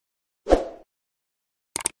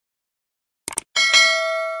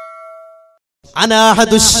അനാ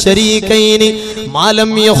അഹദുശ് ശരീകൈനി മാ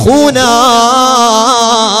ലം യഖൂനാ.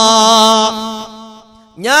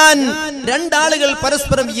 ഞാൻ രണ്ടാളുകൾ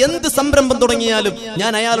പരസ്പരം എന്ത് സംരംഭം തുടങ്ങിയാലും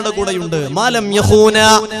ഞാൻ അയാളുടെ കൂടെയുണ്ട്. മാലം യഖൂന,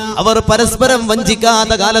 അവർ പരസ്പരം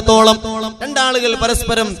വഞ്ചിക്കാത്ത കാലത്തോളം. രണ്ടാളുകൾ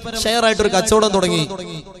പരസ്പരം ഷെയർ ആയിട്ടൊരു കച്ചവടം തുടങ്ങി.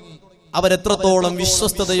 അവരെത്രത്തോളം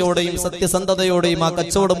വിശ്വസ്തയോടെയും സത്യസന്ധതയോടെയും ആ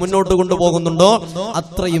കച്ചവടം മുന്നോട്ട് കൊണ്ടുപോകുന്നുണ്ടോ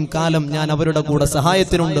അത്രയും കാലം ഞാൻ അവരുടെ കൂടെ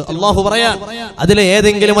സഹായത്തിനുണ്ട്. അള്ളാഹു പറയാൻ, അതിലെ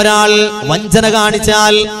ഏതെങ്കിലും ഒരാൾ വഞ്ചന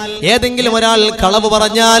കാണിച്ചാൽ, ഏതെങ്കിലും ഒരാൾ കളവ്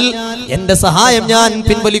പറഞ്ഞാൽ എന്റെ സഹായം ഞാൻ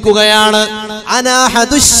പിൻവലിക്കുകയാണ്. അനാ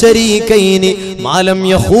അഹദുശ് ശരീകൈനി മാ ലം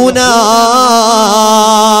യഖൂനാ.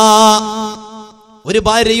 ഒരു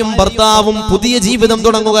ഭാര്യയും ഭർത്താവും പുതിയ ജീവിതം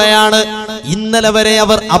തുടങ്ങുകയാണ്. ഇന്നലെ വരെ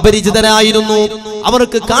അവർ അപരിചിതരായിരുന്നു,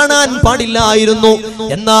 അവർക്ക് കാണാൻ പാടില്ലായിരുന്നു.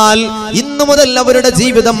 എന്നാൽ ഇന്നു മുതൽ അവരുടെ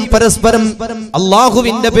ജീവിതം പരസ്പരം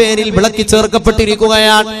അള്ളാഹുവിന്റെ പേരിൽ വിളക്കി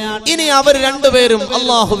ചേർക്കപ്പെട്ടിരിക്കുകയാണ്. ഇനി അവർ രണ്ടുപേരും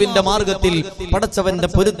അള്ളാഹുവിന്റെ മാർഗത്തിൽ പടച്ചവന്റെ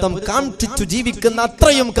പൊരുത്തം കാക്ഷിച്ചു ജീവിക്കുന്ന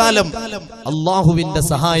അത്രയും കാലം അള്ളാഹുവിന്റെ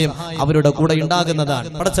സഹായം അവരുടെ കൂടെ ഉണ്ടാകുന്നതാണ്.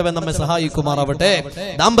 പടച്ചവൻ നമ്മെ സഹായിക്കുമാറാവട്ടെ.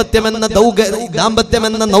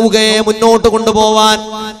 ദാമ്പത്യമെന്ന നൗകയെ മുന്നോട്ട് കൊണ്ടുപോവാൻ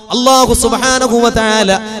അല്ലാഹു സുബ്ഹാനഹു വ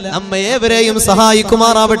തആല നമ്മെ ഏവരെയും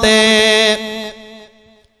സഹായിക്കുമാറാവട്ടെ.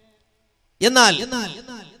 എന്നാൽ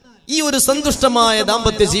ഈ ഒരു സന്തുഷ്ടമായ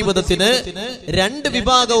ദാമ്പത്യ ജീവിതത്തിന് രണ്ട്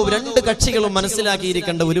വിഭാഗവും രണ്ട് കക്ഷികളും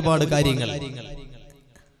മനസ്സിലാക്കിയിരിക്കേണ്ട ഒരുപാട് കാര്യങ്ങൾ.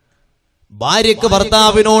 ഭാര്യയ്ക്ക്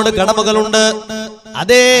ഭർത്താവിനോട് കടമകളുണ്ട്,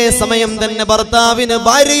 അതേ സമയം തന്നെ ഭർത്താവിന്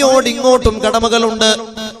ഭാര്യയോട് ഇങ്ങോട്ടും കടമകളുണ്ട്.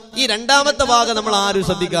 ഈ രണ്ടാമത്തെ ഭാഗം നമ്മൾ ആരും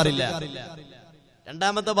ശ്രദ്ധിക്കാറില്ല.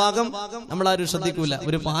 രണ്ടാമത്തെ ഭാഗം നമ്മൾ ആരും ശ്രദ്ധിക്കൂല.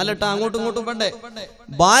 ഒരു പാലട്ട അങ്ങോട്ടും ഇങ്ങോട്ടും വേണ്ടേ?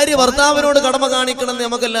 ഭാര്യ ഭർത്താവിനോട് കടമ കാണിക്കണം എന്ന്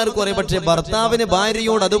നമുക്ക് എല്ലാവർക്കും അറിയാം. പക്ഷെ ഭർത്താവിന്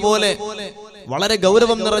ഭാര്യയോട് അതുപോലെ വളരെ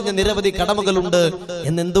ഗൗരവം നിറഞ്ഞ നിരവധി കടമകളുണ്ട്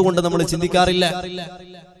എന്നെന്തുകൊണ്ട് നമ്മൾ ചിന്തിക്കാറില്ല?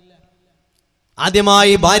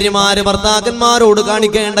 ആദ്യമായി ഭാര്യമാര് ഭർത്താക്കന്മാരോട്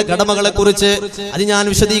കാണിക്കേണ്ട കടമകളെ കുറിച്ച് അത് ഞാൻ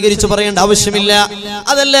വിശദീകരിച്ചു പറയേണ്ട ആവശ്യമില്ല.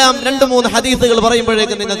 അതെല്ലാം 2-3 ഹദീസുകൾ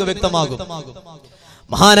പറയുമ്പോഴേക്കും നിങ്ങൾക്ക് വ്യക്തമാകും.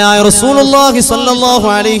 മഹാനായ റസൂലുള്ളാഹി സ്വല്ലല്ലാഹു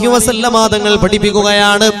അലൈഹി വസല്ലമ തങ്ങൾ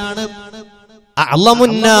പഠിപ്പിക്കുകയാണ്,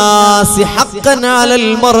 അഅ്ലമുന്നാസി ഹഖ്ഖൻ അലൽ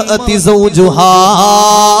മർഅതി സൗജുഹാ.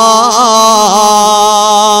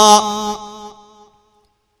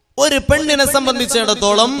 ഒരു പെണ്ണിനെ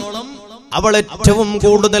സംബന്ധിച്ചിടത്തോളം അവൾ ഏറ്റവും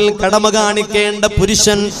കൂടുതൽ കടമ കാണിക്കേണ്ട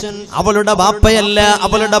പുരുഷൻ അവളുടെ ബാപ്പയല്ല,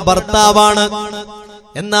 അവളുടെ ഭർത്താവാണ്.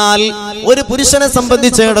 എന്നാൽ ഒരു പുരുഷനെ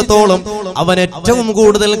സംബന്ധിച്ചിടത്തോളം അവൻ ഏറ്റവും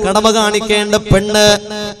കൂടുതൽ കടമ കാണിക്കേണ്ട പെണ്ണ്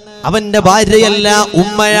അവന്റെ ഭാര്യയല്ല,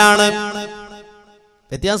 ഉമ്മയാണ്.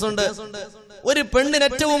 വ്യത്യാസമുണ്ട്. ഒരു പെണ്ണിന്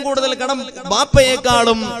ഏറ്റവും കൂടുതൽ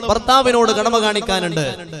ബാപ്പയെക്കാളും ഭർത്താവിനോട് കടമ കാണിക്കാനുണ്ട്.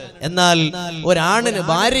 എന്നാൽ ഒരാണിന്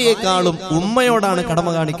ഭാര്യയെക്കാളും ഉമ്മയോടാണ് കടമ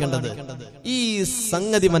കാണിക്കേണ്ടത്. ഈ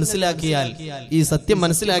സംഗതി മനസ്സിലാക്കിയാൽ, ഈ സത്യം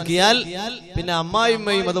മനസ്സിലാക്കിയാൽ പിന്നെ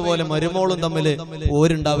അമ്മായിമ്മയും അതുപോലെ മരുമോളും തമ്മിൽ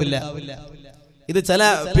പോരുണ്ടാവില്ല. ഇത് ചില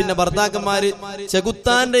ഭർത്താക്കന്മാര്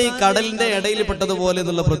ചെകുത്താന്റെ ഈ കടലിന്റെ ഇടയിൽ പെട്ടതുപോലെ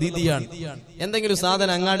എന്നുള്ള പ്രതീതിയാണ്. എന്തെങ്കിലും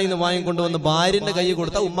സാധനം അങ്ങാടിയിൽ നിന്ന് വാങ്ങിക്കൊണ്ടുവന്ന് ഭാര്യന്റെ കൈ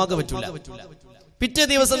കൊടുത്താൽ ഉമ്മാക്ക് പറ്റൂല. പിറ്റേ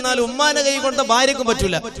ദിവസം എന്നാലും ഉമ്മാന്റെ കൈ കൊടുത്ത ഭാര്യക്കും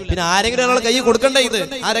പറ്റൂല. പിന്നെ ആരെങ്കിലും ഒരാളെ കൈ കൊടുക്കണ്ടേ? ഇത്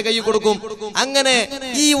ആരെ കൈ കൊടുക്കും? അങ്ങനെ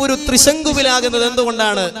ഈ ഒരു ത്രിശങ്കുവിലാകുന്നത്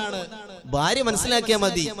എന്തുകൊണ്ടാണ്? ഭാര്യ മനസ്സിലാക്കിയാൽ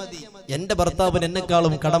മതി, എന്റെ ഭർത്താവിന്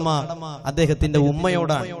എന്നെക്കാളും കടമ അദ്ദേഹത്തിന്റെ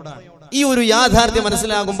ഉമ്മയോടാണ്. ഈ ഒരു യാഥാർത്ഥ്യം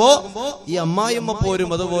മനസ്സിലാകുമ്പോ ഈ അമ്മായിമ്മ പോരും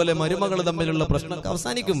അതുപോലെ മരുമകൾ തമ്മിലുള്ള പ്രശ്നമൊക്കെ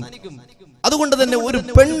അവസാനിക്കും. അതുകൊണ്ട് തന്നെ ഒരു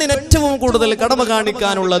പെണ്ണിന് ഏറ്റവും കൂടുതൽ കടമ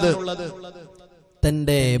കാണിക്കാനുള്ളത്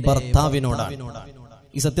തന്റെ ഭർത്താവിനോടാണ്.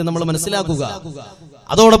 ഈ സത്യം നമ്മൾ മനസ്സിലാക്കുക.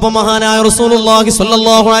 അതോടൊപ്പം മഹാനായ റസൂലുള്ളാഹി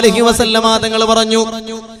സ്വല്ലല്ലാഹു അലൈഹി വസല്ലമ തങ്ങൾ പറഞ്ഞു,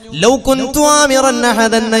 ലൗ കുൻതു ആമിറൻ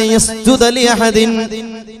അഹദൻ യസ്ജുദ ലി അഹദിൻ,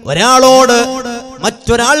 ഒരാളോട്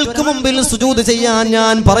മറ്റൊരാൾക്ക് മുമ്പിൽ സുജൂദ് ചെയ്യാൻ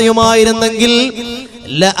ഞാൻ പറയുമായിരുന്നെങ്കിൽ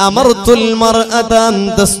ലഅമർതുൽ മർഅത അൻ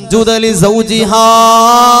തസ്ജുദ ലി സൗജിഹാ,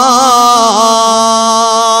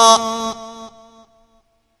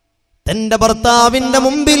 തന്റെ ഭർത്താവിന്റെ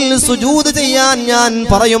മുമ്പിൽ സുജൂദ് ചെയ്യാൻ ഞാൻ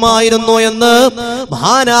പറയുമായിരുന്നു എന്ന്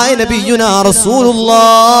മഹാനായ നബിയുനാ റസൂലുള്ളാഹി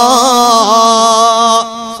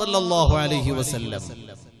സ്വല്ലല്ലാഹു അലൈഹി വസല്ലം.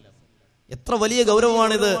 എത്ര വലിയ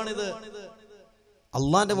ഗൗരവമാണിത്!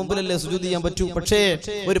 അള്ളാന്റെ മുമ്പിലല്ലേ സുജൂദ് ചെയ്യാൻ പറ്റൂ. പക്ഷേ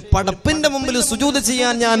ഒരു പടപ്പിന്റെ മുമ്പിൽ സുജൂദ്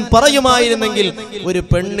ചെയ്യാൻ ഞാൻ പറയുമായിരുന്നെങ്കിൽ ഒരു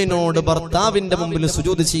പെണ്ണിനോട് ഭർത്താവിന്റെ മുമ്പിൽ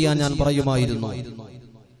സുജൂദ് ചെയ്യാൻ ഞാൻ പറയുമായിരുന്നു.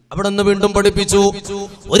 അവിടെ നിന്ന് വീണ്ടും പഠിപ്പിച്ചു,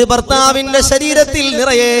 ഒരു ഭർത്താവിന്റെ ശരീരത്തിൽ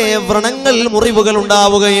നിറയെ വ്രണങ്ങൾ, മുറിവുകൾ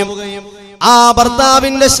ഉണ്ടാവുകയും ആ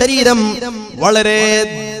ഭർത്താവിന്റെ ശരീരം വളരെ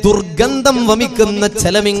ദുർഗന്ധം വമിക്കുന്ന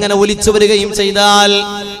ചലമിങ്ങനെ ഒലിച്ചു വരികയും ചെയ്താൽ,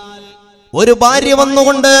 ഒരു ഭാര്യ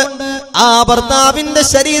വന്നുകൊണ്ട് ആ ഭർത്താവിന്റെ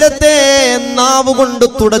ശരീരത്തെ നാവുകൊണ്ട്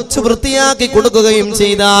തുടച്ചു വൃത്തിയാക്കി കൊടുക്കുകയും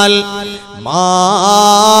ചെയ്താൽ, മാ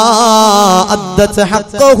അദ്ദത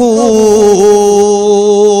ഹഖ്ഖഹു,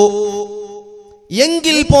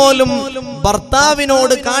 എങ്കിൽ പോലും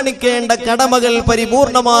ഭർത്താവിനോട് കാണിക്കേണ്ട കടമകൾ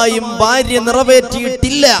പരിപൂർണമായും ഭാര്യ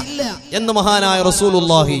നിറവേറ്റിയിട്ടില്ല എന്ന് മഹാനായ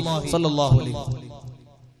റസൂലുള്ളാഹി സ്വല്ലല്ലാഹു അലൈഹി വസല്ലം.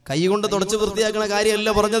 കൈകൊണ്ട് തുടച്ചു വൃത്തിയാക്കുന്ന കാര്യമല്ല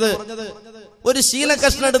പറഞ്ഞത്. ഒരു ശീല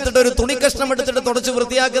കഷ്ണം എടുത്തിട്ട് ഒരു തുണി കഷ്ണം എടുത്തിട്ട് തുടച്ചു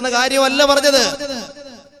വൃത്തിയാക്കുന്ന കാര്യമല്ല പറഞ്ഞത്.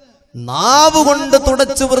 നാവ് കൊണ്ട്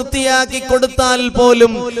തുടച്ചു വൃത്തിയാക്കി കൊടുത്താൽ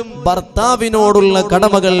പോലും ഭർത്താവിനോടുള്ള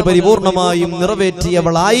കടമകൾ പരിപൂർണമായും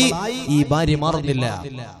നിറവേറ്റിയവളായി ഈ ഭാര്യ മാറുന്നില്ല.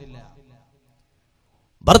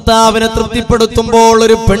 ഭർത്താവിനെ തൃപ്തിപ്പെടുത്തുമ്പോൾ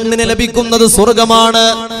ഒരു പെണ്ണിന് ലഭിക്കുന്നത് സ്വർഗമാണ്.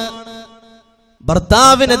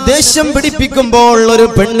 ഭർത്താവിനെ ദേഷ്യം പിടിപ്പിക്കുമ്പോൾ ഒരു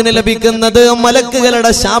പെണ്ണിന് ലഭിക്കുന്നത്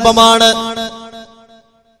മലക്കുകളുടെ ശാപമാണ്.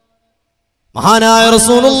 മഹാനായ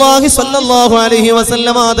റസൂലുള്ളാഹി സ്വല്ലല്ലാഹു അലൈഹി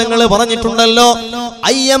വസല്ലമ തങ്ങൾ പറഞ്ഞിട്ടുണ്ടല്ലോ,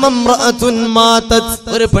 അയ്യമംറഅതുൻ മാതത്,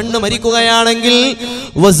 ഒരു പെണ്ണ് മരിക്കുകയാണെങ്കിൽ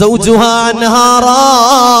വസൗജുഹാ അൻഹാറാൽ,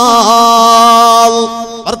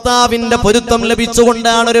 ഭർത്താവിന്റെ പൊരുത്തം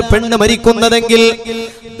ലഭിച്ചുകൊണ്ടാണ് ഒരു പെണ്ണ് മരിക്കുന്നതെങ്കിൽ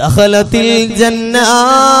ദഖലത്തിൽ ജന്ന,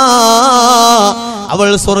 അവൾ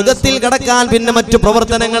സ്വർഗത്തിൽ കടക്കാൻ പിന്നെ മറ്റു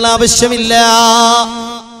പ്രവർത്തനങ്ങൾ ആവശ്യമില്ല.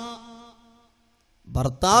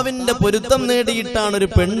 ഭർത്താവിന്റെ പൊരുത്തം നേടിയിട്ടാണ് ഒരു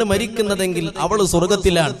പെണ്ണ് മരിക്കുന്നതെങ്കിൽ അവൾ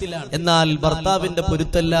സ്വർഗത്തിലാണ്. എന്നാൽ ഭർത്താവിന്റെ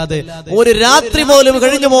പൊരുത്തല്ലാതെ ഒരു രാത്രി പോലും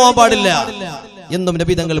കഴിഞ്ഞു പോകാൻ പാടില്ല എന്നും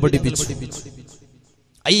നബി തങ്ങൾ പഠിപ്പിച്ചു.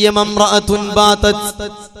 അയ്യമംറഅതുൻ ബാതത്,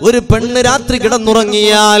 ഒരു പെണ്ണ് രാത്രി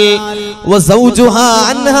കിടന്നുറങ്ങിയാൽ വസൗജുഹാ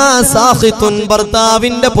അൻഹാ സാഖിതുൻ,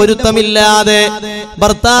 ഭർത്താവിന്റെ പൊരുത്തമില്ലാതെ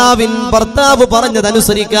ഭർത്താവ്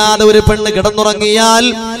പറഞ്ഞതനുസരിക്കാതെ ഒരു പെണ്ണ് കിടന്നുറങ്ങിയാൽ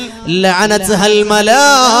ലഅനത്ഹൽ മലായികതു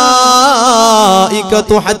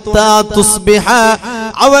ഹത്താ തുസ്ബിഹ,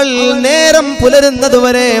 അവൾ നേരം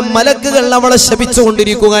പുലരുന്നതുവരെ മലക്കുകൾ അവളെ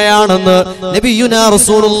ശപിച്ചുകൊണ്ടിരിക്കുകയാണെന്ന് നബിയുനാ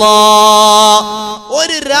റസൂലുള്ളാഹ്.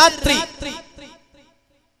 ഒരു രാത്രി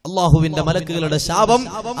അല്ലാഹുവിന്റെ മലക്കുകളുടെ ശാപം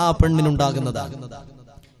ആ പെണ്ണിനുണ്ടാകുന്നതാണ്.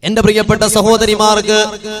 എന്റെ പ്രിയപ്പെട്ട സഹോദരിമാർക്ക്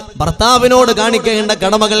ഭർത്താവിനോട് കാണിക്കേണ്ട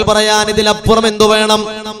കടമകൾ പറയാൻ ഇതിലപ്പുറം എന്തു വേണം?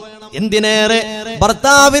 എന്തിനേറെ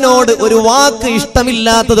ഭർത്താവിനോട് ഒരു വാക്ക്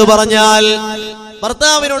ഇഷ്ടമില്ലാത്തത് പറഞ്ഞാൽ,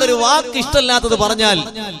 ഭർത്താവിനോട് ഒരു വാക്ക് ഇഷ്ടമില്ലാത്തത് പറഞ്ഞാൽ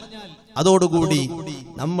അതോടുകൂടി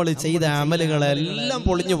നമ്മൾ ചെയ്ത അമലുകളെല്ലാം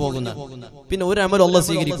പൊളിഞ്ഞു പോകുന്ന, പിന്നെ ഒരു അമലും അല്ലാഹു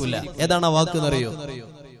സ്വീകരിക്കില്ല. ഏതാണ് ആ വാക്ക് എന്നറിയോ?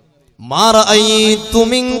 മാ റഅയ്തു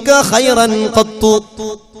മിൻക ഖൈറൻ ഖത്തു.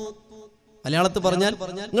 മലയാളത്തിൽ പറഞ്ഞാൽ,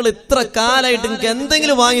 നിങ്ങൾ ഇത്ര കാലമായിട്ട് എനിക്ക്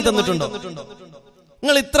എന്തെങ്കിലും വാങ്ങി തന്നിട്ടുണ്ടോ?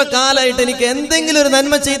 നിങ്ങൾ ഇത്ര കാലമായിട്ട് എനിക്ക് എന്തെങ്കിലും ഒരു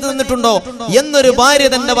നന്മ ചെയ്തു തന്നിട്ടുണ്ടോ എന്നൊരു ഭാര്യ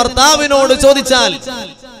തന്റെ ഭർത്താവിനോട് ചോദിച്ചാൽ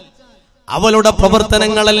അവളുടെ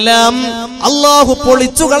പ്രവർത്തനങ്ങളെല്ലാം അല്ലാഹു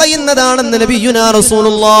പൊളിച്ചു കളയുന്നതാണെന്ന് നബിയുനാ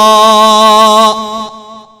റസൂലുള്ളാഹ്.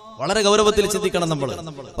 വളരെ ഗൗരവത്തിൽ ചിന്തിക്കണം നമ്മൾ.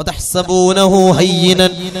 വതഹ്സബൂനഹു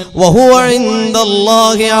ഹയ്യിനൻ വഹുവ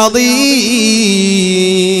ഇൻദല്ലാഹി അദീം.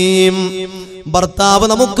 ഭർത്താവ്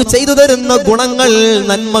നമുക്ക് ചെയ്തു തരുന്ന ഗുണങ്ങൾ,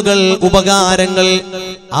 നന്മകൾ, ഉപകാരങ്ങൾ,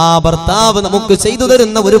 ആ ഭർത്താവ് നമുക്ക് ചെയ്തു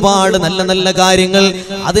തരുന്ന ഒരുപാട് നല്ല നല്ല കാര്യങ്ങൾ,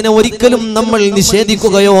 അതിനെ ഒരിക്കലും നമ്മൾ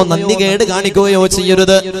നിഷേധിക്കുകയോ നന്ദികേട് കാണിക്കുകയോ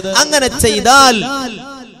ചെയ്യരുത്. അങ്ങനെ ചെയ്താൽ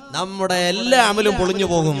നമ്മുടെ എല്ലാ അമലും പൊളിഞ്ഞു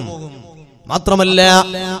പോകും. മാത്രമല്ല,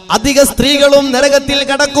 അധിക സ്ത്രീകളും നരകത്തിൽ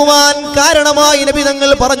കടക്കുവാൻ കാരണമായി നബി തങ്ങൾ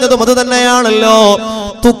പറഞ്ഞതും അത് തന്നെയാണല്ലോ,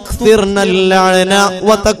 തുക്സിർനൽ ലഅന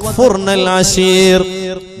വതക്ഫുർനൽ അശീർ.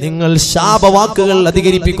 നിങ്ങൾ ശാപവാക്കുകൾ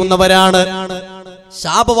അധികരിപ്പിക്കുന്നവരാണ്.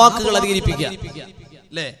 ശാപവാക്കുകൾ അധികരിപ്പിക്കുക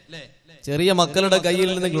അല്ലേ? ചെറിയ മക്കളുടെ കയ്യിൽ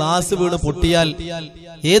നിന്ന് ഗ്ലാസ് വീണ് പൊട്ടിയാൽ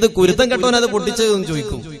ഏത് കുരുത്തം കെട്ടവൻ അത് പൊട്ടിച്ചതെന്ന്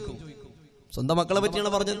ചോദിക്കും. സ്വന്തം മക്കളെ പറ്റിയാണ്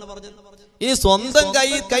പറഞ്ഞത്. ഇനി സ്വന്തം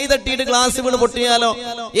കൈ തട്ടിയിട്ട് ഗ്ലാസ് വീണ് പൊട്ടിയാലോ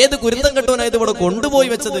ഏത് കുരുത്തം കെട്ടവനായത് ഇവിടെ കൊണ്ടുപോയി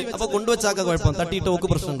വെച്ചത്? അപ്പൊ കൊണ്ടുവച്ചാക്ക കുഴപ്പം, തട്ടിയിട്ട് ഓക്ക്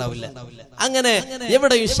പ്രശ്നം ഉണ്ടാവില്ല. അങ്ങനെ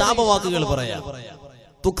എവിടെയും ശാപവാക്കുകൾ പറയാം.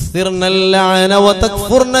 തുക്സിർനൽ ലഅന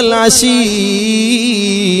വതക്ഫുർനൽ അശീർ.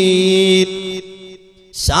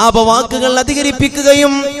 ശാപവാക്കുകൾ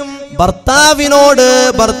അധികരിപ്പിക്കുകയും ഭർത്താവിനോട്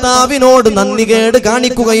നന്ദികേട്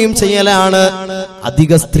കാണിക്കുകയും ചെയ്യലാണ്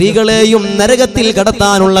അധിക സ്ത്രീകളെയും നരകത്തിൽ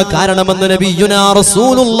കടത്താനുള്ള കാരണമെന്ന് നബിയുനാ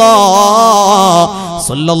റസൂലുള്ളാഹ്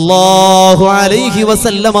സ്വല്ലല്ലാഹു അലൈഹി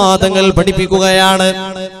വസല്ലമ തങ്ങൾ പഠിപ്പിക്കുകയാണ്.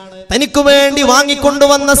 തനിക്കു വേണ്ടി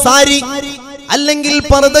വാങ്ങിക്കൊണ്ടുവന്ന സാരി അല്ലെങ്കിൽ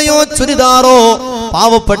പർദയോ ചുരിദാറോ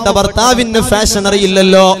പാവപ്പെട്ട ഭർത്താവിന് ഫാഷൻ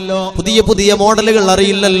അറിയില്ലല്ലോ, പുതിയ പുതിയ മോഡലുകൾ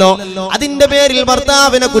അറിയില്ലല്ലോ, അതിന്റെ പേരിൽ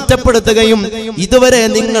ഭർത്താവിനെ കുറ്റപ്പെടുത്തുകയും ഇതുവരെ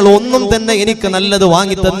നിങ്ങൾ ഒന്നും തന്നെ എനിക്ക് നല്ലത്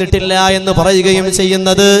വാങ്ങി തന്നിട്ടില്ല എന്ന് പറയുകയും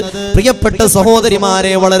ചെയ്യുന്നത് പ്രിയപ്പെട്ട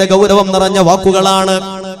സഹോദരിമാരെ വളരെ ഗൗരവം നിറഞ്ഞ വാക്കുകളാണ്.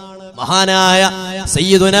 മഹാനായ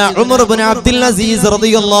സയ്യിദുന ഉമർ ഇബ്നു അബ്ദുൽ അസീസ്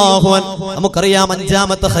റളിയല്ലാഹു അൻഹു, നമുക്കറിയാം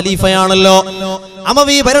അഞ്ചാമത്തെ ഖലീഫയാണല്ലോ,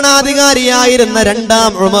 അമവി ഭരണാധികാരിയായിരുന്ന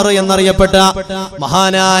രണ്ടാം ഉമർ എന്നറിയപ്പെട്ട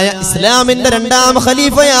മഹാനായ ഇസ്ലാമിന്റെ രണ്ടാം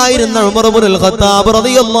ഖലീഫയായിരുന്ന ഉമർ ഇബ്നുൽ ഖത്താബ്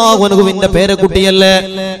റളിയല്ലാഹു അൻഹുവിന്റെ പേരക്കുട്ടിയല്ലേ.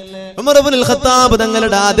 ഉമർ ഇബ്നുൽ ഖത്താബ്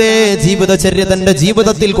തങ്ങളുടെ അതേ ജീവിതചര്യ തന്റെ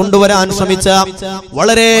ജീവിതത്തിൽ കൊണ്ടുവരാൻ ശ്രമിച്ച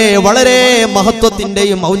വളരെ വളരെ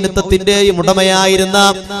മഹത്വത്തിന്റെയും ഔന്നത്യത്തിന്റെയും ഉടമയായിരുന്ന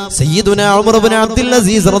സയ്യിദുനാ ഉമർ ഇബ്നു അബ്ദുൽ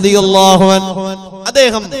അസീസ് റളിയല്ലാഹു അൻഹു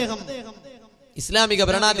അദ്ദേഹം ഇസ്ലാമിക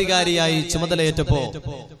ഭരണാധികാരിയായി ചുമതലയേറ്റപ്പോ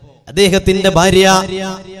അദ്ദേഹത്തിന്റെ ഭാര്യ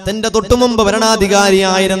തന്റെ തൊട്ടുമുമ്പ്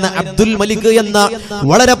ഭരണാധികാരിയായിരുന്ന അബ്ദുൽ മലിക് എന്ന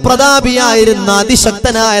വളരെ പ്രതാപിയായിരുന്ന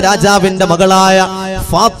അതിശക്തനായ രാജാവിന്റെ മകളായ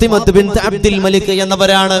ഫാത്തിമത്ത് ബിൻത് അബ്ദുൽ മലിക്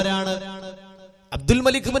എന്നവരാണ്. അബ്ദുൽ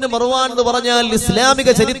മലിക് ബിൻ മർവാൻ എന്ന് പറഞ്ഞാൽ ഇസ്ലാമിക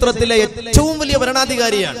ചരിത്രത്തിലെ ഏറ്റവും വലിയ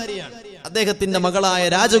ഭരണാധികാരിയാണ്. അദ്ദേഹത്തിന്റെ മകളായ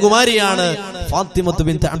രാജകുമാരിയാണ് ഫാത്തിമത്ത്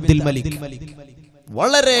ബിൻത് അബ്ദുൽ മലിക്.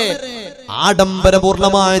 വളരെ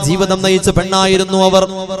ആഡംബരപൂർണമായ ജീവിതം നയിച്ച പെണ്ണായിരുന്നു അവർ.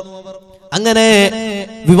 അങ്ങനെ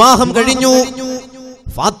വിവാഹം കഴിഞ്ഞു.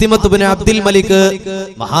 ഫാത്തിമത്ത് ബിൻ അബ്ദുൽ മലിക്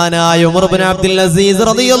മഹാനായ ഉമർ ബിൻ അബ്ദുൽ അസീസ്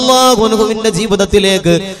റളിയല്ലാഹു അൻഹുവിന്റെ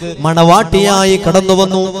ജീവിതത്തിലേക്ക് മണവാട്ടിയായി കടന്നു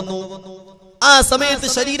വന്നു. ആ സമയത്ത്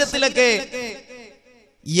ശരീരത്തിലൊക്കെ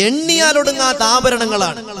എണ്ണിയാലൊടുങ്ങാത്ത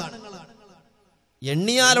ആഭരണങ്ങളാണ്.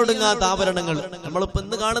 എണ്ണിയാലൊടുങ്ങാത്ത ആഭരണങ്ങൾ നമ്മളിപ്പോ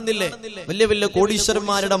ഇന്ന് കാണുന്നില്ലേ? വലിയ വലിയ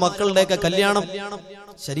കോടീശ്വരന്മാരുടെ മക്കളുടെയൊക്കെ കല്യാണം,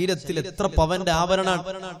 ശരീരത്തിൽ എത്ര പവന്റെ ആഭരണമാണ്,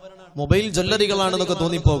 മൊബൈൽ ജ്വല്ലറികളാണെന്നൊക്കെ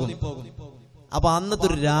തോന്നിപ്പോകും. അപ്പൊ അന്നത്തെ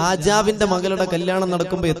ഒരു രാജാവിന്റെ മകളുടെ കല്യാണം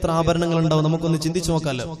നടക്കുമ്പോ എത്ര ആഭരണങ്ങൾ ഉണ്ടാവും നമുക്കൊന്ന് ചിന്തിച്ചു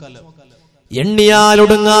നോക്കാലോ.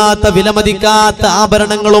 എണ്ണിയാലൊടുങ്ങാത്ത വിലമതിക്കാത്ത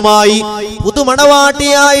ആഭരണങ്ങളുമായി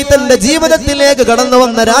പുതുമണവാട്ടിയായി തന്റെ ജീവിതത്തിലേക്ക് കടന്നു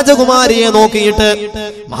വന്ന രാജകുമാരിയെ നോക്കിയിട്ട്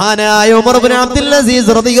മഹാനായ ഉമർ ഇബ്നു അബ്ദുൽ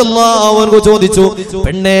അസീസ് റളിയല്ലാഹു അൻഹു ചോദിച്ചു,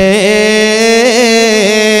 പെണ്ണേ,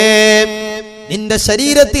 നിന്റെ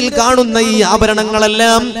ശരീരത്തിൽ കാണുന്ന ഈ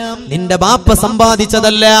ആഭരണങ്ങളെല്ലാം നിന്റെ ബാപ്പ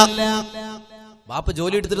സമ്പാദിച്ചതല്ല. ബാപ്പ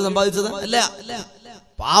ജോലി എടുത്തിട്ട് സമ്പാദിച്ചത് അല്ല.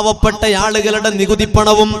 പാവപ്പെട്ട ആളുകളുടെ നികുതി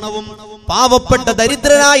പണവും പാവപ്പെട്ട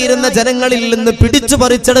ദരിദ്രരായിരുന്ന ജനങ്ങളിൽ നിന്ന് പിടിച്ചു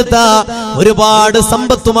പറിച്ചെടുത്ത ഒരുപാട്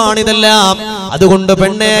സമ്പത്തുമാണിതെല്ലാം. അതുകൊണ്ട്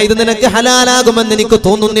പെണ്ണെ, ഇത് നിനക്ക് ഹലാലാകുമെന്ന് എനിക്ക്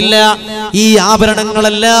തോന്നുന്നില്ല. ഈ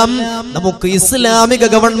ആഭരണങ്ങളെല്ലാം നമുക്ക് ഇസ്ലാമിക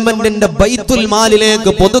ഗവൺമെന്റിന്റെ ബൈത്തുൽ മാലിലേക്ക്,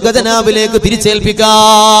 പൊതുഖജനാവിലേക്ക്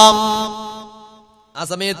തിരിച്ചേൽപ്പിക്കാം. ആ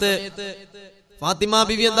സമയത്ത് ഫാത്തിമ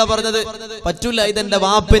ബിവി എന്താ പറഞ്ഞത്? പറ്റൂല, ഇതെന്റെ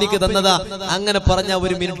വാപ്പ എനിക്ക് തന്നതാ. അങ്ങനെ പറഞ്ഞ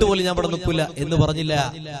ഒരു മിനിറ്റ് പോലും ഞാൻ ഇവിടെ നിൽക്കില്ല എന്ന് പറഞ്ഞില്ല.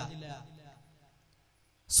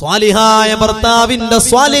 സ്വാലിഹായ ഭർത്താവിന്റെ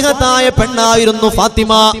സ്വാലിഹത്തായ പെണ്ണായിരുന്നു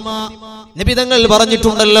ഫാത്തിമ. നബി തങ്ങൾ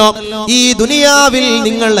പറഞ്ഞിട്ടുണ്ടല്ലോ, ഈ ദുനിയാവിൽ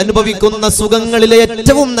നിങ്ങൾ അനുഭവിക്കുന്ന സുഖങ്ങളിലെ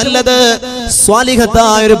ഏറ്റവും നല്ലത്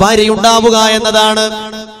സ്വാലിഹത്തായ ഒരു ഭാര്യ ഉണ്ടാവുക എന്നതാണ്.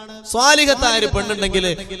 സ്വാലിഹത്തായ ഒരു പെണ്ണുണ്ടെങ്കിൽ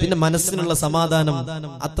പിന്നെ മനസ്സിനുള്ള സമാധാനം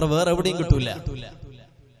അത്ര വേറെ എവിടെയും കിട്ടൂല.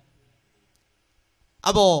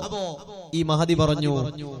 അപ്പോ ഈ മഹദി പറഞ്ഞു,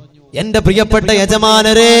 എന്റെ പ്രിയപ്പെട്ട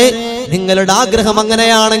യജമാനരെ, നിങ്ങളുടെ ആഗ്രഹം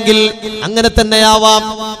അങ്ങനെയാണെങ്കിൽ അങ്ങനെ തന്നെയാവാം.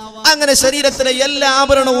 അങ്ങനെ ശരീരത്തിലെ എല്ലാ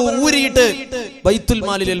ആഭരണവും ഊരിയിട്ട് ബൈത്തുൽ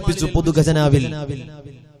മാലിൽ ഏൽപ്പിച്ചു, പൊതു ഖജനാവിൽ.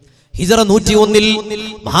 ഹിജ്റ 101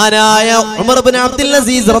 മഹാനായ ഉമർ ഇബ്നു അബ്ദുൽ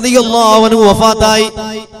അസീസ് റളിയല്ലാഹു അൻഹു വഫാത്തായി.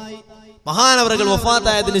 മഹാനവറുകൾ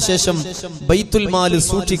വഫാത്തായതിനു ശേഷം ബൈത്തുൽ മാൽ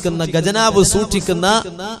സൂക്ഷിക്കുന്ന, ഖജനാവ് സൂക്ഷിക്കുന്ന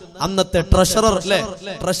അന്നത്തെ ട്രഷറർ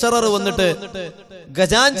ട്രഷറർ വന്നിട്ട്,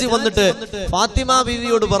 ഖജാൻജി വന്നിട്ട് ഫാത്തിമ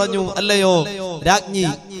ബീവിയോട് പറഞ്ഞു, അല്ലയോ രാജ്ഞി,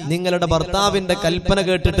 നിങ്ങളുടെ ഭർത്താവിന്റെ കൽപ്പന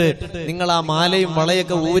കേട്ടിട്ട് നിങ്ങൾ ആ മാലയും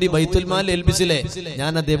വളയൊക്കെ ഊരി ബൈത്തുൽ മാലിൽ ഏൽപ്പിച്ചില്ലേ?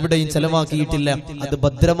 ഞാൻ അത് എവിടെയും ചെലവാക്കിയിട്ടില്ല. അത്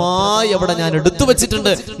ഭദ്രമായി അവിടെ ഞാൻ എടുത്തു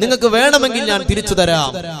വെച്ചിട്ടുണ്ട്. നിങ്ങൾക്ക് വേണമെങ്കിൽ ഞാൻ തിരിച്ചു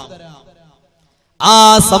തരാം. ആ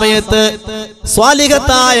സമയത്ത്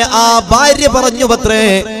സ്വാലിഹത്തായ ആ ഭാര്യ പറഞ്ഞു പത്രേ,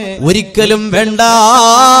 ഒരിക്കലും വേണ്ട.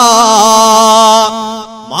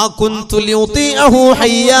 മാ കുന്തു ലിയുതിഅഹു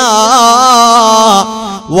ഹയ്യാ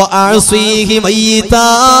വഅസിഹി മയ്യിതാ.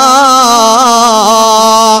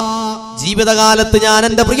 ജീവിതകാലത്ത് ഞാൻ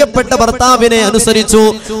എന്റെ പ്രിയപ്പെട്ട ഭർത്താവിനെ അനുസരിച്ചു.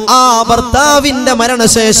 ആ ഭർത്താവിന്റെ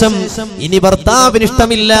മരണശേഷം ഇനി ഭർത്താവിന്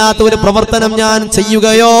ഇഷ്ടമില്ലാത്ത ഒരു പ്രവർത്തനം ഞാൻ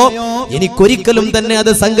ചെയ്യുകയോ എനിക്കൊരിക്കലും തന്നെ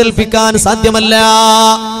അത് സങ്കല്പിക്കാൻ സാധ്യമല്ല.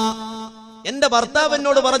 എന്റെ ഭർത്താവ്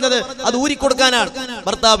എന്നോട് പറഞ്ഞത് അത് ഊരിക്കൊടുക്കാനാണ്.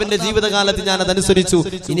 ഭർത്താവിന്റെ ജീവിതകാലത്ത് ഞാൻ അതനുസരിച്ചു.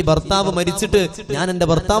 ഇനി ഭർത്താവ് മരിച്ചിട്ട് ഞാൻ എന്റെ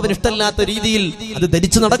ഭർത്താവിന് ഇഷ്ടമില്ലാത്ത രീതിയിൽ അത്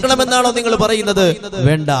ധരിച്ചു നടക്കണമെന്നാണോ നിങ്ങൾ പറയുന്നത്?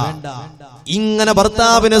 വേണ്ട. ഇങ്ങനെ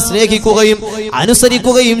ഭർത്താവിനെ സ്നേഹിക്കുകയും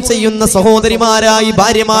അനുസരിക്കുകയും ചെയ്യുന്ന സഹോദരിമാരായി,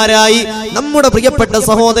 ഭാര്യമാരായി നമ്മുടെ പ്രിയപ്പെട്ട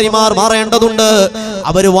സഹോദരിമാർ മാറേണ്ടതുണ്ട്.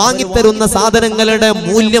 അവർ വാങ്ങിത്തരുന്ന സാധനങ്ങളുടെ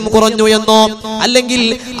മൂല്യം കുറഞ്ഞു എന്നോ അല്ലെങ്കിൽ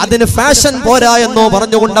അതിന് ഫാഷൻ പോരാ എന്നോ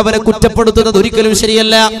പറഞ്ഞുകൊണ്ട് അവരെ കുറ്റപ്പെടുത്തുന്നത് ഒരിക്കലും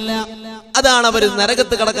ശരിയല്ല. അതാണ് അവർ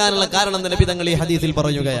നരകത്ത് കടക്കാനുള്ള കാരണം എന്ന് നബി തങ്ങൾ ഈ ഹദീസിൽ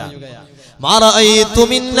പറയുകയാണ്.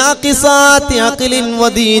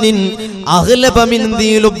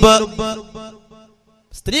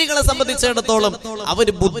 സ്ത്രീകളെ സംബന്ധിച്ചിടത്തോളം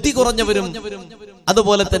അവര് ബുദ്ധി കുറഞ്ഞവരും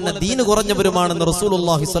അതുപോലെ തന്നെ ദീന് കുറഞ്ഞവരുമാണെന്ന്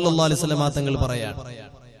റസൂലുള്ളാഹി സ്വല്ലല്ലാഹു അലൈഹി വസല്ലം തങ്ങൾ പറയാണ്.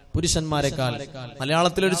 പുരുഷന്മാരെക്കാൾ.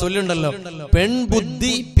 മലയാളത്തിലൊരു ചൊല്ലുണ്ടല്ലോ,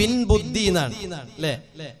 പെൺബുദ്ധി പിൻബുദ്ധി എന്നാണ് അല്ലെ?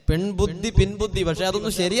 പെൺബുദ്ധി പിൻബുദ്ധി. പക്ഷെ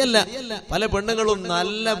അതൊന്നും ശരിയല്ല. പല പെണ്ണുങ്ങളും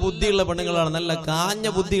നല്ല ബുദ്ധിയുള്ള പെണ്ണുങ്ങളാണ്, നല്ല കാഞ്ഞ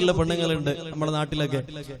ബുദ്ധിയുള്ള പെണ്ണുങ്ങളുണ്ട് നമ്മുടെ നാട്ടിലൊക്കെ.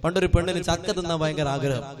 പണ്ടൊരു പെണ്ണിന് ചക്ക തിന്നാൻ ഭയങ്കര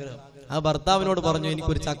ആഗ്രഹം. ആ ഭർത്താവിനോട് പറഞ്ഞു,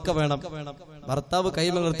 എനിക്കൊരു ചക്ക വേണം. ഭർത്താവ് കൈ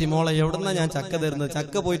മലർത്തി, മോളെ എവിടുന്നാ ഞാൻ ചക്ക തരുന്നത്?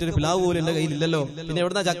 ചക്ക പോയിട്ടൊരു പ്ലാവ് പോലും എന്റെ കയ്യിലില്ലല്ലോ, പിന്നെ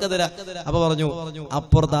എവിടുന്നാ ചക്ക തരാ? അപ്പൊ പറഞ്ഞു,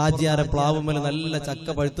 അപ്പുറത്ത് ആജിയാരെ പ്ലാവുമ്മൽ നല്ല ചക്ക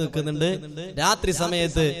പഴുത്ത് നിൽക്കുന്നുണ്ട്, രാത്രി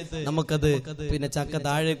സമയത്ത് നമുക്കത് പിന്നെ ചക്ക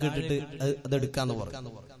താഴേക്ക് ഇട്ടിട്ട് അതെടുക്കാന്ന്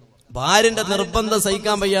പറഞ്ഞു. ഭാര്യന്റെ നിർബന്ധം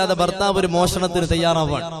സഹിക്കാൻ വയ്യാതെ ഭർത്താവ് ഒരു മോഷണത്തിന്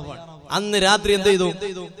തയ്യാറാവാൻ. അന്ന് രാത്രി എന്ത് ചെയ്തു?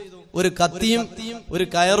 ഒരു കത്തിയും ഒരു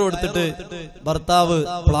കയറും എടുത്തിട്ട് ഭർത്താവ്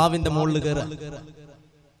പ്ലാവിന്റെ മുകളിൽ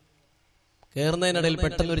കയറുന്നതിനിടയിൽ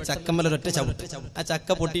പെട്ടെന്ന് ഒരു ചക്കമ്മൽ ഒരൊറ്റ ചവിട്ട്. ആ ചക്ക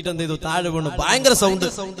പൊട്ടിയിട്ട് എന്ത് ചെയ്തു? താഴെ വീണു. ഭയങ്കര സൗണ്ട്.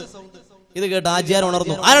 ഇത് കേട്ട് ആചാരം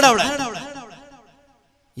ഉണർന്നു. ആരാടാ അവിടെ?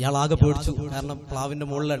 ഇയാളാകെ പേടിച്ചു. കാരണം പ്ലാവിന്റെ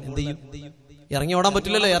മുകളിലാണ്. എന്ത് ചെയ്യും? ഇറങ്ങി ഓടാൻ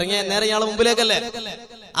പറ്റില്ലല്ലോ. ഇറങ്ങിയ നേരെ ഇയാളെ മുമ്പിലേക്കല്ലേ.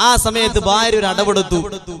 ആ സമയത്ത് ഭാര്യ ഒരു അടവെടുത്തു.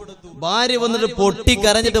 ഭാര്യ വന്നിട്ട് പൊട്ടി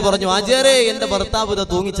കരഞ്ഞിട്ട് പറഞ്ഞു, ആചാരേ, എന്റെ ഭർത്താവ് ഇതാ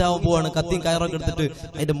തൂങ്ങിച്ചാവാൻ പോവാണ്, കത്തിയും കയറൊക്കെ എടുത്തിട്ട്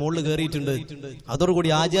അതിന്റെ മുകളിൽ കയറിയിട്ടുണ്ട്. അതോടുകൂടി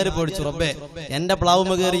ആചാര്യ പേടിച്ചു, റബ്ബേ, എന്റെ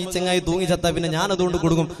പ്ലാവുമ്മ കയറി ഈ ചെങ്ങായി തൂങ്ങിച്ചത്താ പിന്നെ ഞാൻ അതുകൊണ്ട്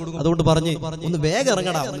കൊടുക്കും. അതുകൊണ്ട് പറഞ്ഞ്, ഒന്ന് വേഗം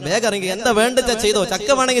ഇറങ്ങടാ, ഒന്ന് വേഗം ഇറങ്ങി, എന്താ വേണ്ട ചെയ്തോ, ചക്ക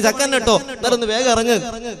വേണമെങ്കിൽ ചക്ക തന്നെ ഇട്ടോ, എന്നാലും ഒന്ന് വേഗം ഇറങ്ങ്.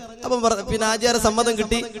 അപ്പം പിന്നെ ആചാര്യ സമ്മതം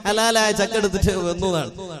കിട്ടി, ഹലാലായ ചക്ക എടുത്തിട്ട്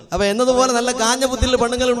വന്നതാണ്. അപ്പൊ എന്നതുപോലെ നല്ല കാഞ്ഞ ബുദ്ധിയുള്ള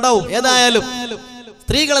പെണ്ണുങ്ങൾ ഉണ്ടാവും. ഏതായാലും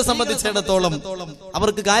സ്ത്രീകളെ സംബന്ധിച്ചിടത്തോളം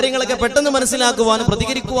അവർക്ക് കാര്യങ്ങളൊക്കെ പെട്ടെന്ന് മനസ്സിലാക്കുവാനും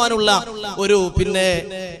പ്രതികരിക്കുവാനുള്ള ഒരു പിന്നെ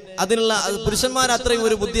അതിനുള്ള പുരുഷന്മാർ അത്രയും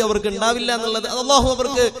ഒരു ബുദ്ധി അവർക്ക് ഉണ്ടാവില്ല എന്നുള്ളത് അല്ലാഹു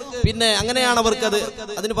അവർക്ക് പിന്നെ അങ്ങനെയാണ് അവർക്കത്.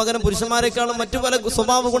 അതിന് പകരം പുരുഷന്മാരെക്കാളും മറ്റു പല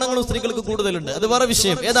സ്വഭാവ ഗുണങ്ങളും സ്ത്രീകൾക്ക് കൂടുതലുണ്ട്. അത് വേറെ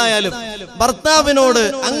വിഷയം. ഏതായാലും ഭർത്താവിനോട്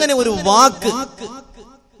അങ്ങനെ ഒരു വാക്ക്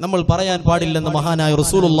നമ്മൾ പറയാൻ പാടില്ലെന്ന് മഹാനായ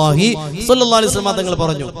റസൂലുള്ളാഹി സ്വല്ലല്ലാഹു അലൈഹി വസല്ലം തങ്ങൾ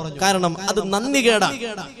പറഞ്ഞു. കാരണം അത് നന്ദികേടാണ്.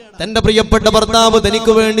 തന്റെ പ്രിയപ്പെട്ട ഭർത്താവ്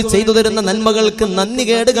തനിക്ക് വേണ്ടി ചെയ്തു തരുന്ന നന്മകൾക്ക്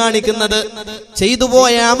നന്ദികേട് കാണിക്കുന്നത്,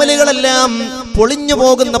 ചെയ്തുപോയ അമലുകളെല്ലാം പൊളിഞ്ഞു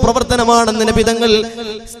പോകുന്ന പ്രവർത്തനമാണെന്ന് നബി തങ്ങൾ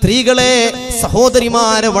സ്ത്രീകളെ,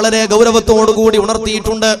 സഹോദരിമാരെ വളരെ ഗൗരവത്തോടുകൂടി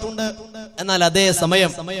ഉണർത്തിയിട്ടുണ്ട്. എന്നാൽ അതേ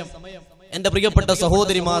സമയം എന്റെ പ്രിയപ്പെട്ട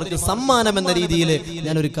സഹോദരിമാർക്ക് സമ്മാനം എന്ന രീതിയിൽ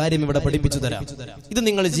ഞാൻ ഒരു കാര്യം ഇവിടെ പഠിപ്പിച്ചു തരാം. ഇത്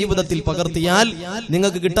നിങ്ങൾ ജീവിതത്തിൽ പകർത്തിയാൽ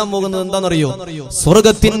നിങ്ങൾക്ക് കിട്ടാൻ പോകുന്നത് എന്താണെന്നറിയോ?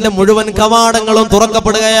 സ്വർഗത്തിന്റെ മുഴുവൻ കവാടങ്ങളും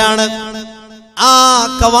തുറക്കപ്പെടുകയാണ്. ആ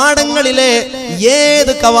കവാടങ്ങളിലെ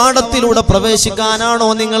ഏത് കവാടത്തിലൂടെ പ്രവേശിക്കാനാണോ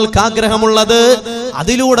നിങ്ങൾക്ക് ആഗ്രഹമുള്ളത്,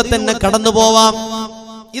 അതിലൂടെ തന്നെ കടന്നു പോവാം.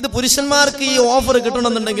 ഇത് പുരുഷന്മാർക്ക് ഈ ഓഫർ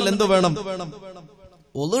കിട്ടണമെന്നുണ്ടെങ്കിൽ എന്ത് വേണം?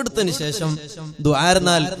 ഒളിയെടുത്തതിന് ശേഷം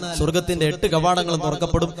ദുആർന്നാൽ സ്വർഗത്തിന്റെ 8 കവാടങ്ങളും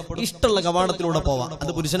തുറക്കപ്പെടും. ഇഷ്ടമുള്ള കവാടത്തിലൂടെ പോവാം.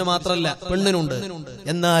 അത് പുരുഷന് മാത്രമല്ല, പെണ്ണിനുണ്ട്.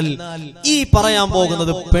 എന്നാൽ ഈ പറയാൻ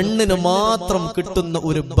പോകുന്നത് പെണ്ണിന് മാത്രം കിട്ടുന്ന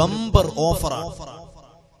ഒരു ബമ്പർ ഓഫറാണ്.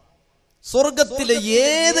 സ്വർഗത്തിലെ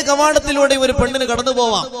ഏത് കവാടത്തിലൂടെ ഒരു പെണ്ണിന് കടന്നു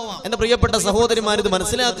പോവാം. എന്റെ പ്രിയപ്പെട്ട സഹോദരിമാർ ഇത്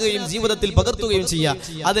മനസ്സിലാക്കുകയും ജീവിതത്തിൽ പകർത്തുകയും ചെയ്യാം.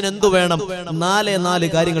 അതിനെന്തു വേണം? 4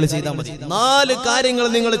 കാര്യങ്ങൾ ചെയ്താൽ മതി. 4 കാര്യങ്ങൾ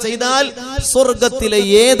നിങ്ങൾ ചെയ്താൽ സ്വർഗത്തിലെ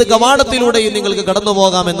ഏത് കവാടത്തിലൂടെയും നിങ്ങൾക്ക് കടന്നു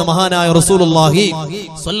പോകാമെന്ന് മഹാനായ റസൂലുള്ളാഹി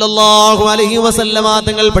സ്വല്ലല്ലാഹു അലൈഹി വസല്ലമ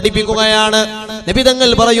തങ്ങൾ പഠിപ്പിക്കുകയാണ്. നബി തങ്ങൾ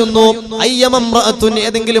പറയുന്നു, അയ്യമംറഅത്തുൻ,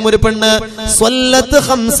 ഏതെങ്കിലും ഒരു പെണ്ണ്, സ്വല്ലത്ത്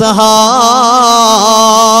ഖംസഹാ,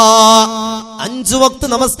 5 വക്ത്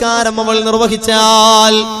നമസ്കാരം അവൾ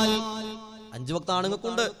നിർവഹിച്ചാൽ, 5 വക്ത്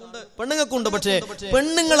ആണുങ്ങൾക്കുണ്ട് പെണ്ണുങ്ങൾക്കുണ്ട്, പക്ഷേ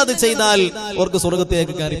പെണ്ണുങ്ങൾ അത് ചെയ്താൽ അവർക്ക്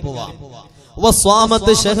സ്വർഗത്തിലേക്ക് കയറി പോവാം.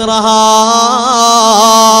 വസ്വാമത്ത് ശഹ്റഹാ,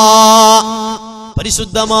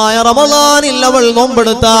 പരിശുദ്ധമായ റമളാനിൽ അവൾ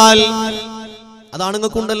നോമ്പെടുത്താൽ,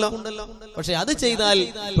 അതാണുങ്ങൾക്കുണ്ടല്ലോ, പക്ഷെ അത് ചെയ്താൽ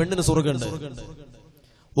പെണ്ണിന് സ്വർഗമുണ്ട്.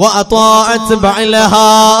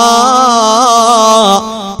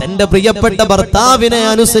 തന്റെ പ്രിയപ്പെട്ട ഭർത്താവിനെ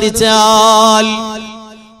അനുസരിച്ചാൽ,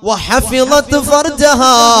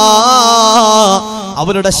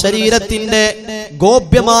 അവളുടെ ശരീരത്തിന്റെ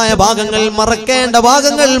ഗോപ്യമായ ഭാഗങ്ങൾ, മറക്കേണ്ട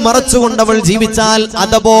ഭാഗങ്ങൾ മറച്ചുകൊണ്ട് അവൾ ജീവിച്ചാൽ,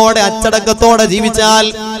 അതപോടെ അച്ചടക്കത്തോടെ ജീവിച്ചാൽ,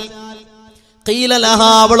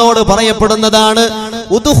 അവളോട് പറയപ്പെടുന്നതാണ്,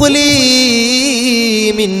 ഉദ്ഖുലീ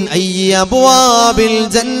മിൻ അയ്യി അബ്വാബിൽ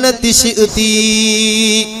ജന്നത്തി ശിഅ്തി,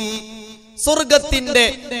 സ്വർഗത്തിന്റെ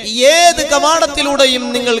ഏത് കവാടത്തിലൂടെയും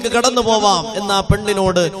നിങ്ങൾക്ക് കടന്നു പോവാം എന്നാ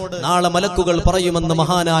പെണ്ണിനോട് നാളെ മലക്കുകൾ പറയുമെന്ന്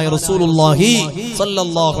മഹാനായ റസൂലുള്ളാഹി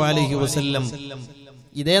സ്വല്ലല്ലാഹു അലൈഹി വസല്ലം.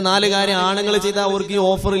 ഇതേ 4 കാര്യം ആണുങ്ങൾ ചെയ്താൽ അവർക്ക് ഈ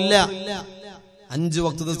ഓഫർ ഇല്ല. 5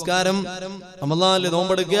 വക്ത് നിസ്കാരം, റമളാനിൽ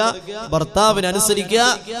നോമ്പെടുക്കുക, ഭർത്താവിനെ അനുസരിക്കുക,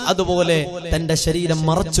 അതുപോലെ തന്റെ ശരീരം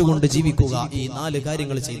മറച്ചുകൊണ്ട് ജീവിക്കുക. ഈ 4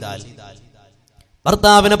 കാര്യങ്ങൾ ചെയ്താൽ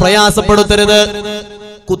ഭർത്താവിനെ പ്രയാസപ്പെടുത്തരുത്.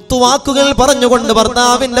 കുത്തുവാക്കുകൾ പറഞ്ഞുകൊണ്ട്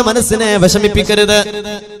ഭർത്താവിന്റെ മനസ്സിനെ വിഷമിപ്പിക്കരുത്.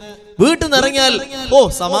 വീട്ടിൽ നിന്നിറങ്ങിയാൽ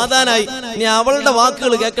സമാധാനായി, ഇനി അവളുടെ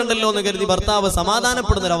വാക്കുകൾ കേൾക്കണ്ടല്ലോ എന്ന് കരുതി ഭർത്താവ്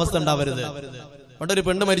സമാധാനപ്പെടുന്ന ഒരു അവസ്ഥ ഉണ്ടാവരുത്. പണ്ടൊരു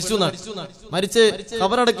പെണ്ണ് മരിച്ച്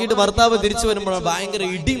ഖബറടക്കിയിട്ട് ഭർത്താവ് തിരിച്ചു വരുമ്പോഴാണ് ഭയങ്കര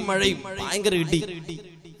ഇടിയും മഴയും, ഭയങ്കര ഇടി.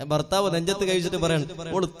 ഭർത്താവ് നെഞ്ചത്ത് കഴിച്ചിട്ട് പറയണം,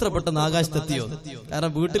 ഓൾ ഇത്ര പെട്ടെന്ന് ആകാശത്തെത്തിയോ?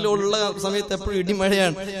 കാരണം വീട്ടിലുള്ള സമയത്ത് എപ്പോഴും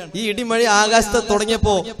ഇടിമഴയാണ്. ഈ ഇടിമഴ ആകാശത്ത്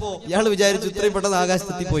തുടങ്ങിയപ്പോ ഇയാൾ വിചാരിച്ചു ഇത്രയും പെട്ടെന്ന്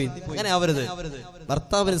ആകാശത്തെത്തിപ്പോയി. അങ്ങനെ ആവരുത്.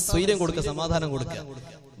 ഭർത്താവിന് സ്വൈര്യം കൊടുക്കുക, സമാധാനം കൊടുക്കുക.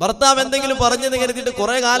 ഭർത്താവ് എന്തെങ്കിലും പറഞ്ഞെന്ന് കരുതിയിട്ട്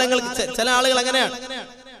കുറെ കാലങ്ങൾ ചില ആളുകൾ അങ്ങനെയാണ്,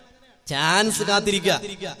 ചാൻസ് കാത്തിരിക്കുക,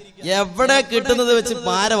 എവിടെ കിട്ടുന്നത് വെച്ച്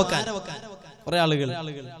പാര വെക്കാൻ. കുറെ ആളുകൾ,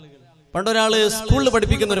 പണ്ടൊരാള് സ്കൂളിൽ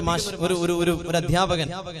പഠിപ്പിക്കുന്ന ഒരു മാഷ്, ഒരു അധ്യാപകൻ,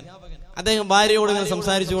 അദ്ദേഹം ഭാര്യയോട് ഇങ്ങനെ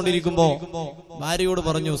സംസാരിച്ചു കൊണ്ടിരിക്കുമ്പോ ഭാര്യയോട്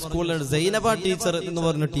പറഞ്ഞു, സ്കൂളിൽ സൈനബ ടീച്ചർ എന്ന്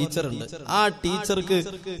പറഞ്ഞ ടീച്ചർ ഉണ്ട്, ആ ടീച്ചർക്ക്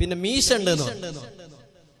പിന്നെ മീശ ഉണ്ട് എന്ന് പറഞ്ഞു.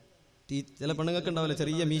 ചില പെണ്ണുങ്ങൾക്ക് ഉണ്ടാവില്ല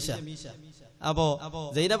ചെറിയ മീശ. അപ്പോ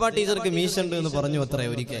സൈനബ ടീച്ചർക്ക് മീശ ഉണ്ട് എന്ന് പറഞ്ഞു അത്രേ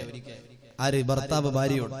ഒരിക്കൽ. ആര്? ഭർത്താവ്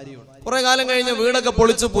ഭാര്യയോട്. കുറെ കാലം കഴിഞ്ഞ് വീടൊക്കെ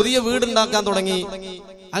പൊളിച്ചു പുതിയ വീടുണ്ടാക്കാൻ തുടങ്ങി.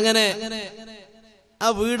 അങ്ങനെ ആ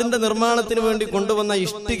വീടിന്റെ നിർമ്മാണത്തിന് വേണ്ടി കൊണ്ടുവന്ന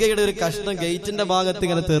ഇഷ്ടികയുടെ ഒരു കഷ്ണം ഗേറ്റിന്റെ ഭാഗത്ത്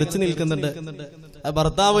ഇങ്ങനെ തെറിച്ചു നിൽക്കുന്നുണ്ട്.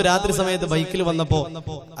 ഭർത്താവ് രാത്രി സമയത്ത് ബൈക്കിൽ വന്നപ്പോ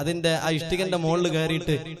അതിന്റെ ആ ഇഷ്ടികന്റെ മുകളിൽ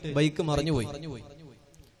കയറിയിട്ട് ബൈക്ക് മറിഞ്ഞുപോയി.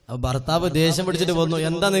 ഭർത്താവ് ദേഷ്യം പിടിച്ചിട്ട് വന്നു,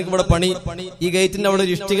 എന്താ നിനക്ക് ഇവിടെ പണി? ഈ ഗേറ്റിന്റെ അവിടെ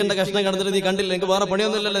ഒരു ഇഷ്ടികന്റെ കഷ്ണം കിടന്നിട്ട് നീ കണ്ടില്ല? എനിക്ക് വേറെ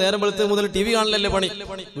പണിയൊന്നുമില്ലല്ലോ, നേരം വെളുത്ത് മുതൽ TV കാണില്ലല്ലേ പണി?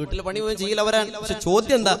 വീട്ടിലെ പണി പോയി ചെയ്യില്ല വരാൻ. പക്ഷെ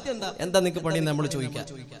ചോദ്യം എന്താ നിനക്ക് പണി നമ്മൾ ചോദിക്കാം.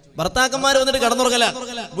 ഭർത്താക്കന്മാർ വന്നിട്ട് കടന്നുറങ്ങല,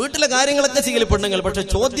 വീട്ടിലെ കാര്യങ്ങളൊക്കെ ചെയ്യല് പെണ്ണുങ്ങൾ. പക്ഷെ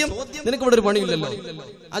ചോദ്യം, നിനക്ക് ഇവിടെ ഒരു പണിയില്ലല്ലോ,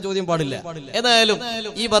 ആ ചോദ്യം പാടില്ല. ഏതായാലും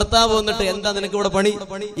ഈ ഭർത്താവ് വന്നിട്ട് എന്താ നിനക്ക് ഇവിടെ പണി?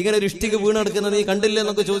 ഇങ്ങനെ ഒരു ഇഷ്ടിക വീണ് എടുക്കുന്നത് നീ കണ്ടില്ല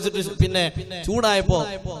എന്നൊക്കെ ചോദിച്ചിട്ട് പിന്നെ ചൂടായപ്പോ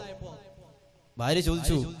ഭാര്യ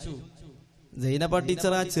ചോദിച്ചു, സൈനബ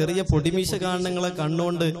ടീച്ചർ ആ ചെറിയ പൊടിമീശ കാണുന്നങ്ങളെ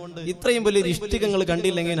കണ്ണുകൊണ്ട് ഇത്രയും വലിയൊരു ഇഷ്ടികങ്ങൾ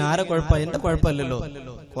കണ്ടില്ലെങ്കിൽ ആരെ കുഴപ്പ? എന്റെ കുഴപ്പമില്ലല്ലോ,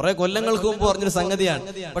 കുറെ കൊല്ലങ്ങൾക്ക് മുമ്പ് പറഞ്ഞൊരു സംഗതിയാണ്.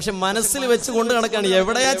 പക്ഷെ മനസ്സിൽ വെച്ച് കൊണ്ട് കണക്കാണ്,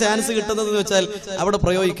 എവിടെയാ ചാൻസ് കിട്ടുന്നത് വെച്ചാൽ അവിടെ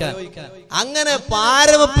പ്രയോഗിക്കാൻ. അങ്ങനെ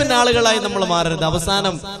പാരവപ്പിന്റെ ആളുകളായി നമ്മൾ മാറരുത്,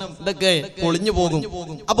 അവസാനം ഇതൊക്കെ പൊളിഞ്ഞു പോകും.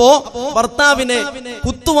 അപ്പോ ഭർത്താവിനെ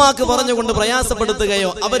കുത്തുവാക്ക് പറഞ്ഞുകൊണ്ട്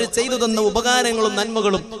പ്രയാസപ്പെടുത്തുകയോ അവർ ചെയ്തു തന്ന ഉപകാരങ്ങളും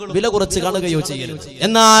നന്മകളും വില കുറച്ച് കാണുകയോ ചെയ്യരുത്.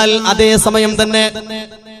 എന്നാൽ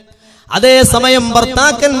അതേ സമയം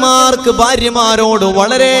ഭർത്താക്കന്മാർക്ക് ഭാര്യമാരോട്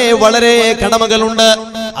വളരെ വളരെ കടമകളുണ്ട്.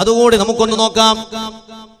 അതുകൂടി നമുക്കൊന്ന് നോക്കാം.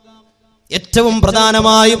 ഏറ്റവും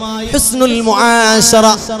പ്രധാനമായും ഹുസ്നുൽ മുആശറ,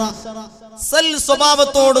 സൽ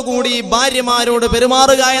സ്വഭാവത്തോടുകൂടി ഭാര്യമാരോട്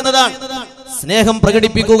പെരുമാറുക എന്നതാണ്. സ്നേഹം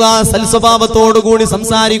പ്രകടിപ്പിക്കുക, സൽ സ്വഭാവത്തോടുകൂടി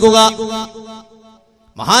സംസാരിക്കുക.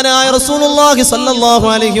 മഹാനായ റസൂലുള്ളാഹി സ്വല്ലല്ലാഹു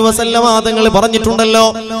അലൈഹി വസല്ലമ തങ്ങൾ പറഞ്ഞിട്ടുണ്ടല്ലോ,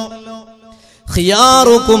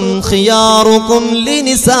 ഖിയാറുക്കും ഖിയാറുക്കും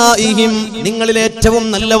ലിനിസാഇഹിം, നിങ്ങളിൽ ഏറ്റവും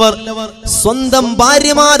നല്ലവർ സ്വന്തം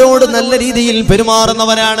ഭാര്യമാരോട് നല്ല രീതിയിൽ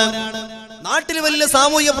പെരുമാറുന്നവരാണ്. നാട്ടിൽ വലിയ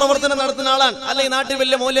സാമൂഹിക പ്രവർത്തനം നടത്തുന്ന ആളാണ്, അല്ലെങ്കിൽ നാട്ടിൽ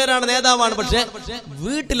വലിയ മൂല്യരാണ്, നേതാവാണ്. പക്ഷെ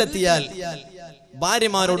വീട്ടിലെത്തിയാൽ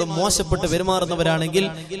ഭാര്യമാരോട് മോശപ്പെട്ട് പെരുമാറുന്നവരാണെങ്കിൽ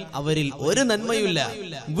അവരിൽ ഒരു നന്മയുമില്ല.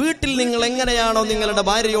 വീട്ടിൽ നിങ്ങൾ എങ്ങനെയാണോ നിങ്ങളുടെ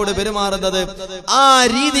ഭാര്യയോട് പെരുമാറുന്നത്, ആ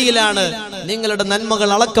രീതിയിലാണ് നിങ്ങളുടെ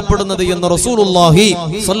നന്മകൾ അളക്കപ്പെടുന്നത് എന്ന് റസൂലുള്ളാഹി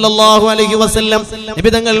സ്വല്ലല്ലാഹു അലൈഹി വസല്ലം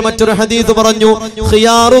നബി തങ്ങൾ മറ്റൊരു ഹദീസ് പറഞ്ഞു,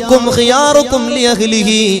 ഖിയാറുക്കും ഖിയാറുക്കും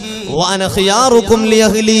ലിഅഹ്ലിഹി വഅന ഖിയാറുക്കും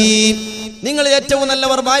ലിഅഹ്ലി. നിങ്ങൾ ഏറ്റവും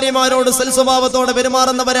നല്ലവർ ഭാര്യമാരോട് സൽസ്വഭാവത്തോടെ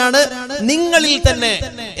പെരുമാറുന്നവരാണ്. നിങ്ങളിൽ തന്നെ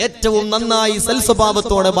ഏറ്റവും നന്നായി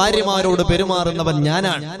സൽസ്വഭാവത്തോടെ ഭാര്യമാരോട് പെരുമാറുന്നവൻ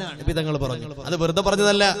ഞാനാണ് നബി തങ്ങൾ പറഞ്ഞു. അത് വെറുതെ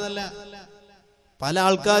പറഞ്ഞതല്ല. പല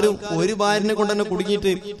ആൾക്കാരും ഒരു ഭാര്യനെ കൊണ്ട് തന്നെ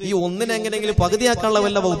കുടുങ്ങിയിട്ട് ഈ ഒന്നിനെ എങ്ങനെയെങ്കിലും പകുതിയാക്കാനുള്ള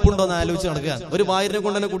വല്ല വകുപ്പുണ്ടോ എന്ന് ആലോചിച്ച് നടക്കുക. ഒരു ഭാര്യനെ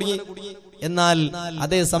കൊണ്ട് തന്നെ കുടുങ്ങി. എന്നാൽ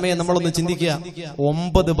അതേ സമയം നമ്മളൊന്ന് ചിന്തിക്കുക,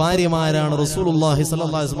 9 ഭാര്യമാരാണ് റസൂലുള്ളാഹി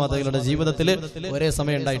സ്വല്ലല്ലാഹു അലൈഹി വസല്ലമയുടെ ജീവിതത്തിൽ ഒരേ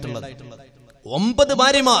സമയം ഉണ്ടായിട്ടുള്ളത്. 9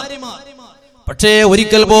 ഭാര്യമാർ. പക്ഷേ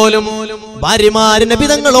ഒരിക്കൽ പോലും ഭാര്യമാര് നബി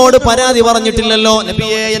തങ്ങളോട് പരാതി പറഞ്ഞിട്ടില്ലല്ലോ,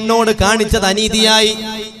 നബിയെ എന്നോട് കാണിച്ചത് അനീതിയായി,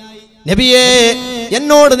 നബിയെ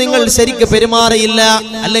എന്നോട് നിങ്ങൾ ശരിക്ക് പെരുമാറിയില്ല,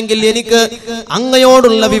 അല്ലെങ്കിൽ എനിക്ക്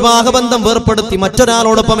അങ്ങയോടുള്ള വിവാഹബന്ധം വേർപ്പെടുത്തി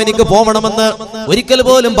മറ്റൊരാളോടൊപ്പം എനിക്ക് പോകണമെന്ന് ഒരിക്കൽ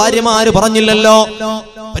പോലും ഭാര്യമാര് പറഞ്ഞില്ലല്ലോ.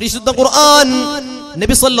 പരിശുദ്ധ ഖുർആൻ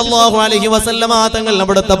നബി സല്ലല്ലാഹു അലൈഹി വസല്ലമ തങ്ങൾ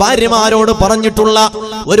അവിടുത്തെ ഭാര്യമാരോട് പറഞ്ഞിട്ടുള്ള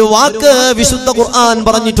ഒരു വാക്ക് വിശുദ്ധ ഖുർആൻ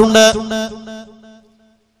പറഞ്ഞിട്ടുണ്ട്.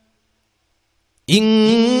 ഇൻ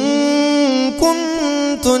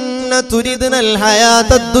കുൻതുന്ന തുരിദ്നൽ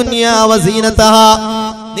ഹയാത്തദ് ദുനിയാ വസീനതഹാ,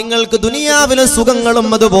 നിങ്ങൾക്ക് ദുനിയാവിലെ സുഖങ്ങളും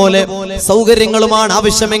അതുപോലെ സൗകര്യങ്ങളുമാണ്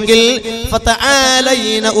ആവശ്യമെങ്കിൽ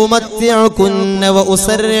ഫതആലൈന ഉമത്തിഉകുന്ന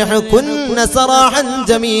വഉസർരിഹുകുന്ന സറാഹൻ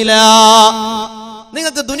ജമീലാ,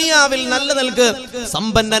 നിങ്ങൾക്ക് ദുനിയാവിൽ നല്ല നിൽക്ക്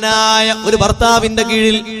സമ്പന്നനായ ഒരു ഭർത്താവിന്റെ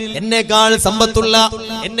കീഴിൽ എന്നേക്കാൾ സമ്പത്തുള്ള,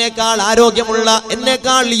 എന്നേക്കാൾ ആരോഗ്യമുള്ള,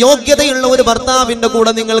 എന്നേക്കാൾ യോഗ്യതയുള്ള ഒരു ഭർത്താവിന്റെ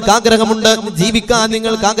കൂടെ നിങ്ങൾക്ക് ആഗ്രഹമുണ്ട്, ജീവിക്കാൻ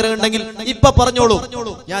നിങ്ങൾക്ക് ആഗ്രഹം ഉണ്ടെങ്കിൽ ഇപ്പൊ പറഞ്ഞോളൂ,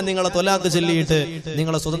 ഞാൻ നിങ്ങളെ തൊലാക്ക് ചൊല്ലിയിട്ട്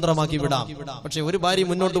നിങ്ങളെ സ്വതന്ത്രമാക്കി വിടാം. പക്ഷെ ഒരു ഭാര്യ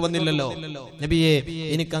മുന്നോട്ട് വന്നില്ലല്ലോ, നബിയെ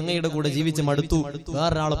എനിക്ക് അങ്ങയുടെ കൂടെ ജീവിച്ച് മടുത്തു,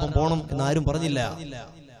 വേറൊരാളൊപ്പം പോണം എന്നാരും പറഞ്ഞില്ല.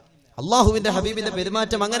 അള്ളാഹുവിന്റെ ഹബീബിന്റെ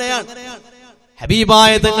പെരുമാറ്റം അങ്ങനെയാണ്.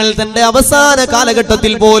 ഹബീബായ തങ്ങൾ തന്റെ അവസാന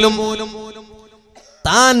കാലഘട്ടത്തിൽ പോലും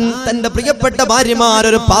താൻ തന്റെ പ്രിയപ്പെട്ട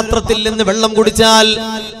ഭാര്യമാരൊരു പാത്രത്തിൽ നിന്ന് വെള്ളം കുടിച്ചാൽ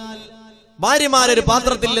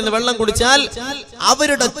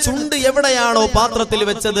അവരുടെ ചുണ്ട് എവിടെയാണോ പാത്രത്തിൽ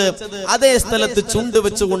വെച്ചത് അതേ സ്ഥലത്ത് ചുണ്ട്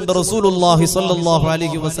വെച്ചുകൊണ്ട് റസൂലുള്ളാഹി സ്വല്ലല്ലാഹു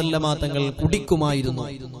അലൈഹി വസല്ലമ തങ്ങൾ കുടിക്കുമായിരുന്നു.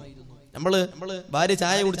 നമ്മള് ഭാര്യ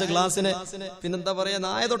ചായ കുടിച്ച ഗ്ലാസിനെ പിന്നെന്താ പറയാ,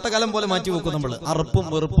 നായ തൊട്ട കലം പോലെ മാറ്റി വെക്കും നമ്മള്. അറുപ്പും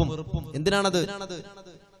വെറുപ്പും എന്തിനാണത്?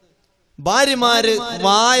 ഭാര്യമാര്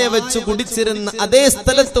വായ വെച്ച് കുടിച്ചിരുന്ന അതേ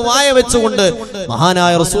സ്ഥലത്ത് വായ വെച്ചുകൊണ്ട്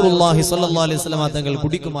മഹാനായ റസൂലുള്ളാഹി സ്വല്ലല്ലാഹു അലൈഹി വസല്ലമ തങ്ങൾ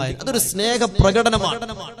കുടിക്കുമായിരുന്നു. അതൊരു സ്നേഹ പ്രകടനമാണ്.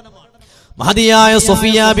 മഹദിയായ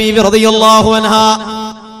സഫിയ ബീവി റളിയല്ലാഹു അൻഹാ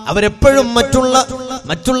അവരെപ്പോഴും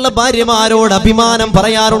മറ്റുള്ള ഭാര്യമാരോട് അഭിമാനം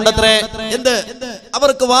പറയാറുണ്ടത്രേ. എന്ത്?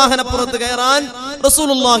 അവർക്ക് വാഹനപ്പുറത്ത് കയറാൻ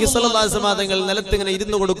റസൂലുള്ളാഹി സ്വല്ലല്ലാഹു അലൈഹി വസല്ലം തങ്ങൾ നിലത്തിങ്ങനെ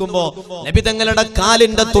ഇരുന്നു കൊടുക്കുമ്പോ നബി തങ്ങളുടെ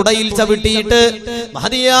കാലിന്റെ തുടയിൽ ചവിട്ടിയിട്ട്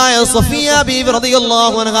മഹദിയായ സഫിയ ബീവി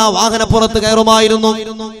റളിയല്ലാഹു അൻഹാ വാഹനപ്പുറത്ത് കയറുമായിരുന്നു.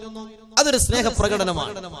 അതൊരു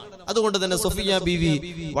സ്നേഹപ്രകടനമാണ്. അതുകൊണ്ട് തന്നെ സഫിയ ബീവി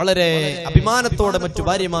വളരെ അഭിമാനത്തോടെ മറ്റു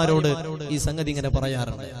ഭാര്യമാരോട് ഈ സംഗതി ഇങ്ങനെ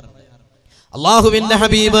പറയാറുണ്ട്. അല്ലാഹുവിന്റെ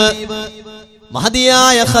ഹബീബ്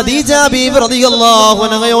മഹദിയായ ഖദീജ ബീവി റളിയല്ലാഹു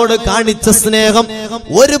അൻഹയോട് കാണിച്ച സ്നേഹം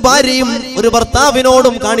ഒരു ഭാര്യയും ഒരു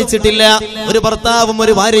ഭർത്താവിനോടും കാണിച്ചിട്ടില്ല, ഒരു ഭർത്താവും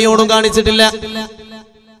ഒരു ഭാര്യയോടും കാണിച്ചിട്ടില്ല.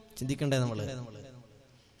 ചിന്തിക്കണ്ടേ നമ്മള്?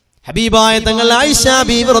 ഹബീബായ തങ്ങൾ ആയിഷ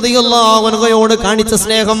ബീവി റളിയല്ലാഹു അൻഹയോട് കാണിച്ച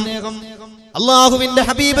സ്നേഹം അല്ലാഹുവിന്റെ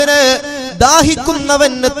ഹബീബിന്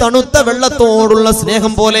ദാഹിക്കുന്നവന് തണുത്ത വെള്ളത്തോടുള്ള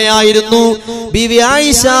സ്നേഹം പോലെയായിരുന്നു ബീവി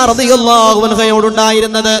ആയിഷ റളിയല്ലാഹു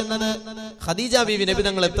അൻഹയോടുണ്ടായിരുന്നത്. ഖദീജ ബീവി നബി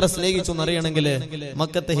തങ്ങൾ എത്ര സ്നേഹിച്ചു എന്നറിയണമെങ്കിൽ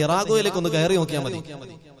മക്കത്തെ ഹിറാ ഗുഹയിലേക്ക് ഒന്ന് കയറി നോക്കിയാൽ മതി.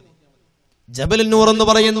 ജബലുൻ നൂർ എന്ന്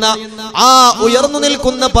പറയുന്ന ആ ഉയർന്നു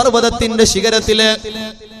നിൽക്കുന്ന പർവ്വതത്തിന്റെ ശിഖരത്തില്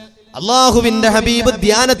അല്ലാഹുവിന്റെ ഹബീബ്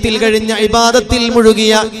ധ്യാനത്തിൽ കഴിഞ്ഞ ഇബാദത്തിൽ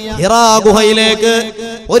മുഴുകിയ ഹിറാ ഗുഹയിലേക്ക്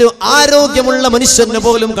ഒരു ആരോഗ്യമുള്ള മനുഷ്യന്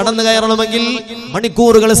പോലും കടന്നു കയറണമെങ്കിൽ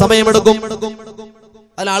മണിക്കൂറുകൾ സമയമെടുക്കും.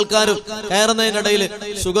 പല ആൾക്കാരും കയറുന്നതിനിടയിൽ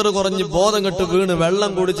ഷുഗർ കുറഞ്ഞ് ബോധം കെട്ട് വീണ്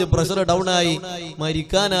വെള്ളം കുടിച്ച് പ്രഷർ ഡൗൺ ആയി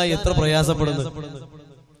മരിക്കാനായി എത്ര പ്രയാസപ്പെടുന്നു.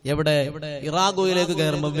 എവിടെ? ഹിറാ ഗുഹയിലേക്ക്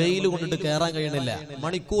കയറുമ്പോ വെയിൽ കൊണ്ടിട്ട് കയറാൻ കഴിയണില്ല,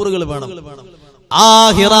 മണിക്കൂറുകൾ വേണം. ആ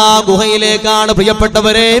ഹിറാ ഗുഹയിലേക്കാണ്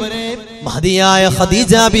പ്രിയപ്പെട്ടവരെ മഹദിയായ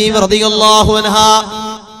ഖദീജ ബീവി റളിയല്ലാഹു അൻഹാ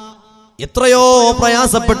എത്രയോ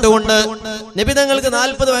പ്രയാസപ്പെട്ടുകൊണ്ട്, നബി തങ്ങൾക്ക്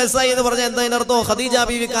 40 വയസ്സായി എന്ന് പറഞ്ഞാൽ എന്താ അതിനർത്ഥം? ഖദീജ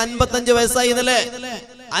ബീവിക്ക് 55 വയസ്സായി എന്നല്ലേ?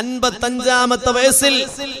 55ാമത്തെ വയസ്സിൽ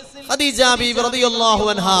ഖദീജ ബീവി റളിയല്ലാഹു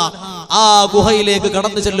അൻഹാ ആ ഗുഹയിലേക്ക്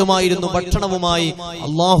കടന്നു ചെല്ലുമായിരുന്നു ഭക്ഷണവുമായി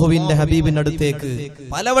അല്ലാഹുവിന്റെ ഹബീബിന്റെ അടുത്തേക്ക്.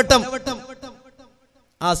 പലവട്ടം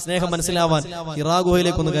ആ സ്നേഹം മനസ്സിലാവാൻ ഹിറാ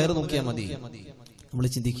ഗുഹയിലേക്ക് ഒന്ന് കയറി നോക്കിയാൽ മതി. നമ്മൾ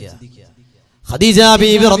ചിന്തിക്കുക, ഖദീജ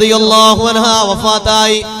ബീവി റളിയല്ലാഹു അൻഹാ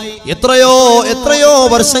വഫാത്തായി എത്രയോ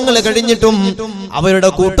വർഷങ്ങൾ കഴിഞ്ഞിട്ടും അവരുടെ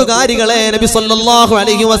കൂട്ടുകാരികളെ നബി സല്ലല്ലാഹു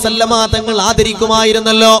അലൈഹി വസല്ലമ തങ്ങൾ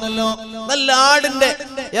ആദരിക്കുമായിരുന്നല്ലോ. നല്ല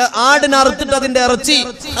ആടിനെ അറുത്തിട്ട് അതിന്റെ ഇറച്ചി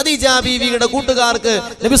ഖദീജ ബീവിയുടെ കൂട്ടുകാർക്ക്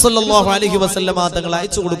നബി സല്ലല്ലാഹു അലൈഹി വസല്ലമ തങ്ങൾ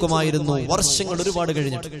അയച്ചു കൊടുക്കുമായിരുന്നു. വർഷങ്ങൾ ഒരുപാട്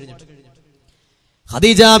കഴിഞ്ഞിട്ട്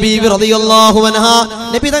ഖദീജ ബീവി റളിയല്ലാഹു അൻഹാ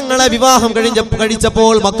നബി തങ്ങളെ വിവാഹം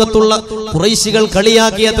കഴിച്ചപ്പോൾ മക്കത്തുള്ള ഖുറൈശികൾ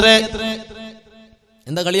കളിയാക്കിയത്രേ.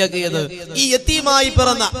 എന്താ കളിയാക്കിയത്? ഈ യതീമായി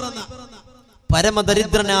പിറന്ന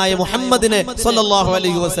പരമദരിദ്രനായ മുഹമ്മദിനെ സല്ലല്ലാഹു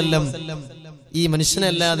അലൈഹി വസല്ലം, ഈ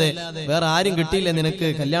മനുഷ്യനല്ലാതെ വേറെ ആരും കിട്ടിയില്ല നിനക്ക്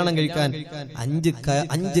കല്യാണം കഴിക്കാൻ,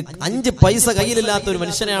 5 പൈസ കയ്യിലില്ലാത്ത ഒരു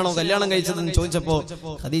മനുഷ്യനെയാണോ കല്യാണം കഴിച്ചതെന്ന് ചോദിച്ചപ്പോ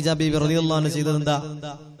ഖദീജ ബീവി റളിയല്ലാഹു അൻഹ ചെയ്തത് എന്താ?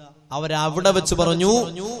 അവരവിടെ വെച്ച് പറഞ്ഞു,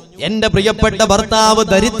 എന്റെ പ്രിയപ്പെട്ട ഭർത്താവ്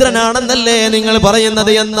ദരിദ്രനാണെന്നല്ലേ നിങ്ങൾ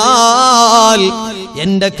പറയുന്നത്? എന്നാൽ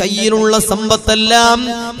എന്റെ കയ്യിലുള്ള സമ്പത്തെല്ലാം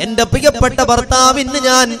എന്റെ പ്രിയപ്പെട്ട ഭർത്താവിന്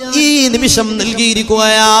ഞാൻ ഈ നിമിഷം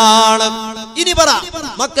നൽകിയിരിക്കുകയാണ്. ഇനി പറ,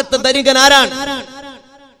 മക്കത്തെ ധനികനാരാണ്?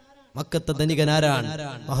 മക്കത്തെ ധനികനാരാണ്?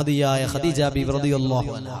 മഹദിയായ ഖദീജ ബീവി റളിയല്ലാഹു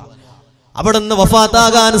അൻഹ. അവിടുന്ന്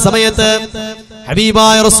വഫാത്താകാൻ സമയത്ത്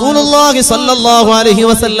ഹബീബായ റസൂലുള്ളാഹി സ്വല്ലല്ലാഹു അലൈഹി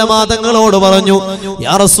വസല്ലമ തങ്ങളോട് പറഞ്ഞു,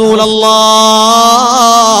 യാ റസൂലല്ലാഹ്,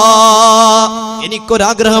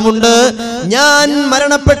 എനിക്കൊരാഗ്രഹമുണ്ട്. ഞാൻ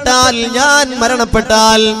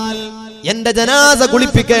മരണപ്പെട്ടാൽ എന്റെ ജനാസ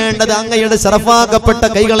കുളിപ്പിക്കേണ്ടത് അങ്ങയുടെ ശറഫാക്കപ്പെട്ട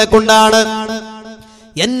കൈകളെ കൊണ്ടാണ്.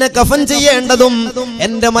 എന്നെ കഫൻ ചെയ്യേണ്ടതും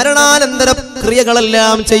എന്റെ മരണാനന്തര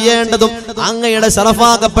ക്രിയകളെല്ലാം ചെയ്യേണ്ടതും അങ്ങയുടെ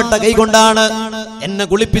ശറഫാക്കപ്പെട്ട കൈകൊണ്ടാണ്. എന്നെ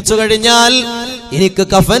കുളിപ്പിച്ചു കഴിഞ്ഞാൽ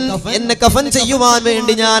എന്നെ കഫൻ ചെയ്യുവാൻ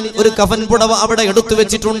വേണ്ടി ഞാൻ ഒരു കഫൻ പുടവ അവിടെ എടുത്തു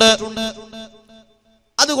വെച്ചിട്ടുണ്ട്.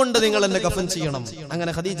 അതുകൊണ്ട് നിങ്ങൾ എന്നെ കഫൻ ചെയ്യണം.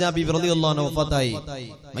 അങ്ങനെ ഖദീജ ബീവി റളിയല്ലാഹു അൻഹ വഫാത്തായി.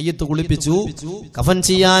 മയ്യിത്ത് കുളിപ്പിച്ചു. കഫൻ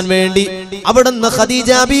ചെയ്യാൻ വേണ്ടി അവിടുന്ന്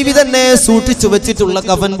ഖദീജ ബീവി തന്നെ സൂക്ഷിച്ചു വെച്ചിട്ടുള്ള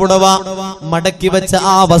കഫൻ പുടവ മടക്കി വെച്ച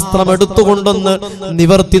ആ വസ്ത്രം എടുത്തുകൊണ്ടൊന്ന്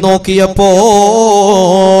നിവർത്തി നോക്കിയപ്പോൾ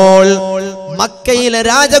മക്കയിലെ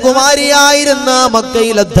രാജകുമാരിയായിരുന്ന,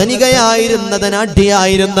 മക്കയിലെ ധനികയായിരുന്ന,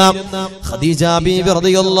 ധനാഢ്യയായിരുന്ന ഖദീജ ബീവി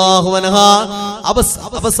റളിയല്ലാഹു അൻഹാ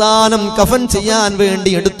അവസാനം കഫൻ ചെയ്യാൻ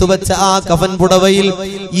വേണ്ടി എടുത്തുവച്ച ആ കഫൻ പുടവയിൽ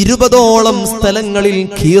 20ഓളം സ്ഥലങ്ങളിൽ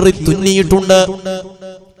കീറി തുന്നിയിട്ടുണ്ട്.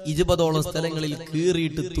 20ഓളം സ്ഥലങ്ങളിൽ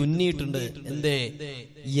കീറിയിട്ട് തുന്നിയിട്ടുണ്ട്. എന്തേ?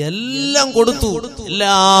 എല്ലാം കൊടുത്തു,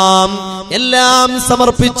 എല്ലാം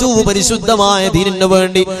സമർപ്പിച്ചു പരിശുദ്ധമായ ദീനിനു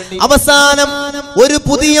വേണ്ടി. അവസാനം ഒരു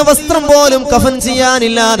പുതിയ വസ്ത്രം പോലും കഫൻ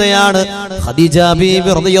ചെയ്യാനില്ലാതെയാണ് ഖദീജ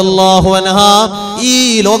ബീവി റളിയല്ലാഹു അൻഹാ ഈ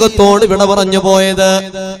ലോകത്തോട് വിട പറഞ്ഞു പോയത്.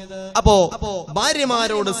 അപ്പോ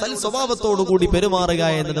ഭാര്യമാരോട് സൽ സ്വഭാവത്തോടു കൂടി പെരുമാറുക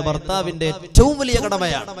എന്നത് ഭർത്താവിന്റെ ഏറ്റവും വലിയ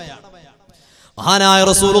കടമയാണ്. മഹാനായ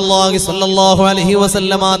റസൂലുള്ളാഹി സ്വല്ലല്ലാഹു അലൈഹി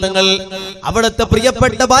വസല്ലമ തങ്ങൾ അവിടുത്തെ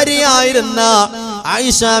പ്രിയപ്പെട്ട ഭാര്യയായിരുന്ന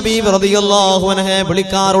ആയിഷ ബീവി റളിയല്ലാഹു അൻഹയെ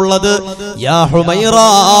വിളിക്കാറുള്ളത് യാ ഹുമൈറ,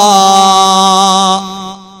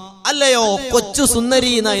 അല്ലയോ കൊച്ചു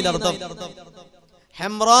സുന്ദരി എന്നാണ് അർത്ഥം.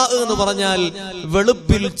 ഹംറാ എന്ന് പറഞ്ഞാൽ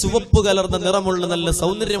വെളുപ്പിൽ ചുവപ്പ് കലർന്ന നിറമുള്ള നല്ല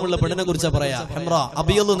സൗന്ദര്യമുള്ള പെണ്ണിനെ കുറിച്ചാ പറയാ. ഹംറാ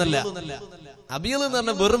അബിയദ് എന്നല്ല. അബിയദ് എന്ന്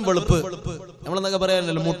പറഞ്ഞാൽ വെറും വെളുപ്പ്. നമ്മളെന്നൊക്കെ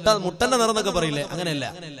പറയാനല്ലോ മുട്ടന്റെ നിറം എന്നൊക്കെ പറയില്ലേ, അങ്ങനെയല്ല.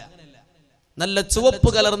 നല്ല ചുവപ്പ്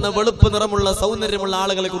കലർന്ന വെളുപ്പ് നിറമുള്ള സൗന്ദര്യമുള്ള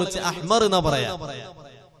ആളുകളെ കുറിച്ച് അഹ്മർ എന്നാ പറയാ.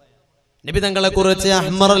 നബി തങ്ങളെ കുറിച്ച്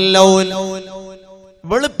അഹ്മറുൽ ലൗൻ,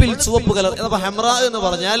 വെളുപ്പിൽ ചുവപ്പ് കലർന്ന. ഹംറാ എന്ന്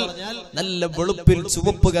പറഞ്ഞാൽ നല്ല വെളുപ്പിൽ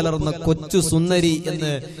ചുവപ്പ് കലർന്ന കൊച്ചു സുന്ദരി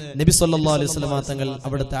എന്ന് നബി സല്ലല്ലാഹു അലൈഹി വസല്ലം തങ്ങൾ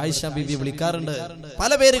അവിടുത്തെ ആയിഷ ബീവി വിളിക്കാറുണ്ട്.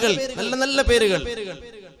 പല പേരുകൾ, നല്ല നല്ല പേരുകൾ.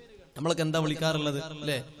 നമ്മളൊക്കെ എന്താ വിളിക്കാറുള്ളത്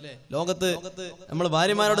അല്ലെ? ലോകത്ത് നമ്മൾ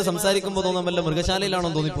ഭാര്യമാരോട് സംസാരിക്കുമ്പോ തോന്നാൻ വല്ല മൃഗശാലയിലാണോ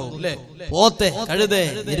തോന്നിപ്പോകും അല്ലെ? പോത്തെ, കഴുതേ,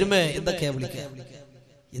 എരുമേ, എന്തൊക്കെയാ വിളിക്കുക.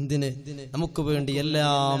 എന്തിന്? നമുക്ക് വേണ്ടി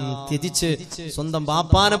എല്ലാം ത്യജിച്ച് സ്വന്തം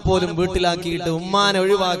ബാപ്പാനെ പോലും വീട്ടിലാക്കിയിട്ട് ഉമ്മാനെ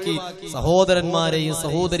ഒഴിവാക്കി സഹോദരന്മാരെയും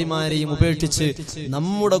സഹോദരിമാരെയും ഉപേക്ഷിച്ച്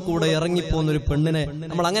നമ്മുടെ കൂടെ ഇറങ്ങിപ്പോകുന്ന ഒരു പെണ്ണിനെ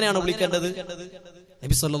നമ്മൾ അങ്ങനെയാണ് വിളിക്കേണ്ടത്.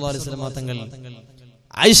 നബി സല്ലല്ലാഹു അലൈഹി വസല്ലം തങ്ങൾ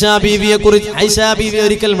ആയിഷ ബീവിയെ കുറിച്ച് ആയിഷ ബീവി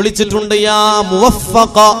ഒരിക്കൽ വിളിച്ചിട്ടുണ്ട്, യാ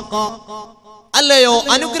മുവഫഖ, അല്ലയോ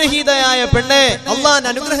അനുഗ്രഹീതയായ പെണ്ണെ, അല്ലാഹുവിന്റെ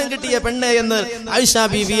അനുഗ്രഹം കിട്ടിയ പെണ്ണെ എന്ന് ആയിഷ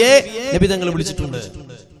ബീവിയെ നബി തങ്ങൾ വിളിച്ചിട്ടുണ്ട്.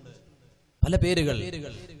 പല പേരുകൾ.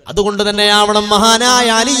 അതുകൊണ്ട് തന്നെയാവണം മഹാനായ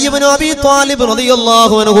അലി ഇബ്നു അബീ ത്വാലിബ്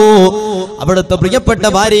റളിയല്ലാഹു അൻഹു അവിടുത്തെ പ്രിയപ്പെട്ട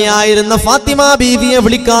ഭാര്യയായിരുന്ന ഫാത്തിമ ബീവിയെ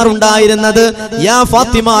വിളിക്കാറുണ്ടായിരുന്നത് യാ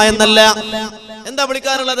ഫാത്തിമ എന്നല്ല. എന്താ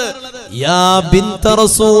വിളിക്കാറുള്ളത്? യാ ബിൻത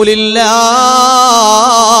റസൂലില്ലാ,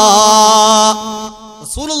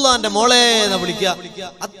 റസൂലുള്ളാഹിന്റെ മോളെ എന്ന് വിളിക്കുക.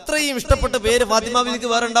 അത്രയും ഇഷ്ടപ്പെട്ട പേര് ഫാത്തിമ ബീവിക്ക്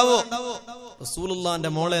വേറെ ഉണ്ടാവോ? റസൂലുള്ളാഹിന്റെ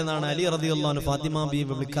മോളെ എന്നാണ് അലി റളിയല്ലാഹു അൻഹു ഫാത്തിമ ബീവി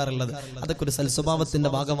വിളിക്കാറുള്ളത്. അതൊക്കെ ഒരു സൽസ്വഭാവത്തിന്റെ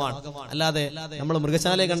ഭാഗമാണ്. അല്ലാതെ നമ്മൾ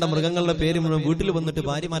മൃഗശാലയെ കണ്ട മൃഗങ്ങളുടെ പേര് മുഴുവൻ വീട്ടിൽ വന്നിട്ട്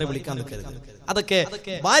ഭാര്യമാരെ വിളിക്കാൻ നിൽക്കരുത്. അതൊക്കെ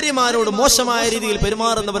ഭാര്യമാരോട് മോശമായ രീതിയിൽ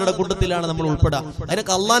പെരുമാറുന്നവരുടെ കൂട്ടത്തിലാണ് നമ്മൾ ഉൾപ്പെടുക.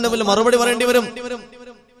 അതിനൊക്കെ അള്ളാഹുവിന്റെ മുന്നിൽ മറുപടി പറയേണ്ടി വരും.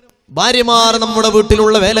 ഭാര്യമാർ നമ്മുടെ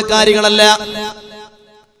വീട്ടിലുള്ള വേലക്കാരികളല്ല.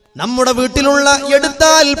 നമ്മുടെ വീട്ടിലുള്ള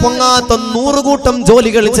എടുത്താൽ പൊങ്ങാത്ത 100 കൂട്ടം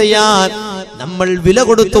ജോലികൾ ചെയ്യാൻ നമ്മൾ വില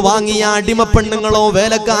കൊടുത്തു വാങ്ങിയ അടിമപ്പെണ്ണുങ്ങളോ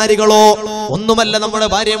വേലക്കാരികളോ ഒന്നുമല്ല നമ്മുടെ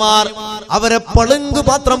ഭാര്യമാർ. അവരെ പളുങ്ക്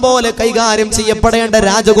പാത്രം പോലെ കൈകാര്യം ചെയ്യപ്പെടേണ്ട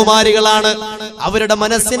രാജകുമാരികളാണ്. അവരുടെ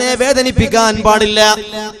മനസ്സിനെ വേദനിപ്പിക്കാൻ പാടില്ല.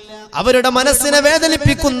 അവരുടെ മനസ്സിനെ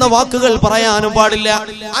വേദനിപ്പിക്കുന്ന വാക്കുകൾ പറയാനും പാടില്ല.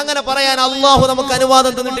 അങ്ങനെ പറയാൻ അല്ലാഹു നമുക്ക്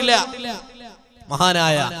അനുവാദം തന്നിട്ടില്ല.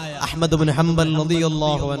 മഹാനായ അഹ്മദ് ഇബ്നു ഹംബൽ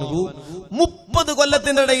റളിയല്ലാഹു അൻഹു 30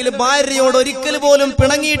 കൊല്ലത്തിന്റെ ഇടയിൽ ഭാര്യയോട് ഒരിക്കൽ പോലും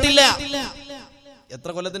പിണങ്ങിയിട്ടില്ല. എത്ര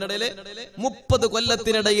കൊല്ലത്തിനിടയിൽ? 30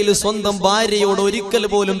 കൊല്ലത്തിനിടയിൽ സ്വന്തം ഭാര്യയോട് ഒരിക്കൽ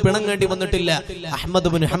പോലും പിണങ്ങേണ്ടി വന്നിട്ടില്ല. അഹ്മദ്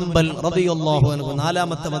ഇബ്നു ഹംബൽ റളിയല്ലാഹു അൻഹു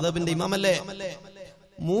 4ാമത്തെ മദ്ഹബിന്റെ ഇമാമല്ലേ.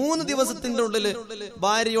 3 ദിവസത്തിന്റെ ഉള്ളില്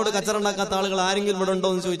ഭാര്യയോട് കച്ചറുണ്ടാക്കാത്ത ആളുകൾ ആരെങ്കിലും ഇവിടെ ഉണ്ടോ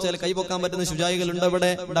എന്ന് ചോദിച്ചാൽ കൈപൊക്കാൻ പറ്റുന്ന ശുചായികൾ ഉണ്ടോ?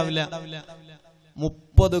 ഇവിടെ ഉണ്ടാവില്ല.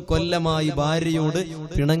 30 കൊല്ലമായി ഭാര്യയോട്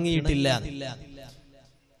പിണങ്ങിയിട്ടില്ല.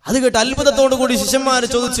 അത് കേട്ട് അത്ഭുതത്തോടു കൂടി ശിഷ്യന്മാർ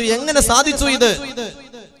ചോദിച്ചു, എങ്ങനെ സാധിച്ചു ഇത്?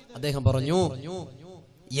 അദ്ദേഹം പറഞ്ഞു,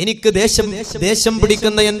 എനിക്ക് ദേഷ്യം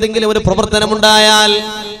പിടിക്കുന്ന എന്തെങ്കിലും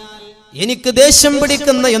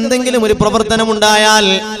ഒരു പ്രവർത്തനമുണ്ടായാൽ,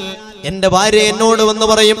 എന്റെ ഭാര്യ എന്നോട് വന്ന്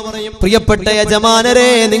പറയും, പ്രിയപ്പെട്ട യജമാനരെ,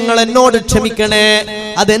 നിങ്ങൾ എന്നോട് ക്ഷമിക്കണേ,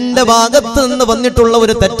 അതെന്റെ ഭാഗത്ത് നിന്ന് വന്നിട്ടുള്ള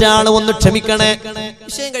ഒരു തെറ്റാണ്, ഒന്ന് ക്ഷമിക്കണേ.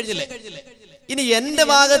 വിഷയം കഴിഞ്ഞില്ലേ? ഇനി എന്റെ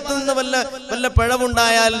ഭാഗത്ത് നിന്ന് വല്ല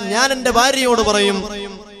പിഴവുണ്ടായാൽ ഞാൻ എന്റെ ഭാര്യയോട് പറയും,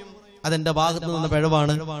 അതെന്റെ ഭാഗത്ത് നിന്ന്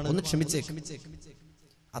പിഴവാണ്, ഒന്ന് ക്ഷമിച്ചേക്ക്.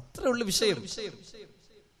 അത്രേ ഉള്ളു വിഷയം.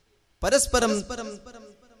 പരസ്പരം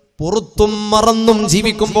പുറത്തും മറന്നും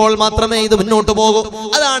ജീവിക്കുമ്പോൾ മാത്രമേ ഇത് മുന്നോട്ട് പോകൂ.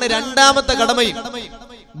 അതാണ് 2ാമത്തെ കടമയും.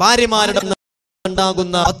 ഭാര്യമാരുടെ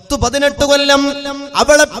ഉണ്ടാകുന്ന 10-18 കൊല്ലം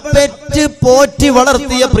അവളെ പെറ്റ് പോറ്റി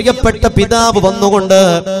വളർത്തിയ പ്രിയപ്പെട്ട പിതാവ് വന്നുകൊണ്ട്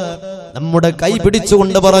നമ്മുടെ കൈ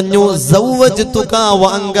പിടിച്ചുകൊണ്ട് പറഞ്ഞു, സൗവജ്തുക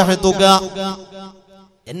വഅൻകഹതുക,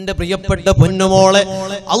 എന്റെ പ്രിയപ്പെട്ട പൊന്നുമോളെ,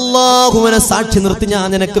 അല്ലാഹുവിനെ സാക്ഷി നിർത്തി ഞാൻ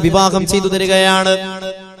നിനക്ക് വിവാഹം ചെയ്തു തരികയാണ്.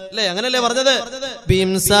 അല്ലേ? അങ്ങനല്ലേ പറഞ്ഞത്?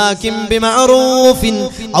 ബിംസാകിൻ ബിമഅറൂഫിൻ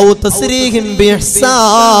ഔ തസ്രീഹിൻ ബിഇഹ്സാൻ.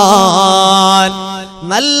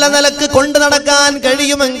 നല്ല നിലക്ക് കൊണ്ടു നടക്കാൻ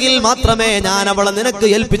കഴിയുമെങ്കിൽ മാത്രമേ ഞാൻ അവളെ നിനക്ക്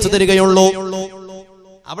ഏൽപ്പിച്ചു തരികയുള്ളൂ.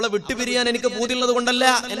 അവളെ വിട്ടുപിരിയാൻ എനിക്ക് പൂതിയുള്ളത് കൊണ്ടല്ല,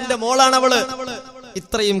 എന്റെ മോളാണ് അവള്.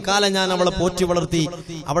 ഇത്രയും കാലം ഞാൻ അവളെ പോറ്റി വളർത്തി.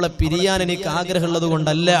 അവളെ പിരിയാൻ എനിക്ക് ആഗ്രഹമുള്ളത്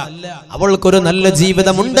കൊണ്ടല്ല, അവൾക്കൊരു നല്ല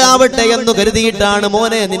ജീവിതം ഉണ്ടാവട്ടെ എന്ന് കരുതിയിട്ടാണ്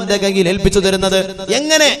മോനെ നിന്റെ കയ്യിൽ ഏൽപ്പിച്ചു തരുന്നത്.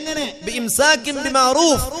 എങ്ങനെ? ബിംസാകിൻ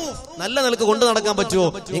ബിമഅറൂഫ്. നല്ല നിലക്ക് കൊണ്ടു നടക്കാൻ പറ്റുമോ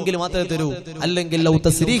എങ്കിൽ മാത്രമേ തരൂ. അല്ലെങ്കിൽ ഔ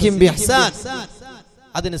തസ്രീഹിൻ ബിഇഹ്സാൻ.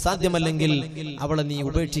 അതിന് സാധ്യമല്ലെങ്കിൽ അവളെ നീ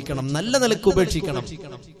ഉപേക്ഷിക്കണം, നല്ല നിലക്ക് ഉപേക്ഷിക്കണം.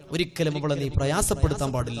 ഒരിക്കലും അവളെ നീ പ്രയാസപ്പെടുത്താൻ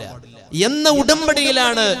പാടില്ല എന്ന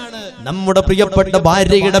ഉടമ്പടിയിലാണ് നമ്മുടെ പ്രിയപ്പെട്ട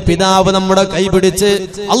ഭാര്യയുടെ പിതാവ് നമ്മുടെ കൈപിടിച്ച്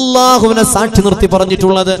അള്ളാഹുവിനെ സാക്ഷി നിർത്തി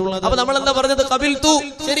പറഞ്ഞിട്ടുള്ളത്. അപ്പൊ നമ്മൾ എന്താ പറഞ്ഞത്? ഖബിൽതു,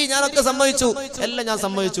 ശരി ഞാനൊക്കെ സമ്മതിച്ചു, എല്ലാം ഞാൻ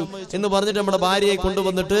സമ്മതിച്ചു എന്ന് പറഞ്ഞിട്ട് നമ്മുടെ ഭാര്യയെ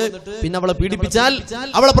കൊണ്ടുവന്നിട്ട് പിന്നെ അവളെ പീഡിപ്പിച്ചാൽ,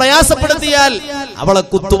 അവളെ പ്രയാസപ്പെടുത്തിയാൽ, അവളെ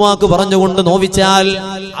കുത്തുവാക്ക് പറഞ്ഞുകൊണ്ട് നോവിച്ചാൽ,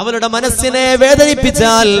 അവരുടെ മനസ്സിനെ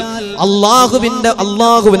വേദനിപ്പിച്ചാൽ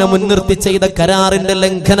അള്ളാഹുവിനെ മുൻനിർത്തി ചെയ്ത കരാറിന്റെ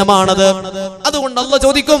ലംഘനമാണത്. അതുകൊണ്ട് അല്ലാഹു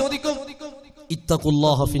ചോദിക്കും,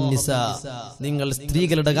 ഇത്തഖുല്ലാഹ ഫിന്നിസാ, നിങ്ങൾ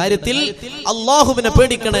സ്ത്രീകളുടെ കാര്യത്തിൽ അള്ളാഹുവിനെ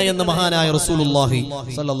പേടിക്കണേ എന്ന് മഹാനായ റസൂലുള്ളാഹി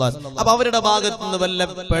സ്വല്ലല്ലാഹു അലൈഹി വസല്ലം. അപ്പൊ അവരുടെ ഭാഗത്ത് നിന്ന് വല്ല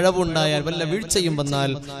പിഴവുണ്ടായാൽ, വല്ല വീഴ്ചയും വന്നാൽ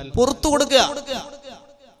പുറത്തു കൊടുക്കുക.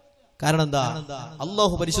 കാരണം എന്താ?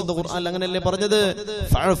 അല്ലാഹു പരിശുദ്ധ ഖുർആനിൽ അങ്ങനെയല്ലേ പറഞ്ഞത്?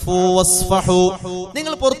 ഫഅഫു വസ്ഫഹു.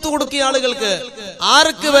 നിങ്ങൾ പുറത്തു കൊടുക്കുക ആളുകൾക്ക്.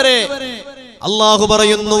 ആർക്ക് വരെ? അല്ലാഹു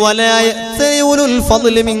പറയുന്നു, വലാ യഅ്തയുൽ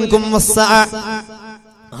ഫദ്ലി മിൻകും വസ്സഅ.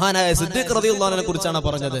 മഹാനായ സിദ്ദീഖ് റളിയല്ലാഹു അൻഹുവിനെ കുറിച്ചാണ്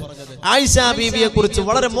പറഞ്ഞത്. ആയിഷ ബീവിയെ കുറിച്ച്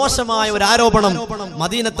വളരെ മോശമായ ഒരു ആരോപണം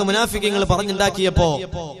മദീനത്തെ മുനാഫിഖീങ്ങൾ പറഞ്ഞുണ്ടാക്കിയപ്പോ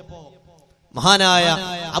മഹാനായ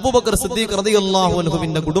അബൂബക്കർ സിദ്ദീഖ് റളിയല്ലാഹു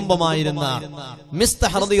അൻഹുവിന്റെ കുടുംബമായിരുന്ന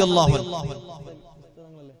മിസ്തഹ്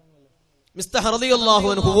റളിയല്ലാഹു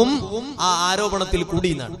അൻഹുവും ആ ആരോപണത്തിൽ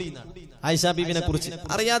കൂടിയെന്നാണ്. ആയിഷ ബീവിനെ കുറിച്ച്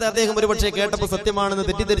അറിയാതെ അദ്ദേഹം ഒരുപക്ഷെ കേട്ടപ്പോൾ സത്യമാണെന്ന്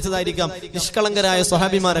തെറ്റിദ്ധരിച്ചതായിരിക്കാം. നിഷ്കളങ്കരായ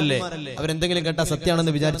സ്വഹാബിമാരല്ലേ, അവരെന്തെങ്കിലും കേട്ടാൽ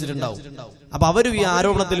സത്യമാണെന്ന് വിചാരിച്ചിട്ടുണ്ടാവും. അപ്പൊ അവരും ഈ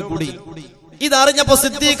ആരോപണത്തിൽ കൂടി. ഇതറിഞ്ഞപ്പോ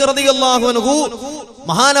സിദ്ദീഖ് റളിയല്ലാഹു അൻഹു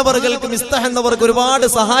മഹാനവറുകൾക്ക്, മിസ്തഹ് എന്നവർക്ക് ഒരുപാട്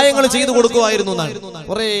സഹായങ്ങൾ ചെയ്തു കൊടുക്കുമായിരുന്നു എന്നാണ്.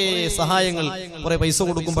 കുറെ സഹായങ്ങൾ, കുറെ പൈസ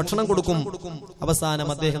കൊടുക്കും, ഭക്ഷണം കൊടുക്കും. അവസാനം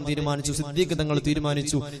അദ്ദേഹം തീരുമാനിച്ചു, സിദ്ദീഖ് തങ്ങൾ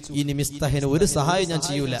തീരുമാനിച്ചു, ഇനി മിസ്തഹിന് ഒരു സഹായം ഞാൻ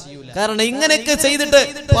ചെയ്യൂല. കാരണം ഇങ്ങനെയൊക്കെ ചെയ്തിട്ട്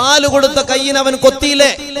പാല് കൊടുത്ത കയ്യിന് അവൻ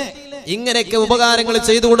കൊത്തിയില്ലേ, ഇങ്ങനെയൊക്കെ ഉപകാരങ്ങൾ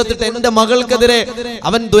ചെയ്തു കൊടുത്തിട്ട് എന്റെ മകൾക്കെതിരെ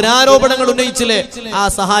അവൻ ദുരാരോപണങ്ങൾ ഉന്നയിച്ചില്ലേ, ആ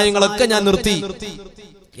സഹായങ്ങളൊക്കെ ഞാൻ നിർത്തി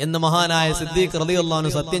എന്ന് മഹാനായ സിദ്ദീഖ് റളിയല്ലാഹു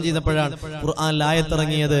അൻഹു സത്യം ചെയ്തപ്പോഴാണ് ഖുർആനിൽ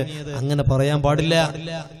ആയത്തിറങ്ങിയത്. അങ്ങനെ പറയാൻ പാടില്ല.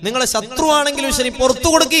 നിങ്ങളെ ശത്രുവാണെങ്കിലും ശരി പുറത്തു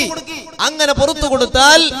കൊടുക്കി. അങ്ങനെ പുറത്തു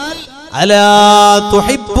കൊടുത്താൽ അലാ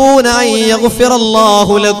തുഹിബ്ബൂന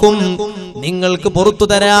യഗ്ഫിറല്ലാഹു ലക്കും, നിങ്ങൾക്ക് പുറത്തു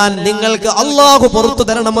തരാൻ, നിങ്ങൾക്ക് അല്ലാഹു പുറത്തു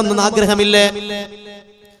തരണമെന്ന് ആഗ്രഹമില്ലേ?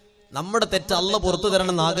 നമ്മുടെ തെറ്റ് അല്ല പുറത്തു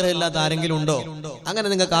തരണം എന്ന് ആഗ്രഹമില്ലാത്ത ആരെങ്കിലും ഉണ്ടോ? അങ്ങനെ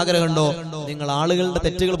നിങ്ങൾക്ക് ആഗ്രഹമുണ്ടോ? നിങ്ങൾ ആളുകളുടെ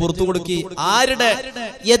തെറ്റുകൾ പുറത്തു കൊടുക്കി. ആരുടെ?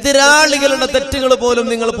 എതിരാളികളുടെ തെറ്റുകൾ പോലും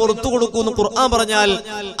നിങ്ങൾ പുറത്തു കൊടുക്കൂന്ന് ഖുർആൻ പറഞ്ഞാൽ,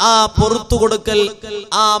 ആ പുറത്തു കൊടുക്കൽ,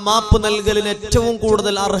 ആ മാപ്പ് നൽകലിന് ഏറ്റവും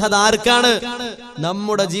കൂടുതൽ അർഹത ആർക്കാണ്?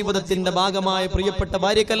 നമ്മുടെ ജീവിതത്തിന്റെ ഭാഗമായ പ്രിയപ്പെട്ട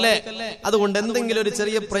ഭാര്യക്കല്ലേ. അതുകൊണ്ട്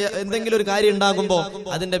എന്തെങ്കിലും ഒരു കാര്യം ഉണ്ടാകുമ്പോ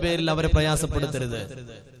അതിന്റെ പേരിൽ അവരെ പ്രയാസപ്പെടുത്തരുത്.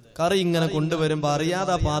 കറി ഇങ്ങനെ കൊണ്ടുവരുമ്പോ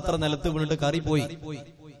അറിയാതെ പാത്രം നിലത്ത് വീണിട്ട് കറി പോയി,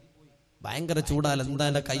 ഭയങ്കര ചൂടാൽ എന്താ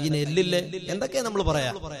എന്റെ കയ്യിന് എല്ലില്ലേ, എന്തൊക്കെയാ നമ്മൾ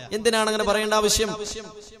പറയാ. എന്തിനാണ് അങ്ങനെ പറയേണ്ട ആവശ്യം?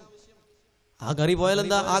 ആ കറി പോയാൽ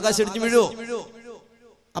എന്താ, ആകാശം ഇടിച്ചു വീഴോ?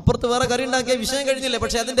 അപ്പുറത്ത് വേറെ കറി ഉണ്ടാക്കിയ വിഷയം കഴിഞ്ഞില്ലേ.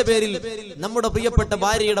 പക്ഷെ അതിന്റെ പേരിൽ നമ്മുടെ പ്രിയപ്പെട്ട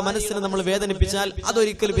ഭാര്യയുടെ മനസ്സിനെ നമ്മൾ വേദനിപ്പിച്ചാൽ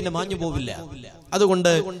അതൊരിക്കലും പിന്നെ മാഞ്ഞു പോവില്ല.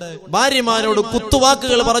 അതുകൊണ്ട് ഭാര്യമാരോട്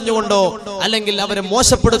കുത്തുവാക്കുകൾ പറഞ്ഞുകൊണ്ടോ അല്ലെങ്കിൽ അവരെ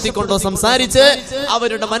മോശപ്പെടുത്തിക്കൊണ്ടോ സംസാരിച്ച്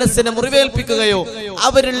അവരുടെ മനസ്സിനെ മുറിവേൽപ്പിക്കുകയോ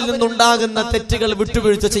അവരിൽ നിന്നുണ്ടാകുന്ന തെറ്റുകൾ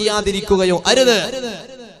വിട്ടുവീഴ്ച ചെയ്യാതിരിക്കുകയോ അരുത്.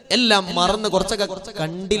 എല്ലാം മറന്ന് കുറച്ചൊക്കെ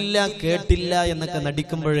കണ്ടില്ല കേട്ടില്ല എന്നൊക്കെ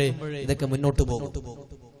നടിക്കുമ്പോഴേ ഇതൊക്കെ മുന്നോട്ട് പോകും.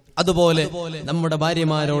 അതുപോലെ നമ്മുടെ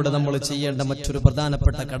ഭാര്യമാരോട് നമ്മൾ ചെയ്യേണ്ട മറ്റൊരു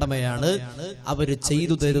പ്രധാനപ്പെട്ട കടമയാണ് അവര്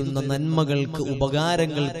ചെയ്തു തരുന്ന നന്മകൾക്ക്,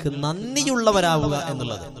 ഉപകാരങ്ങൾക്ക് നന്ദിയുള്ളവരാവുക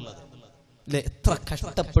എന്നുള്ളത്. എത്ര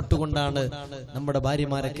കഷ്ടപ്പെട്ടുകൊണ്ടാണ് നമ്മുടെ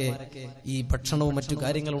ഭാര്യമാരൊക്കെ ഈ ഭക്ഷണവും മറ്റു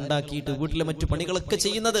കാര്യങ്ങൾ ഉണ്ടാക്കിയിട്ട് വീട്ടിലെ മറ്റു പണികളൊക്കെ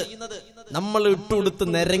ചെയ്യുന്നത്. നമ്മൾ ഇട്ടുകൊടുത്ത്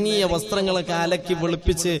നിരങ്ങിയ വസ്ത്രങ്ങളൊക്കെ അലക്കി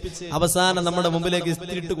വെളുപ്പിച്ച് അവസാനം നമ്മുടെ മുമ്പിലേക്ക്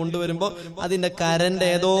ഇസ്തിരിട്ട് കൊണ്ടുവരുമ്പോ അതിന്റെ കരന്റെ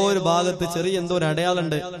ഏതോ ഒരു ഭാഗത്ത് ചെറിയ എന്തോ ഒരു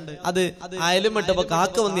അടയാളുണ്ട്. അത് അയലും വിട്ടപ്പോ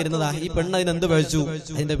കാക്ക വന്നിരുന്നതാ. ഈ പെണ്ണ് അതിനെന്ത് കഴിച്ചു,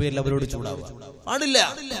 അതിന്റെ പേരിൽ അവരോട് ചൂടാവുക പാടില്ല.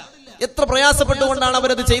 എത്ര പ്രയാസപ്പെട്ടുകൊണ്ടാണ്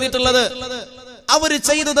അവരത് ചെയ്തിട്ടുള്ളത്. അവര്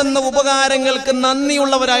ചെയ്തു തന്ന ഉപകാരങ്ങൾക്ക്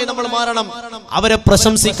നന്ദിയുള്ളവരായി നമ്മൾ മാറണം. അവരെ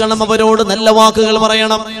പ്രശംസിക്കണം, അവരോട് നല്ല വാക്കുകൾ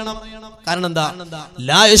പറയണം. കാരണം എന്താ?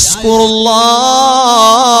 ലാ യശ്കുറുല്ലാഹ്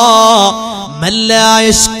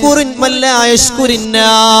മല്ലാ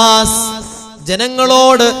യശ്കുറിന്നാസ്.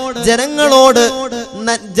 ജനങ്ങളോട്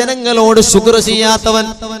ജനങ്ങളോട് ശുക്ർ ചെയ്യാത്തവൻ,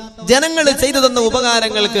 ജനങ്ങൾ ചെയ്തു തന്ന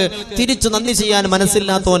ഉപകാരങ്ങൾക്ക് തിരിച്ചു നന്ദി ചെയ്യാൻ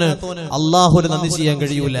മനസ്സില്ലാത്തവന് അള്ളാഹുവിന് നന്ദി ചെയ്യാൻ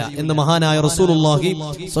കഴിയൂല എന്ന് മഹാനായ റസൂലുള്ളാഹി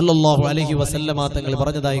സ്വല്ലല്ലാഹു അലൈഹി വസല്ലമ തങ്ങൾ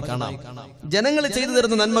പറഞ്ഞതായി കാണാം. ജനങ്ങൾ ചെയ്തു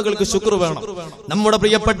തരുന്ന നന്മകൾക്ക് ശുക്ർ വേണം. നമ്മുടെ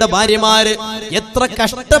പ്രിയപ്പെട്ട ഭാര്യമാര് എത്ര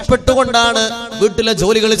കഷ്ടപ്പെട്ടുകൊണ്ടാണ് വീട്ടിലെ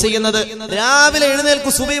ജോലികൾ ചെയ്യുന്നത്. രാവിലെ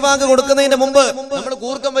എഴുന്നേൽക്കും, സുബഹി ബാങ്ക് കൊടുക്കുന്നതിന് മുമ്പ് നമ്മൾ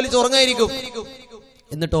കൂർക്കം വലിച്ച് ഉറങ്ങായിരിക്കും.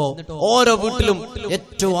 എന്നിട്ടോ ഓരോ വീട്ടിലും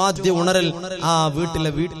ഏറ്റവും ആദ്യം ഉണരൽ ആ വീട്ടിലെ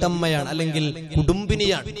വീട്ടമ്മയാണ്, അല്ലെങ്കിൽ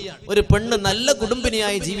കുടുംബിനിയാണ്. ഒരു പെണ്ണ് നല്ല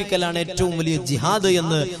കുടുംബിനിയായി ജീവിക്കലാണ് ഏറ്റവും വലിയ ജിഹാദ്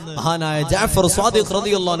എന്ന് മഹാനായ ജഅഫർ സ്വാദിഖ്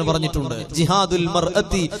റളിയല്ലാഹു അൻഹു പറഞ്ഞിട്ടുണ്ട്. ജിഹാദുൽ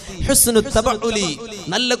മർഅത്തി ഹുസ്നുത് തബഉലി.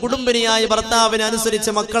 നല്ല കുടുംബിനിയായി ഭർത്താവിനെ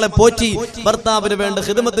അനുസരിച്ച് മക്കളെ പോറ്റി ഭർത്താവിന് വേണ്ട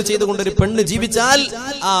ഖിദ്മത്ത് ചെയ്തുകൊണ്ട് ഒരു പെണ്ണ് ജീവിച്ചാൽ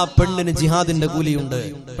ആ പെണ്ണിന് ജിഹാദിന്റെ കൂലിയുണ്ട്.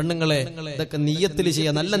 പെണ്ണുങ്ങളെ, ഇതൊക്കെ നിയ്യത്തിൽ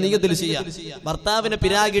ചെയ്യാം, നല്ല നിയ്യത്തിൽ ചെയ്യാം. ഭർത്താവിനെ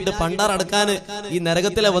പിരാകിയിട്ട് പണ്ടാറടക്കാൻ ഈ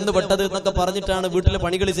നരകത്തിലെ വന്ന് പെട്ടത് എന്നൊക്കെ പറഞ്ഞിട്ടാണ് വീട്ടിലെ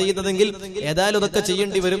പണികൾ ചെയ്യുന്നതെങ്കിൽ ഏതായാലും ഇതൊക്കെ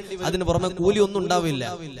ചെയ്യേണ്ടി വരും. അതിന് പുറമെ കൂലി ഒന്നും ഉണ്ടാവില്ല.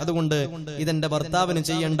 അതുകൊണ്ട് ഇതെന്റെ ഭർത്താവിന്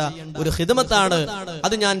ചെയ്യേണ്ട ഒരു ഖിദ്മത്താണ്,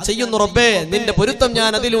 അത് ഞാൻ ചെയ്യുന്നു റബ്ബേ, നിന്റെ പൊരുത്തം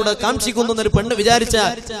ഞാൻ അതിലൂടെ കാംക്ഷിക്കുന്നു എന്നൊരു പെണ്ണ്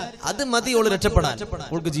വിചാരിച്ചാൽ അത് മതി ഓള് രക്ഷപ്പെടാൻ.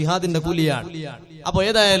 ഓൾക്ക് ജിഹാദിന്റെ കൂലിയാണ്. അപ്പൊ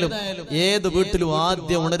ഏതായാലും ഏത് വീട്ടിലും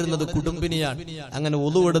ആദ്യം ഉണരുന്നത് കുടുംബിനിയാണ്. അങ്ങനെ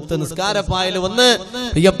ഉളുവെടുത്ത് നിസ്കാരപ്പായൽ വന്ന്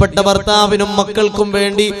പ്രിയപ്പെട്ട ഭർത്താവിനും മക്കൾക്കും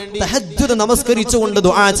വേണ്ടി തഹജ്ജുദ് നമസ്കരിച്ചുകൊണ്ട്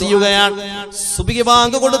ദുആ ചെയ്യുകയാണ്. സുബ്ഹി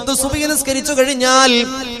ബാങ്ക് കൊടുത്ത് സുബ്ഹി നിസ്കരിച്ചു കഴിഞ്ഞാൽ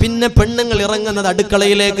പിന്നെ പെണ്ണുങ്ങൾ ഇറങ്ങുന്നത്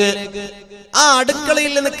അടുക്കളയിലേക്ക്. ആ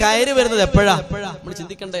അടുക്കളയിൽ നിന്ന് കയറി വരുന്നത് എപ്പോഴാ നമ്മൾ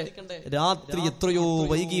ചിന്തിക്കണ്ടേ? രാത്രി എത്രയോ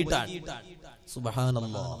വൈകിട്ടാണ്.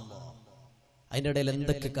 സുബ്ഹാനല്ലാഹ്. അതിന്റെ ഇടയിൽ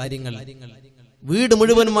എന്തൊക്കെ കാര്യങ്ങൾ! വീട്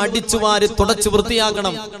മുഴുവനും അടിച്ചുവാരി തുടച്ചു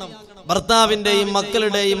വൃത്തിയാക്കണം. ഭർത്താവിന്റെയും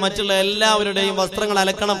മക്കളുടെയും മറ്റുള്ള എല്ലാവരുടെയും വസ്ത്രങ്ങൾ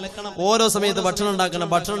അലക്കണം. ഓരോ സമയത്ത് ഭക്ഷണം ഉണ്ടാക്കണം.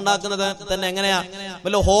 ഭക്ഷണം ഉണ്ടാക്കുന്നത് തന്നെ എങ്ങനെയാ?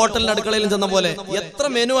 വല്ല ഹോട്ടലിന്റെ അടുക്കളയിൽ ചെന്ന പോലെ. എത്ര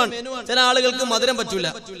മെനുവാണ്! ചില ആളുകൾക്ക് മധുരം പറ്റൂല,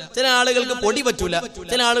 ചില ആളുകൾക്ക് പൊടി പറ്റൂല,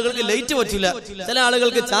 ചില ആളുകൾക്ക് ലൈറ്റ് പറ്റൂല, ചില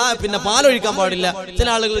ആളുകൾക്ക് പിന്നെ പാലൊഴിക്കാൻ പാടില്ല, ചില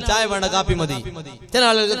ആളുകൾക്ക് ചായ വേണ്ട, കാപ്പി മതി, ചില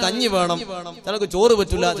ആളുകൾക്ക് കഞ്ഞി വേണം, ചിലർക്ക് ചോറ്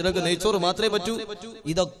പറ്റൂല, ചിലർക്ക് നെയ്ച്ചോറ് മാത്രമേ പറ്റൂ.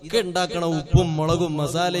 ഇതൊക്കെ ഉണ്ടാക്കണം. ഉപ്പും മുളകും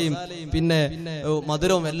മസാലയും പിന്നെ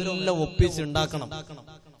മധുരവും എല്ലാം ഒപ്പിച്ച് ഉണ്ടാക്കണം.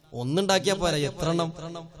 ഒന്നുണ്ടാക്കിയാൽ പോരാ, എത്രണ്ണം.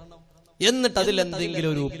 എന്നിട്ട് അതിൽ എന്തെങ്കിലും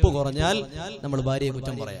ഒരു ഉപ്പ് കുറഞ്ഞാൽ നമ്മൾ ഭാര്യയെ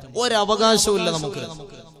കുറ്റം പറയാം. ഒരവകാശവും നമുക്ക്.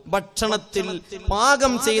 ഭക്ഷണത്തിൽ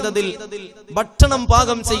ഭക്ഷണം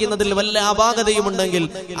പാകം ചെയ്യുന്നതിൽ വല്ല അപാകതയും ഉണ്ടെങ്കിൽ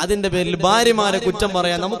അതിന്റെ പേരിൽ ഭാര്യമാരെ കുറ്റം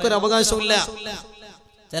പറയാൻ നമുക്കൊരു അവകാശമില്ല.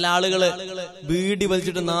 ചില ആളുകള് ബീഡി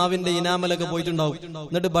വലിച്ചിട്ട് നാവിന്റെ ഇനാമലൊക്കെ പോയിട്ടുണ്ടാവും.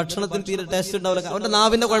 എന്നിട്ട് ഭക്ഷണത്തിന് തീരെ ടേസ്റ്റ് ഉണ്ടാവില്ല. അവന്റെ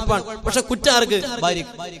നാവിന്റെ കുഴപ്പമാണ്. പക്ഷെ കുറ്റാർക്ക്? ഭാര്യ.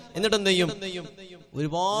 എന്നിട്ട് എന്ത് ചെയ്യും?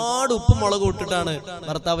 ഒരുപാട് ഉപ്പും മുളകും ഇട്ടിട്ടാണ്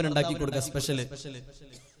ഭർത്താവിന് ഉണ്ടാക്കി കൊടുക്കുക സ്പെഷ്യല്.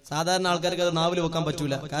 സാധാരണ ആൾക്കാർക്ക് അത് നാവിൽ വെക്കാൻ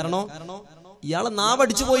പറ്റൂല. കാരണം ഇയാളെ നാവ്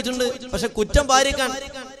അടിച്ചു പോയിട്ടുണ്ട്. പക്ഷെ കുറ്റം ഭാര്യക്കാണ്.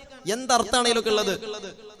 എന്തർത്ഥാണ് ഇതിലൊക്കെ ഉള്ളത്?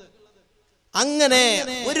 അങ്ങനെ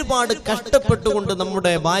ഒരുപാട് കഷ്ടപ്പെട്ടുകൊണ്ട്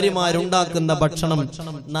നമ്മുടെ ഭാര്യമാരുണ്ടാക്കുന്ന ഭക്ഷണം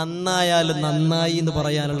നന്നായാൽ നന്നായി എന്ന്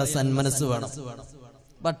പറയാനുള്ള സന്മനസ് വേണം.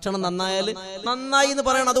 ഭക്ഷണം നന്നായാൽ നന്നായി എന്ന്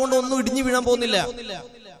പറയണം. അതുകൊണ്ട് ഒന്നും ഇടിഞ്ഞു വീഴാൻ പോകുന്നില്ല.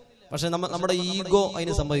 പക്ഷെ നമ്മുടെ ഈഗോ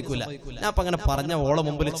അതിന് സംഭവിക്കൂല. ഞാൻ അപ്പൊ അങ്ങനെ പറഞ്ഞ ഓളെ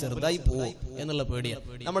മുമ്പിൽ ചെറുതായി പോവും എന്നുള്ള പേടിയാണ്.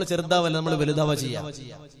 നമ്മൾ ചെറുതാവല്ല, നമ്മൾ വലുതാവ ചെയ്യാം.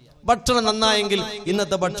 ഭക്ഷണം നന്നായെങ്കിൽ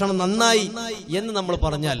ഇന്നത്തെ ഭക്ഷണം നന്നായി എന്ന് നമ്മൾ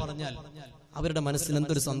പറഞ്ഞാൽ അവരുടെ മനസ്സിന്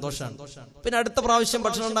എന്തൊരു സന്തോഷമാണ്. പിന്നെ അടുത്ത പ്രാവശ്യം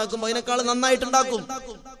ഭക്ഷണം ഉണ്ടാക്കുമ്പോൾ അതിനേക്കാൾ നന്നായിട്ടുണ്ടാക്കും.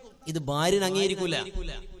 ഇത് ഭാര്യന് അംഗീകരിക്കൂല.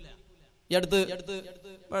 ഈ അടുത്ത്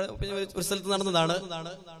ഒരു സ്ഥലത്ത് നടന്നതാണ്.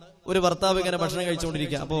 ഒരു ഭർത്താവ് ഇങ്ങനെ ഭക്ഷണം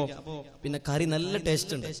കഴിച്ചുകൊണ്ടിരിക്കുക. അപ്പോ പിന്നെ കറി നല്ല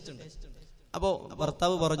ടേസ്റ്റ് ഉണ്ട്. അപ്പോ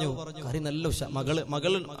ഭർത്താവ് പറഞ്ഞു, കറി നല്ല മകൾ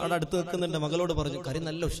അവിടെ അടുത്ത് നിൽക്കുന്നുണ്ട്. മകളോട് പറഞ്ഞു, കറി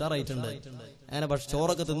നല്ല ഉഷാറായിട്ടുണ്ട്. അങ്ങനെ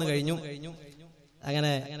ചോറൊക്കെ തിന്നു കഴിഞ്ഞു.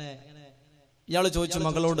 അങ്ങനെ ഇയാള് ചോദിച്ചു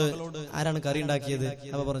മകളോട്, ആരാണ് കറി ഉണ്ടാക്കിയത്?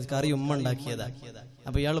 അപ്പൊ പറഞ്ഞു, കറി ഉമ്മ ഉണ്ടാക്കിയതാ.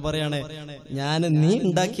 അപ്പൊ ഇയാള് പറയാണ്, ഞാൻ നീ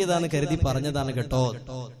ഉണ്ടാക്കിയതാന്ന് കരുതി പറഞ്ഞതാണ് കേട്ടോ.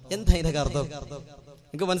 എന്താ ഇതിന്റെ അർത്ഥം?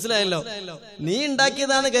 എനിക്ക് മനസ്സിലായല്ലോ. നീ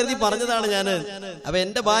ഉണ്ടാക്കിയതാണ് കരുതി പറഞ്ഞതാണ് ഞാന്. അപ്പൊ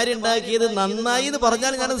എന്റെ ഭാര്യ ഉണ്ടാക്കിയത് നന്നായി എന്ന്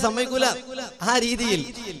പറഞ്ഞാൽ ഞാനത് സമ്മതിക്കൂല. ആ രീതിയിൽ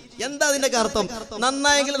എന്താ അതിന്റെ അർത്ഥം?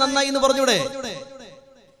 നന്നായെങ്കിൽ നന്നായി എന്ന് പറഞ്ഞൂടെ?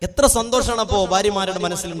 എത്ര സന്തോഷമാണ് അപ്പോ ഭാര്യമാരുടെ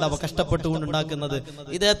മനസ്സിലുണ്ടാവുക കഷ്ടപ്പെട്ടുകൊണ്ടുണ്ടാക്കുന്നത്.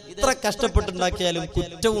 ഇത് എത്ര കഷ്ടപ്പെട്ടുണ്ടാക്കിയാലും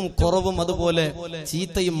കുറ്റവും കുറവും അതുപോലെ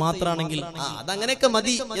ചീത്തയും മാത്രമാണെങ്കിൽ അതങ്ങനെയൊക്കെ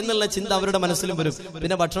മതി എന്നുള്ള ചിന്ത അവരുടെ മനസ്സിലും വരും.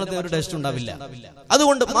 പിന്നെ ഭക്ഷണത്തിന് ഒരു ടേസ്റ്റ് ഉണ്ടാവില്ല.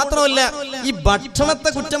 അതുകൊണ്ട് മാത്രമല്ല, ഈ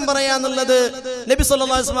ഭക്ഷണത്തെ കുറ്റം പറയാന്നുള്ളത് നബി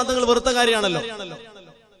സല്ലല്ലാഹു അലൈഹി വസല്ലം തങ്ങൾ വെറുത്ത കാര്യമാണല്ലോ.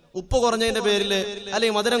 ഉപ്പ് കുറഞ്ഞതിന്റെ പേരിൽ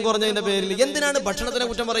അല്ലെങ്കിൽ മധുരം കുറഞ്ഞതിന്റെ പേരിൽ എന്തിനാണ് ഭക്ഷണത്തിനെ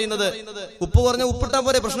കുറ്റം പറയുന്നത്? ഉപ്പ് കുറഞ്ഞ ഉപ്പിട്ടാ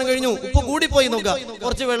പോരെ, പ്രശ്നം കഴിഞ്ഞു. ഉപ്പ് കൂടിപ്പോയി നോക്കുക,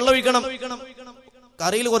 കുറച്ച് വെള്ളം ഒഴിക്കണം.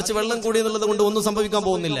 കറിയിൽ കുറച്ച് വെള്ളം കൂടി എന്നുള്ളത് കൊണ്ട് ഒന്നും സംഭവിക്കാൻ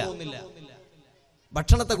പോകുന്നില്ല.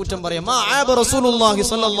 ഭക്ഷണത്തെ കുറ്റം പറയാം.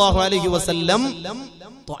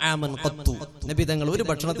 നബി തങ്ങൾ ഒരു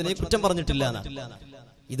ഭക്ഷണത്തിനെ കുറ്റം പറഞ്ഞിട്ടില്ല.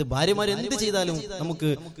 ഇത് ഭാര്യമാർ എന്ത് ചെയ്താലും നമുക്ക്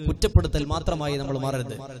കുറ്റപ്പെടുത്തൽ മാത്രമായി നമ്മൾ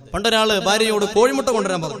മാറരുത്. പണ്ടൊരാള് ഭാര്യയോട് കോഴിമുട്ട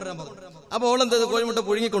കൊണ്ടുവരാൻ പറഞ്ഞു. അപ്പൊ ഓളെന്ത് കോഴിമുട്ട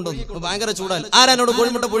പുഴുങ്ങിക്കൊണ്ടുവന്നു. ഭയങ്കര ചൂടായി. ആരാനോട്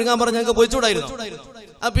കോഴിമുട്ട പുഴുങ്ങാൻ പറഞ്ഞ് ഞങ്ങൾക്ക് പൊരിച്ചൂടായിരുന്നു.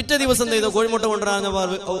 ആ പിറ്റേ ദിവസം എന്ത് ചെയ്തു? കോഴിമുട്ട കൊണ്ടുവരാൻ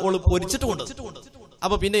ഓള് പൊരിച്ചിട്ട് കൊണ്ടു.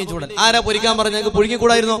 അപ്പൊ പിന്നെയും ചൂടായി. ആരാ പൊരിക്കാൻ പറഞ്ഞ് ഞങ്ങൾക്ക്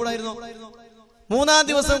പുഴുങ്ങിക്കൂടായിരുന്നോ? മൂന്നാം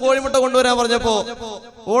ദിവസം കോഴിമുട്ട കൊണ്ടുവരാൻ പറഞ്ഞപ്പോ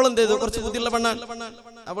ഓളെന്ത് ചെയ്തു? കുറച്ച് ബുദ്ധിയുള്ള പെണ്ണാണ്.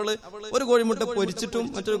 അവള് ഒരു കോഴിമുട്ട പൊരിച്ചിട്ടും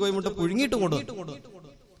മറ്റൊരു കോഴിമുട്ട പുഴുങ്ങിയിട്ടും കൊണ്ടുവന്നു.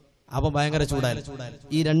 അപ്പൊ ഭയങ്കര ചൂടായി.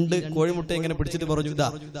 ഈ രണ്ട് കോഴിമുട്ട ഇങ്ങനെ പിടിച്ചിട്ട് പറഞ്ഞു, ഇതാ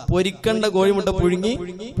പൊരിക്കേണ്ട കോഴിമുട്ട പുഴുങ്ങി,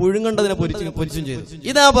 പുഴുങ്ങേണ്ടതിനെ പൊരിച്ചും ചെയ്തു.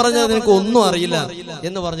 ഇതാ പറഞ്ഞത് നിനക്ക് ഒന്നും അറിയില്ല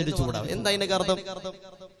എന്ന് പറഞ്ഞിട്ട് ചൂടാവും. എന്താ അതിന്റെ അർത്ഥം?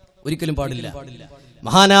 ഒരിക്കലും പാടില്ല.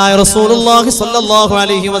 മഹാനായ റസൂലുള്ളാഹി സ്വല്ലല്ലാഹു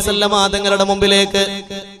അലൈഹി വസല്ലമ തങ്ങളുടെ മുമ്പിലേക്ക്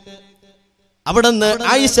അവിടുന്ന്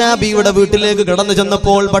ആയിഷ ബീവിയുടെ വീട്ടിലേക്ക് കടന്നു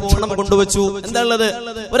ചെന്നപ്പോൾ ഭക്ഷണം കൊണ്ടുവച്ചു. എന്താ ഉള്ളത്?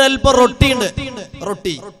 ഒരല്പം റൊട്ടിയുണ്ട്.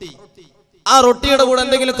 റൊട്ടി. ആ റൊട്ടിയുടെ കൂടെ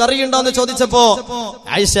എന്തെങ്കിലും കറി ഉണ്ടോ എന്ന് ചോദിച്ചപ്പോ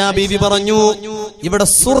ആയിഷ ബീവി പറഞ്ഞു, ഇവിടെ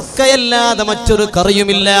സുർക്കയല്ലാതെ മറ്റൊരു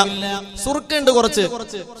കറിയുമില്ല. സുർക്കുണ്ട് കുറച്ച്.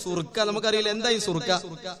 സുർക്ക നമുക്കറിയില്ല. എന്താ ഈ സുർക്ക?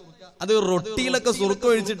 അത് റൊട്ടിയിലൊക്കെ സുർക്ക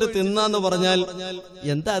ഒഴിച്ചിട്ട് തിന്നാന്ന് പറഞ്ഞാൽ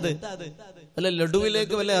എന്താ അത്? വല്ല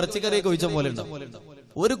ലഡുവിലേക്ക് വല്ല ഇറച്ചിക്കറിയൊക്കെ ഒഴിച്ച പോലെ ഉണ്ടോ?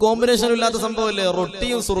 ഒരു കോമ്പിനേഷനും ഇല്ലാത്ത സംഭവമല്ലേ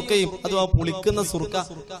റൊട്ടിയും സുർക്കയും. അതും ആ പുളിക്കുന്ന സുർക്ക.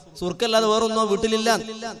 സുർക്ക അല്ലാതെ വേറൊന്നും വീട്ടിലില്ല.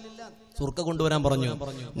 സുർക്ക കൊണ്ടുവരാൻ പറഞ്ഞു.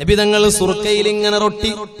 നബിതങ്ങൾ സുർക്കയിൽ ഇങ്ങനെ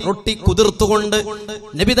റൊട്ടി കുതിർത്തുകൊണ്ട്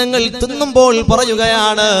നബിതങ്ങൾ തിന്നുമ്പോൾ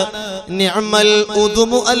പറയുകയാണ്, നിഅമൽ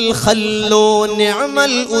ഉദുമു അൽ ഖല്ലു,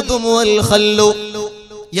 നിഅമൽ ഉദുമു അൽ ഖല്ലു.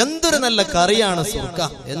 എന്തൊരു നല്ല കറിയാണ് സുർക്ക,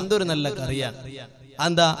 എന്തൊരു നല്ല കറിയാണ്.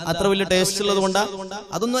 എന്താ അത്ര വലിയ ടേസ്റ്റ് ഉള്ളത് കൊണ്ടാ?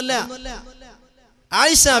 അതൊന്നുമല്ല.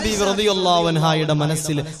 ആയിഷ ബീവി റളിയല്ലാഹു അൻഹായുടെ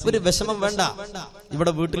മനസ്സിൽ ഒരു വിഷമം വേണ്ട.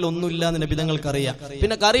 ഇവിടെ വീട്ടിൽ ഒന്നുമില്ല എന്ന് നബിതങ്ങൾക്ക് അറിയാം.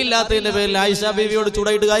 പിന്നെ കറിയില്ലാത്തതിന്റെ പേരിൽ ആയിഷ ബീവിയോട്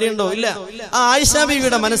ചൂടായിട്ട് കാര്യമുണ്ടോ? ഇല്ല. ആ ആയിഷ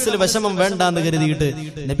ബീവിയുടെ മനസ്സിൽ വിഷമം വേണ്ട എന്ന് കരുതിയിട്ട്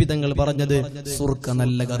നബിതങ്ങൾ പറഞ്ഞത് സുർക്ക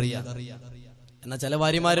നല്ല കറിയാ. എന്നാ ചില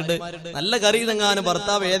ഭാര്യമാരുണ്ട്, നല്ല കറി തെങ്ങാനും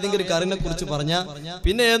ഭർത്താവ് ഏതെങ്കിലും കറിനെ കുറിച്ച് പറഞ്ഞാ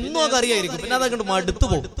പിന്നെ എന്നോ കറിയായിരിക്കും. പിന്നെ അതങ്ങോട്ട് മടുത്തു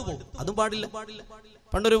പോകും. അതും പാടില്ല.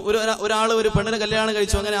 പണ്ടൊരു ഒരാള് ഒരു പെണ്ണിനെ കല്യാണം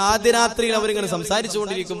കഴിച്ചു. അങ്ങനെ ആദ്യ രാത്രിയിൽ അവരിങ്ങനെ സംസാരിച്ചു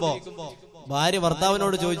കൊണ്ടിരിക്കുമ്പോ ഭാര്യ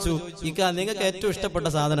ഭർത്താവിനോട് ചോദിച്ചു, ഇക്ക നിങ്ങൾക്ക് ഏറ്റവും ഇഷ്ടപ്പെട്ട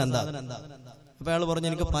സാധനം എന്താ? അപ്പൊ അയാൾ പറഞ്ഞു,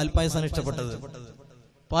 എനിക്ക് പാൽപ്പായസാണ് ഇഷ്ടപ്പെട്ടത്.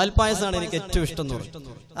 പാൽപ്പായസാണ് എനിക്ക് ഏറ്റവും ഇഷ്ടം എന്ന്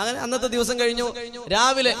പറഞ്ഞു. അങ്ങനെ അന്നത്തെ ദിവസം കഴിഞ്ഞു.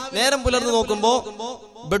 രാവിലെ നേരം പുലർന്ന് നോക്കുമ്പോ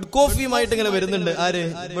ബെഡ് കോഫിയുമായിട്ട് ഇങ്ങനെ വരുന്നുണ്ട്. ആര്?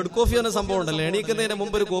 ബെഡ് കോഫി എന്ന സംഭവം ഉണ്ടല്ലോ, എണീക്കുന്നതിന്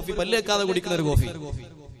മുമ്പ് ഒരു കോഫി, പല്ലേക്കാതെ കുടിക്കുന്ന ഒരു കോഫി,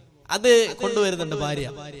 അത് കൊണ്ടുവരുന്നുണ്ട് ഭാര്യ.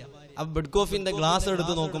 ആ ബെഡ് കോഫിന്റെ ഗ്ലാസ്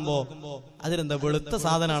എടുത്ത് നോക്കുമ്പോ അതിലെന്താ? വെളുത്ത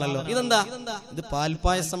സാധനമാണല്ലോ. ഇതെന്താ? ഇത്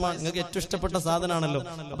പാൽപ്പായസമാണ്, നിങ്ങൾക്ക് ഏറ്റവും ഇഷ്ടപ്പെട്ട സാധനമാണല്ലോ.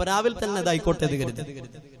 അപ്പൊ രാവിലെ തന്നെ ഇതായിക്കോട്ടെ എന്ന് കരുതി.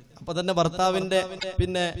 അപ്പൊ തന്നെ ഭർത്താവിന്റെ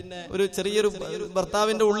പിന്നെ ഒരു ചെറിയൊരു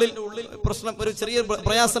ഭർത്താവിന്റെ ഉള്ളിൽ പ്രശ്നം, ഒരു ചെറിയൊരു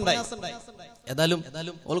പ്രയാസം ഉണ്ടായി. ഏതായാലും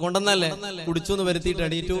ഓൾ കൊണ്ടുവന്നല്ലേ, കുടിച്ചു എന്ന് വരുത്തിയിട്ട്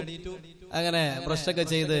എണീറ്റു. അങ്ങനെ ബ്രഷൊക്കെ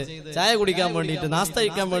ചെയ്ത് ചായ കുടിക്കാൻ വേണ്ടിയിട്ട്, നാസ്ത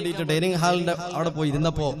കഴിക്കാൻ വേണ്ടിയിട്ട് ഡൈനിങ് ഹാളിന്റെ അവിടെ പോയി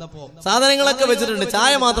ഇരുന്നപ്പോ സാധനങ്ങളൊക്കെ വെച്ചിട്ടുണ്ട്,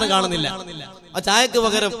 ചായ മാത്രം കാണുന്നില്ല. ആ ചായക്ക്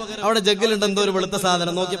പകരം അവിടെ ജഗ്ഗിലുണ്ട് എന്തോ ഒരു വെളുത്ത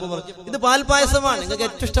സാധനം. നോക്കിയപ്പോ പറഞ്ഞു, ഇത് പാൽപ്പായസമാണ്, നിങ്ങൾക്ക്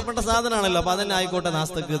ഏറ്റവും ഇഷ്ടപ്പെട്ട സാധനമാണല്ലോ, അപ്പൊ അതന്നെ ആയിക്കോട്ടെ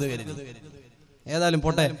നാസ്തക്ക് ഇത് കരുതി. ഏതായാലും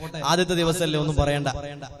പോട്ടെ, ആദ്യത്തെ ദിവസമല്ലേ, ഒന്നും പറയണ്ട.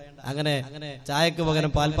 അങ്ങനെ ചായക്ക്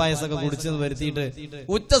പകരം പാൽപ്പായസമൊക്കെ കുടിച്ചെന്ന് വരുത്തിയിട്ട്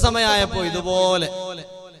ഉച്ച സമയമായപ്പോ ഇതുപോലെ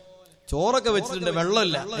ചോറൊക്കെ വെച്ചിട്ടുണ്ട്,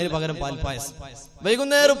 വെള്ളമില്ല, അതിന് പകരം പാൽപ്പായസം.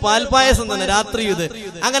 വൈകുന്നേരം പാൽപ്പായസം തന്നെ, രാത്രി ഇത്.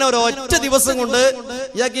 അങ്ങനെ ഒരു ഒറ്റ ദിവസം കൊണ്ട്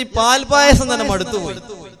ഇയാൾക്ക് ഈ പാൽപ്പായസം തന്നെ മടുത്തുപോയി.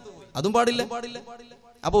 അതും പാടില്ല.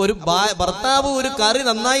 അപ്പൊ ഒരു ഭർത്താവ് ഒരു കറി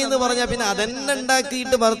നന്നായി എന്ന് പറഞ്ഞാൽ പിന്നെ അതെന്നെ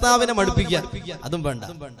ഉണ്ടാക്കിയിട്ട് ഭർത്താവിനെ മടുപ്പിക്കുക, അതും വേണ്ട.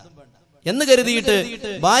 എന്ന് കരുതിയിട്ട്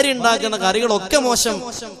ഭാര്യ ഉണ്ടാക്കുന്ന കറികളൊക്കെ മോശം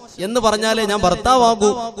എന്ന് പറഞ്ഞാലേ ഞാൻ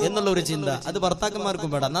ഭർത്താവാകൂ എന്നുള്ള ഒരു ചിന്ത, അത്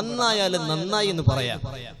ഭർത്താക്കന്മാർക്കും വേണ്ട. നന്നായാലും നന്നായി എന്ന് പറയാം,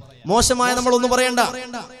 മോശമായ നമ്മളൊന്നും പറയണ്ട.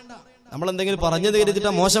 നമ്മൾ എന്തെങ്കിലും പറഞ്ഞത്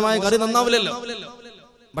കരുതിട്ട് മോശമായ കറി നന്നാവില്ലല്ലോ.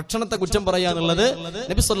 ഭക്ഷണത്തെ കുറ്റം പറയാന്നുള്ളത്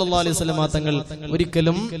നബി സല്ലല്ലാഹു അലൈഹി വസല്ലം തങ്ങൾ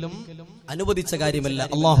ഒരിക്കലും അനുവദിച്ച കാര്യമല്ല,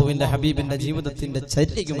 അള്ളാഹുവിന്റെ ഹബീബിന്റെ ജീവിതത്തിന്റെ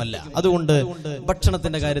ചര്യയുമല്ല. അതുകൊണ്ട്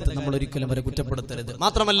ഭക്ഷണത്തിന്റെ കാര്യത്തിൽ നമ്മൾ ഒരിക്കലും അവരെ കുറ്റപ്പെടുത്തരുത്.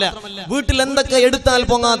 മാത്രമല്ല, വീട്ടിൽ എന്തൊക്കെ എടുത്താൽ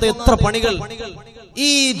പൊങ്ങാത്ത എത്ര പണികൾ, ഈ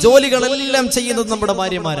ജോലികളെല്ലാം ചെയ്യുന്നത് നമ്മുടെ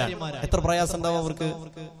ഭാര്യമാരാണ്. എത്ര പ്രയാസം ഉണ്ടാവും അവർക്ക്.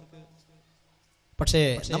 പക്ഷേ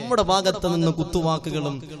നമ്മുടെ ഭാഗത്ത് നിന്ന്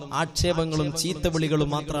കുത്തുവാക്കുകളും ആക്ഷേപങ്ങളും ചീത്തവിളികളും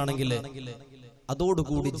മാത്രമാണെങ്കിൽ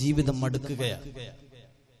അതോടുകൂടി ജീവിതം മടുക്കുകയാണ്.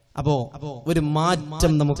 അപ്പോ ഒരു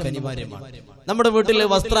മാറ്റം നമുക്ക് അനിവാര്യമാണ്. നമ്മുടെ വീട്ടിൽ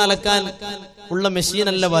വസ്ത്രം അലക്കാൻ ഉള്ള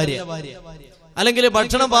മെഷീനല്ല ഭാര്യ, അല്ലെങ്കിൽ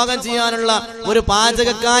ഭക്ഷണം പാകം ചെയ്യാനുള്ള ഒരു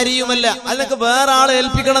പാചകക്കാരിയുമല്ല, അല്ലെങ്കിൽ വേറെ ആളെ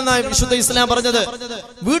ഏൽപ്പിക്കണം എന്നാണ് വിശുദ്ധ ഇസ്ലാം പറഞ്ഞത്.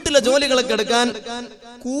 വീട്ടിലെ ജോലികളൊക്കെ എടുക്കാൻ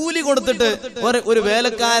കൂലി കൊടുത്തിട്ട് ഒരു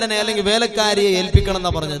വേലക്കാരനെ അല്ലെങ്കിൽ വേലക്കാരിയെ ഏൽപ്പിക്കണം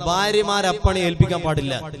എന്നാ പറഞ്ഞത്. ഭാര്യമാരെ അപ്പണി ഏൽപ്പിക്കാൻ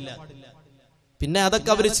പാടില്ല. പിന്നെ അതൊക്കെ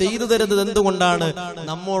അവർ ചെയ്തു തരുന്നത് എന്തുകൊണ്ടാണ്?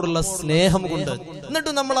 നമ്മോടുള്ള സ്നേഹം കൊണ്ട്.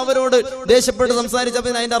 എന്നിട്ട് നമ്മൾ അവരോട് ദേഷ്യപ്പെട്ട്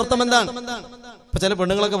സംസാരിച്ചപ്പോൾ അതിന്റെ അർത്ഥം എന്താണ്? ഇപ്പൊ ചില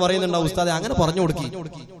പെണ്ണുങ്ങളൊക്കെ പറയുന്നുണ്ടാവും, ഉസ്താദെ അങ്ങനെ പറഞ്ഞു കൊടുക്കി.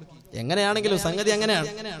 എങ്ങനെയാണെങ്കിലും സംഗതി അങ്ങനെയാണ്.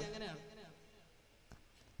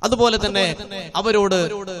 അതുപോലെ തന്നെ അവരോട്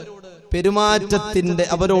പെരുമാറ്റത്തിന്റെ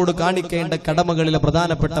അവരോട് കാണിക്കേണ്ട കടമകളിലെ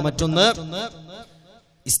പ്രധാനപ്പെട്ട മറ്റൊന്ന്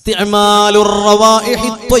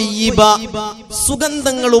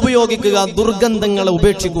സുഗന്ധങ്ങൾ ഉപയോഗിക്കുക, ദുർഗന്ധങ്ങളെ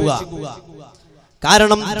ഉപേക്ഷിക്കുക.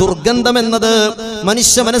 കാരണം ദുർഗന്ധം എന്നത്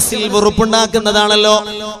മനുഷ്യ മനസ്സിൽ വെറുപ്പുണ്ടാക്കുന്നതാണല്ലോ.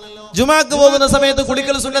 ജുമാക്ക് പോകുന്ന സമയത്ത്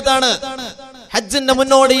കുളിക്കൽ സുന്നത്താണ്. ഹജ്ജിന്റെ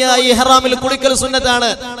മുന്നോടിയായി ഇഹ്റാമിൽ കുളിക്കൽ സുന്നത്താണ്.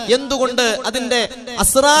 എന്തുകൊണ്ട്? അതിന്റെ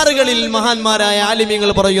അസ്റാറുകളിൽ മഹാന്മാരായ ആലിമീങ്ങൾ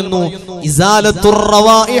പറയുന്നു, ഇസാലത്തുർ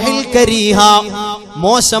റവായിഹിൽ കരീഹ,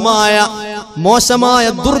 മോശമായ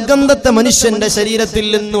ദുർഗന്ധത്തെ മനുഷ്യന്റെ ശരീരത്തിൽ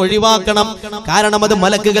നിന്ന് ഒഴിവാക്കണം. കാരണം അത്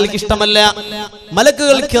മലക്കുകൾക്ക് ഇഷ്ടമല്ല.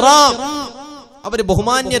 മലക്കുകൾ കിറാം, അവര്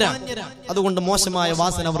ബഹുമാന്യരാണ്. അതുകൊണ്ട് മോശമായ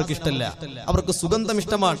വാസന അവർക്ക് ഇഷ്ടമല്ല. അവർക്ക് സുഗന്ധം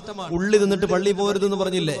ഇഷ്ടമാണ്. ഉള്ളി നിന്നിട്ട് പള്ളി പോരുതെന്ന്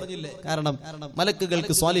പറഞ്ഞില്ലേ? കാരണം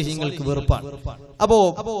മലക്കുകൾക്ക് സ്വാലിഹീങ്ങൾക്ക് വെറുപ്പാണ്. അപ്പോ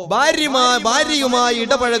ഭാര്യയുമായി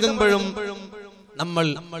ഇടപഴകുമ്പോഴും നമ്മൾ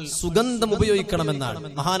സുഗന്ധം ഉപയോഗിക്കണമെന്നാണ്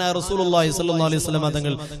മഹാനായ റസൂലുള്ളാഹി സ്വല്ലല്ലാഹു അലൈഹി വസല്ലം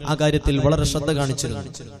തങ്ങൾ ആ കാര്യത്തിൽ വളരെ ശ്രദ്ധ കാണിച്ചിരുന്നു.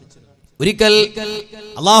 ഒരിക്കൽ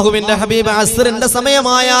അള്ളാഹുവിന്റെ ഹബീബ് അസ്റിന്റെ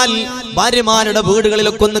സമയമായാൽ ഭാര്യമാരുടെ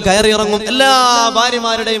വീടുകളിലൊക്കെ ഒന്ന് കയറി ഇറങ്ങും. എല്ലാ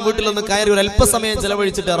ഭാര്യമാരുടെയും വീട്ടിലൊന്ന് കയറി ഒരു അല്പസമയം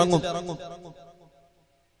ചെലവഴിച്ചിട്ട് ഇറങ്ങും.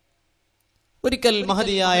 ഒരിക്കൽ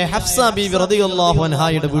മഹദിയായ ഹഫ്സ ബീവി റളിയല്ലാഹു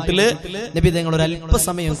അൻഹായുടെ വീട്ടില് നബി തങ്ങൾ ഒരു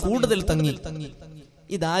അല്പസമയം കൂടുതൽ തങ്ങി.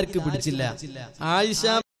 ഇതാർക്ക് പിടിച്ചില്ല?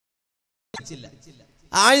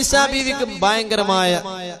 ആയിഷ ബീവിക്ക് ഭയങ്കരമായ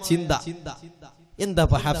ചിന്ത. എന്താ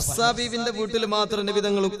ഹഫ്സ ബീവിന്റെ വീട്ടിൽ മാത്രം നബി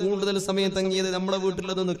തങ്ങൾ കൂടുതൽ സമയം തങ്ങിയത്, നമ്മുടെ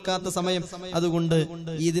വീട്ടിലത് നിൽക്കാത്ത സമയം, അതുകൊണ്ട്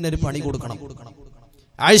ഇതിനൊരു പണി കൊടുക്കണം.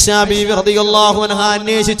 ആയിഷ ബീവി റളിയല്ലാഹു അൻഹ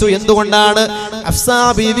അന്വേഷിച്ചു, എന്തുകൊണ്ടാണ് ഹഫ്സ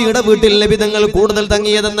ബീവിയുടെ വീട്ടിൽ നബി തങ്ങൾ കൂടുതൽ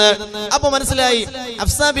തങ്ങിയതെന്ന്. അപ്പൊ മനസ്സിലായി,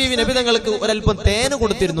 ഹഫ്സ ബീവി നബി തങ്ങൾക്ക് ഒരല്പം തേന്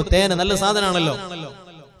കൊടുത്തിരുന്നു. തേന് നല്ല സാധനമാണല്ലോ.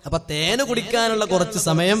 അപ്പൊ തേന് കുടിക്കാനുള്ള കുറച്ച്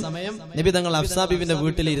സമയം നബി തങ്ങൾ ഹഫ്സ ബീവിന്റെ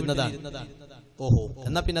വീട്ടിൽ ഇരുന്നതാണ്. ഓഹോ,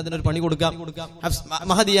 എന്നാ പിന്നെ അതിനൊരു പണി കൊടുക്കാം.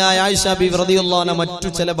 മഹദിയായ ആയിഷ ബീവി റളിയല്ലാഹു അൻഹ മറ്റു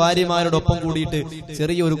ചില ഭാര്യമാരോടൊപ്പം കൂടിയിട്ട്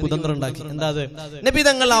ചെറിയൊരു കുതന്ത്രം ഉണ്ടാക്കി. എന്താ അത്? നബി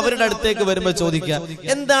തങ്ങൾ അവരുടെ അടുത്തേക്ക് വരുമ്പോ ചോദിക്കുക,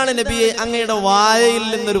 എന്താണ് നബിയെ അങ്ങയുടെ വായയിൽ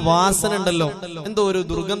നിന്നൊരു വാസന ഉണ്ടല്ലോ, എന്തോ ഒരു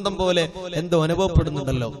ദുർഗന്ധം പോലെ എന്തോ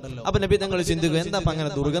അനുഭവപ്പെടുന്നുണ്ടല്ലോ. അപ്പൊ നബി തങ്ങൾ ചിന്തിക്കുക, എന്താ അങ്ങനെ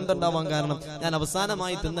ദുർഗന്ധം ഉണ്ടാവാൻ കാരണം? ഞാൻ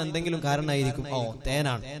അവസാനമായി തിന്ന എന്തെങ്കിലും കാരണമായിരിക്കും. ഓ,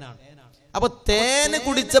 തേനാണ്. അപ്പൊ തേന്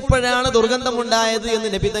കുടിച്ചപ്പോഴാണ് ദുർഗന്ധം ഉണ്ടായത് എന്ന്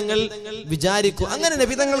നബിതങ്ങൾ വിചാരിക്കും. അങ്ങനെ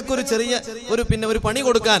നബിതങ്ങൾക്ക് ഒരു ചെറിയ ഒരു പണി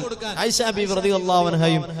കൊടുക്കാൻ ആയിഷ ബീവി റളിയല്ലാഹു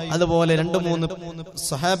അൻഹയും അതുപോലെ 2-3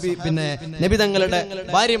 സ്വഹാബി നബിതങ്ങളുടെ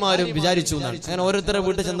ഭാര്യമാരും വിചാരിച്ചു എന്നാണ്. അങ്ങനെ ഓരോരുത്തരുടെ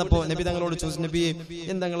വീട്ടിൽ ചെന്നപ്പോ നബിതങ്ങളോട് ചോദിച്ചു, നബിയെ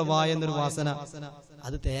എന്തെങ്കിലും വായ എന്നൊരു വാസന?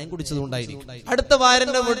 അത് തേൻ കുടിച്ചതുകൊണ്ടായിരിക്കും. അടുത്ത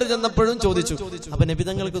വാരന്റെ വീട്ടിൽ ചെന്നപ്പോഴും ചോദിച്ചു. അപ്പൊ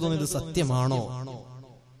നബിതങ്ങൾക്ക് തോന്നിയത് സത്യമാണോ?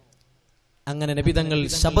 അങ്ങനെ നബി തങ്ങൾ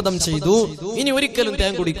ശപഥം ചെയ്തു, ഇനി ഒരിക്കലും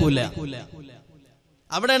തേൻ കുടിക്കൂല.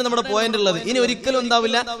 അവിടെയാണ് നമ്മുടെ പോയിന്റ് ഉള്ളത്. ഇനി ഒരിക്കലും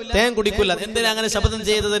എന്താവില്ല, തേൻ കുടിക്കൂല. എന്തിനാ അങ്ങനെ ശപഥം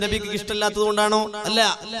ചെയ്തത്? നബിക്ക് ഇഷ്ടമില്ലാത്തത് കൊണ്ടാണോ? അല്ല,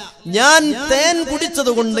 ഞാൻ തേൻ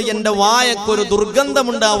കുടിച്ചത് കൊണ്ട് എന്റെ വായക്കൊരു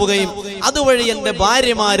ദുർഗന്ധമുണ്ടാവുകയും അതുവഴി എന്റെ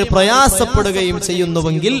ഭാര്യമാര് പ്രയാസപ്പെടുകയും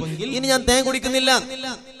ചെയ്യുന്നുവെങ്കിൽ ഇനി ഞാൻ തേൻ കുടിക്കുന്നില്ല.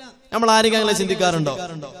 നമ്മൾ ആരെങ്കിലും അങ്ങനെ ചിന്തിക്കാറുണ്ടോ?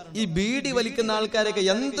 ഈ ബീഡി വലിക്കുന്ന ആൾക്കാരൊക്കെ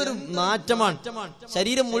എന്തൊരു നാറ്റമാണ്,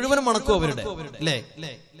 ശരീരം മുഴുവനും മണക്കും അവരുടെ, അല്ലേ?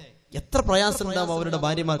 എത്ര പ്രയാസം ഉണ്ടാവും അവരുടെ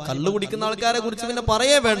ഭാര്യമാർ. കള്ളു കുടിക്കുന്ന ആൾക്കാരെ കുറിച്ച് പിന്നെ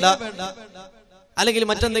പറയേ വേണ്ട. അല്ലെങ്കിൽ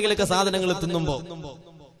മറ്റെന്തെങ്കിലുമൊക്കെ സാധനങ്ങൾ തിന്നുമ്പോ,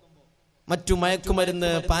 മറ്റു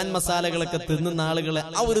മയക്കുമരുന്ന് പാൻ മസാലകളൊക്കെ തിന്നുന്ന ആളുകളെ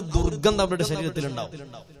ആ ഒരു ദുർഗന്ധം അവരുടെ ശരീരത്തിൽ ഉണ്ടാവും.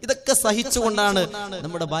 ഇതൊക്കെ സഹിച്ചുകൊണ്ടാണ്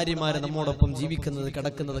നമ്മുടെ ഭാര്യമാരെ നമ്മോടൊപ്പം ജീവിക്കുന്നത്,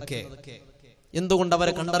 കിടക്കുന്നതൊക്കെ. എന്തുകൊണ്ട്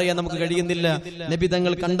അവരെ കണ്ടറിയാൻ നമുക്ക് കഴിയുന്നില്ല? നബി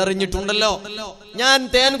തങ്ങൾ കണ്ടറിഞ്ഞിട്ടുണ്ടല്ലോ. ഞാൻ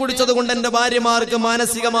തേൻ കുടിച്ചത് കൊണ്ട് എന്റെ ഭാര്യമാർക്ക്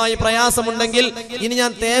മാനസികമായി പ്രയാസമുണ്ടെങ്കിൽ ഇനി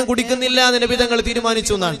ഞാൻ തേൻ കുടിക്കുന്നില്ല എന്ന് നബി തങ്ങൾ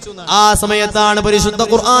തീരുമാനിച്ചു എന്നാണ്. ആ സമയത്താണ് പരിശുദ്ധ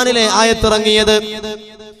ഖുർആനിലെ ആയത്തിറങ്ങിയത്.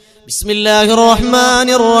 ബിസ്മില്ലാഹിർ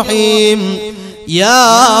റഹ്മാനിർ റഹീം. യാ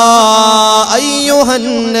അയ്യുഹൻ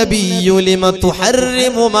നബിയ്യു ലിമ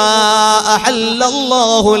തുഹർരിമു മാ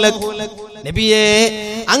അഹല്ലല്ലാഹു ലക്. നബിയേ,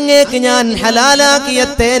 അങ്ങേക്ക് ഞാൻ ഹലാലാക്കിയ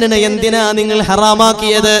തേനിനെ എന്തിനാ നിങ്ങൾ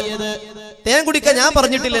ഹറാമാക്കിയത്? തേൻ കുടിക്കാൻ ഞാൻ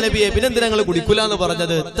പറഞ്ഞിട്ടില്ല നബിയെ, പിന്നെന്തിനാ നിങ്ങൾ കുടിക്കൂല എന്ന്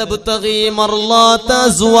പറഞ്ഞത്?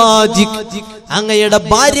 അങ്ങയുടെ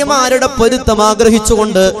ഭാര്യമാരുടെ പൊരുത്തം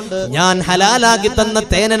ആഗ്രഹിച്ചുകൊണ്ട് ഞാൻ ഹലാലാക്കി തന്ന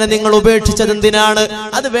തേനിനെ നിങ്ങൾ ഉപേക്ഷിച്ചത് എന്തിനാണ്?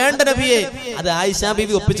 അത് വേണ്ട നബിയെ, അത് ആയിഷ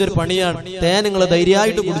ബീവി ഒപ്പിച്ചൊരു പണിയാണ്. തേൻ നിങ്ങൾ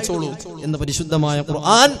ധൈര്യമായിട്ട് കുടിച്ചോളൂ എന്ന് പരിശുദ്ധമായ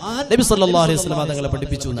ഖുർആൻ നബി സല്ലല്ലാഹു അലൈഹി വസല്ലം തങ്ങളെ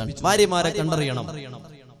പഠിപ്പിച്ചു എന്നാണ്. ഭാര്യമാരെ കണ്ടറിയണം.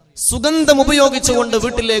 സുഗന്ധം ഉപയോഗിച്ചുകൊണ്ട്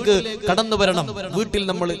വീട്ടിലേക്ക് കടന്നു വരണം. വീട്ടിൽ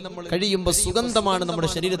നമ്മൾ കഴിയുമ്പോൾ സുഗന്ധമാണ് നമ്മുടെ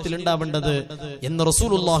ശരീരത്തിൽ ഉണ്ടാവേണ്ടത് എന്ന്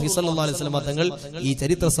റസൂലുള്ളാഹി സ്വല്ലല്ലാഹു അലൈഹി വസല്ലം തങ്ങൾ ഈ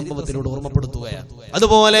ചരിത്ര സംഭവത്തിലൂടെ ഓർമ്മപ്പെടുത്തുകയാണ്.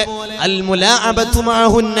 അതുപോലെ അൽ മുലാഅബതു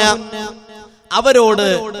മഅഹുന്ന, അവരോട്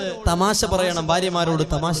തമാശ പറയണം. ഭാര്യമാരോട്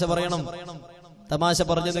തമാശ പറയണം. തമാശ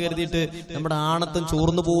പറഞ്ഞെന്ന് കരുതിയിട്ട് നമ്മുടെ ആണത്തം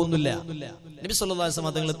ചോർന്നു പോകുന്നില്ല. നബി സല്ലല്ലാഹു അലൈഹി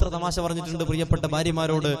വസല്ലം തങ്ങൾ എത്ര തമാശ പറഞ്ഞിട്ടുണ്ട് പ്രിയപ്പെട്ട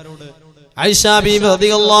ഭാര്യമാരോട്. ആയിഷ ബീവി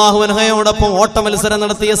റളിയല്ലാഹു അൻഹയോടൊപ്പം ഓട്ട മത്സരം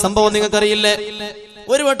നടത്തിയ സംഭവം നിങ്ങൾക്കറിയില്ലേ?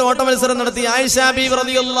 ഒരു വട്ടം ഓട്ട മത്സരം നടത്തി ആയിഷ ബീവി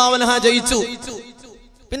റളിയല്ലാഹു അൻഹ ജയിച്ചു.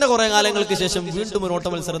 പിന്നെ കുറെ കാലങ്ങൾക്ക് ശേഷം വീണ്ടും ഒരു ഓട്ട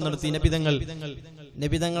മത്സരം നടത്തി.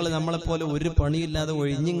 നബിതങ്ങൾ നമ്മളെപ്പോലെ ഒരു പണിയില്ലാതെ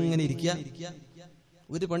ഒഴിഞ്ഞിങ്ങനെ ഇരിക്കുക,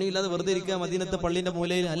 ഒരു പണിയില്ലാതെ വെറുതെ ഇരിക്കുക മദീനത്തെ പള്ളിന്റെ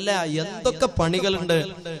മൂലയിൽ അല്ല.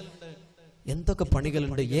 എന്തൊക്കെ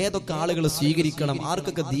പണികളുണ്ട്, ഏതൊക്കെ ആളുകൾ സ്വീകരിക്കണം,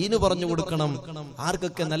 ആർക്കൊക്കെ ദീന് പറഞ്ഞു കൊടുക്കണം,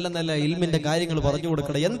 ആർക്കൊക്കെ നല്ല നല്ല ഇൽമിന്റെ കാര്യങ്ങൾ പറഞ്ഞു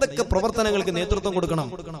കൊടുക്കണം, എന്തൊക്കെ പ്രവർത്തനങ്ങൾക്ക് നേതൃത്വം കൊടുക്കണം.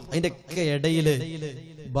 അതിന്റെ ഒക്കെ ഇടയില്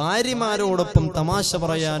ഭാര്യമാരോടൊപ്പം തമാശ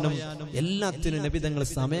പറയാനും എല്ലാത്തിനും നബിതങ്ങൾ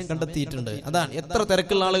സമയം കണ്ടെത്തിയിട്ടുണ്ട്. അതാണ് എത്ര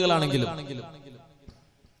തിരക്കുള്ള ആളുകളാണെങ്കിലും.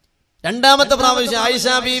 രണ്ടാമത്തെ പ്രാവശ്യം ആയിഷ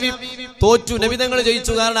ബീവി തോറ്റു, നബിതങ്ങൾ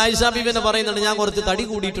ജയിച്ചു. കാരണം ആയിഷ ബീവി എന്ന് പറയുന്നുണ്ട് ഞാൻ കുറച്ച് തടി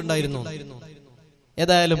കൂടിയിട്ടുണ്ടായിരുന്നു.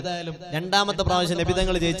 ഏതായാലും രണ്ടാമത്തെ പ്രാവശ്യം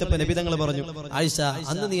നബിതങ്ങൾ ജയിച്ചപ്പോ നബിതങ്ങൾ പറഞ്ഞു, ആയിഷ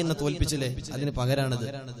അന്ന് നീ എന്നെ തോൽപ്പിച്ചില്ലേ, അതിന് പകരാണിത്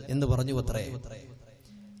എന്ന് പറഞ്ഞു. അത്രേ.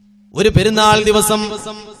 ഒരു പെരുന്നാൾ ദിവസം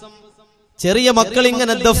ചെറിയ മക്കൾ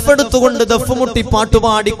ഇങ്ങനെ ദഫെടുത്തുകൊണ്ട് ദഫ് മുട്ടി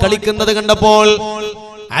പാട്ടുപാടി കളിക്കുന്നത് കണ്ടപ്പോൾ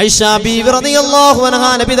ആയിഷ ബീവി റളിയല്ലാഹു അൻഹ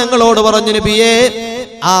നബിതങ്ങളോട് പറഞ്ഞു, നബിയേ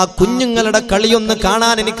ആ കുഞ്ഞുങ്ങളുടെ കളിയൊന്ന്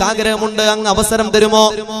കാണാൻ എനിക്ക് ആഗ്രഹമുണ്ട്, അങ്ങ് അവസരം തരുമോ?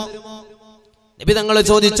 നബിതങ്ങൾ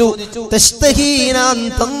ചോദിച്ചു,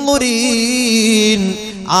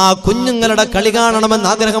 ആ കുഞ്ഞുങ്ങളുടെ കളി കാണണമെന്ന്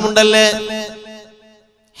ആഗ്രഹമുണ്ടല്ലേ?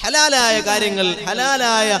 ഹലാലായ കാര്യങ്ങൾ,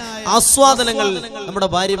 ഹലാലായ ആസ്വാദനങ്ങൾ നമ്മുടെ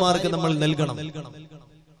ഭാര്യമാർക്ക് നമ്മൾ നൽകണം.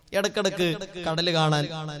 ഇടക്കിടക്ക് കടല് കാണാൻ,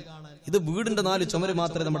 ഇത് വീടിന്റെ 4 ചുമര്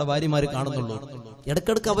മാത്രമേ നമ്മുടെ ഭാര്യമാര് കാണുന്നുള്ളൂ.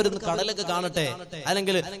 ഇടക്കിടക്ക് അവരൊന്ന് കടലൊക്കെ കാണട്ടെ,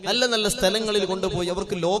 അല്ലെങ്കിൽ നല്ല നല്ല സ്ഥലങ്ങളിൽ കൊണ്ടുപോയി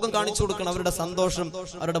അവർക്ക് ലോകം കാണിച്ചു കൊടുക്കണം. അവരുടെ സന്തോഷം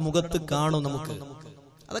അവരുടെ മുഖത്ത് കാണും. നമുക്ക്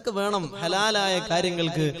അതൊക്കെ വേണം. ഹലാലായ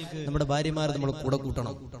കാര്യങ്ങൾക്ക് നമ്മുടെ ഭാര്യമാരെ നമ്മൾ കൂടെ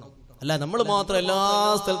കൂട്ടണം. അല്ല നമ്മൾ മാത്രം എല്ലാ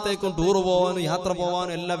സ്ഥലത്തേക്കും ടൂർ പോവാനും യാത്ര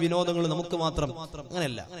പോവാനും എല്ലാ വിനോദങ്ങളും നമുക്ക് മാത്രം,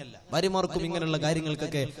 അങ്ങനെയല്ല. ഭാര്യമാർക്കും ഇങ്ങനെയുള്ള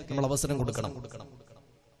കാര്യങ്ങൾക്കൊക്കെ നമ്മൾ അവസരം കൊടുക്കണം.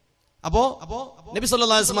 അപ്പോ നബി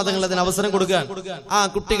സല്ലല്ലാഹു അലൈഹി വസല്ലം തങ്ങൾ അതിന് അവസരം കൊടുക്കാൻ ആ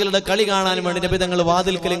കുട്ടികളുടെ കളി കാണാൻ വേണ്ടി നബി തങ്ങൾ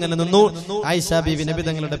വാതിൽക്കൽ ഇങ്ങനെ നിന്നു. ആയിഷ ബീവി നബി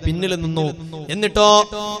തങ്ങളുടെ പിന്നിൽ നിന്നു. എന്നിട്ടോ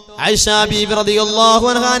ആയിഷ ബീവി റളിയല്ലാഹു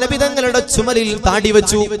അൻഹ നബി തങ്ങളുടെ ചുമലിൽ താടി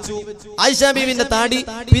വെച്ചു. ആയിഷ ബീവിന്റെ താടി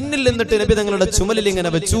പിന്നിൽ നിന്നിട്ട് നബി തങ്ങളുടെ ചുമലിൽ ഇങ്ങനെ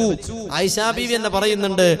വെച്ചു. ആയിഷ ബീവി എന്ന്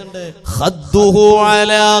പറയുന്നുണ്ട്, ഖദ്ദുഹു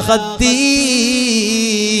അലാ ഖദ്ദി,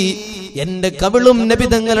 എന്റെ കവിളും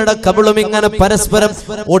നബിതങ്ങളുടെ കവിളും ഇങ്ങനെ പരസ്പരം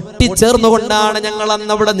ഒട്ടിച്ചേർന്നുകൊണ്ടാണ് ഞങ്ങൾ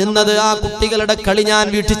അന്ന് അവിടെ നിന്നത്. ആ കുട്ടികളുടെ കളി ഞാൻ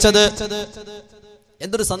വീക്ഷിച്ചത്.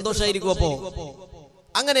 എന്തൊരു സന്തോഷമായിരിക്കും. അപ്പോ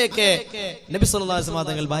അങ്ങനെയൊക്കെ നബി സല്ലല്ലാഹു അലൈഹി വസല്ലം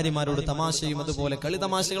തങ്ങൾ ഭാര്യമാരോട് തമാശയും അതുപോലെ കളി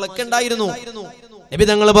തമാശകളൊക്കെ ഉണ്ടായിരുന്നു. നബി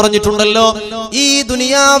തങ്ങൾ പറഞ്ഞിട്ടുണ്ടല്ലോ, ഈ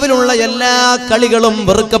ദുനിയാവിലുള്ള എല്ലാ കളികളും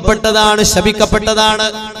വെറുക്കപ്പെട്ടതാണ്, ശപിക്കപ്പെട്ടതാണ്.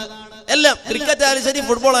 എല്ലാം, ക്രിക്കറ്റ് ആയാലും ശരി,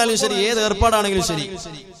 ഫുട്ബോൾ ആയാലും ശരി, ഏത് ഏർപ്പാടാണെങ്കിലും ശരി,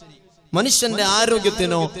 മനുഷ്യന്റെ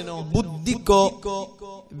ആരോഗ്യത്തിനോ ബുദ്ധിക്കോ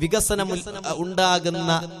വികസനം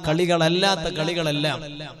ഉണ്ടാകുന്ന കളികളല്ലാത്ത കളികളെല്ലാം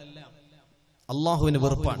അള്ളാഹുവിന്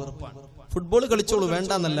വെറുപ്പാണ്. ഫുട്ബോൾ കളിച്ചോളൂ,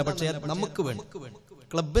 വേണ്ടെന്നല്ല, പക്ഷെ നമുക്ക് വേണ്ടി,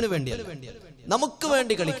 ക്ലബിന് വേണ്ടിയല്ല, നമുക്ക്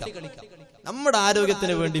വേണ്ടി കളിക്കാം. നമ്മുടെ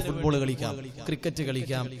ആരോഗ്യത്തിന് വേണ്ടി ഫുട്ബോൾ കളിക്കാം, ക്രിക്കറ്റ്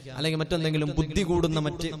കളിക്കാം, അല്ലെങ്കിൽ മറ്റെന്തെങ്കിലും ബുദ്ധി കൂടുന്ന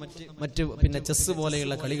മറ്റ് പിന്നെ ചെസ്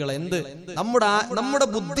പോലെയുള്ള കളികൾ. എന്ത് നമ്മുടെ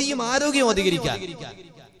ബുദ്ധിയും ആരോഗ്യവും അധികരിക്കാൻ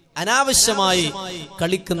അനാവശ്യമായി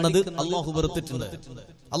കളിക്കുന്നത് അള്ളാഹു വെറുത്തിട്ടുണ്ട്,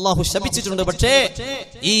 അള്ളാഹു ശപിച്ചിട്ടുണ്ട്. പക്ഷേ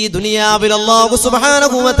ഈ ദുനിയാവിൽ അള്ളാഹു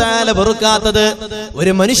സുബ്ഹാനഹു വ തആല വെറുക്കാത്തത്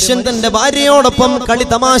ഒരു മനുഷ്യൻ തന്റെ ഭാര്യയോടൊപ്പം കളി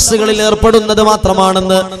തമാശകളിൽ ഏർപ്പെടുന്നത്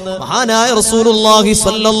മാത്രമാണെന്ന് മഹാനായ റസൂലുള്ളാഹി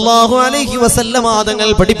സ്വല്ലല്ലാഹു അലൈഹി വസല്ലം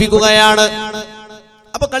തങ്ങൾ പഠിപ്പിക്കുകയാണ്.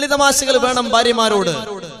 അപ്പൊ കളി തമാശകൾ വേണം ഭാര്യമാരോട്.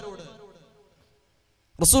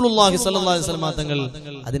 റസൂലുള്ളാഹി സ്വല്ലല്ലാഹു അലൈഹി വസല്ലം തങ്ങൾ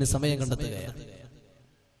അതിന് സമയം കണ്ടെത്തുകയാണ്.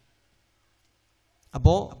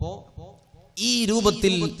 അപ്പോ ഈ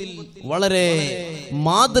രൂപത്തിൽ വളരെ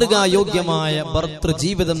മാതൃകായോഗ്യമായ ഭർതൃ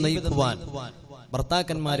ജീവിതം നയിക്കുവാൻ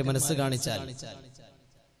ഭർത്താക്കന്മാര് മനസ്സ് കാണിച്ചാൽ,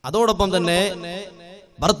 അതോടൊപ്പം തന്നെ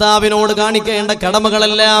ഭർത്താവിനോട് കാണിക്കേണ്ട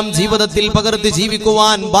കടമകളെല്ലാം ജീവിതത്തിൽ പകർത്തി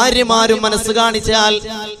ജീവിക്കുവാൻ ഭാര്യമാരും മനസ്സ് കാണിച്ചാൽ,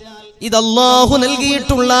 ഇത് അല്ലാഹു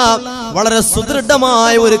നൽകിയിട്ടുള്ള വളരെ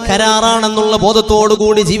സുദൃഢമായ ഒരു കരാറാണെന്നുള്ള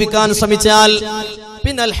ബോധത്തോടുകൂടി ജീവിക്കാൻ ശ്രമിച്ചാൽ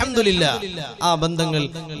പിന്നെ അൽഹംദുലില്ലാഹ് ആ ബന്ധങ്ങൾ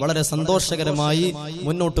വളരെ സന്തോഷകരമായി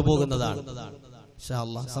മുന്നോട്ട് പോകുന്നതാണ്. ഇൻഷാ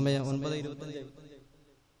അല്ലാഹ് സമയം 9:25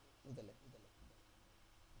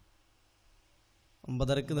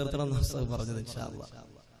 9:30 നിർത്തണം എന്ന് പറഞ്ഞത്. ഇൻഷാ അല്ലാഹ്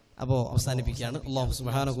അപ്പോ അവസാനിപ്പിക്കുകയാണ്. അല്ലാഹു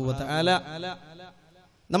സുബ്ഹാനഹു വ തആല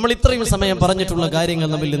നമ്മൾ ഇത്രയും സമയം പറഞ്ഞിട്ടുള്ള കാര്യങ്ങൾ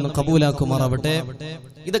നമ്മിൽ നിന്ന് കബൂലാക്കുമാറാവട്ടെ.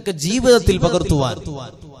 ഇതൊക്കെ ജീവിതത്തിൽ പകർത്തുവാൻ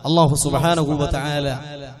അല്ലാഹു സുബ്ഹാനഹു വ തആല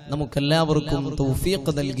നമുക്കെല്ലാവർക്കും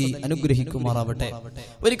തൗഫീഖ് നൽകി അനുഗ്രഹിക്കുമാറാവട്ടെ.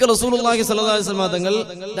 ഒരിക്കൽ റസൂലുള്ളാഹി സ്വല്ലല്ലാഹു അലൈഹി വസല്ലം തങ്ങൾ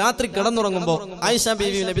രാത്രി കിടന്നുറങ്ങുമ്പോൾ ആയിഷ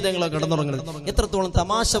ബീവി നബി തങ്ങൾ കിടന്നുറങ്ങുന്നത് എത്രത്തോളം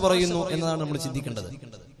തമാശ പറയുന്നു എന്നതാണ് നമ്മൾ ചിന്തിക്കേണ്ടത്.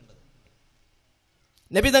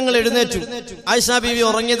 നബി തങ്ങൾ എഴുന്നേറ്റു. ആയിഷ ബീവി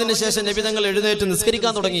ഉറങ്ങിയതിന് ശേഷം നബി തങ്ങൾ എഴുന്നേറ്റ്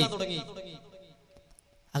നിസ്കരിക്കാൻ തുടങ്ങി.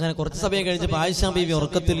 അങ്ങനെ കുറച്ച് സമയം കഴിഞ്ഞപ്പോൾ ആയിഷ ബീവി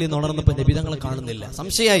ഉറക്കത്തിൽ നിന്ന് ഉണർന്നപ്പോൾ നബി തങ്ങളെ കാണുന്നില്ല.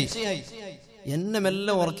 സംശയമായി. എന്നെ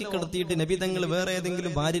മെല്ലെ ഉറക്കിക്കിടത്തിയിട്ട് നബി തങ്ങൾ വേറെ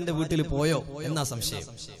ഏതെങ്കിലും ഭാര്യന്റെ വീട്ടിൽ പോയോ എന്നാ സംശയം.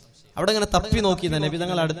 അവിടെ ഇങ്ങനെ തപ്പി നോക്കിയതാ നബി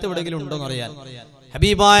തങ്ങൾ അടുത്ത് എവിടെയെങ്കിലും ഉണ്ടോന്ന് അറിയാൻ.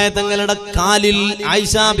 ഹബീബായ തങ്ങളുടെ കാലിൽ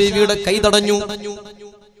ആയിഷ ബീവിയുടെ കൈ തടഞ്ഞു.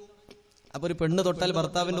 അപ്പൊ ഒരു പെണ്ണ് തൊട്ടാൽ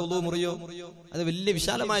ഭർത്താവിന്റെ ഉളു മുറിയോ? അത് വലിയ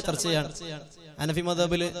വിശാലമായ ചർച്ചയാണ്. ഹനഫി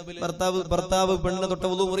മദ്ഹബില് ഭർത്താവ് പെണ്ണിനെ തൊട്ട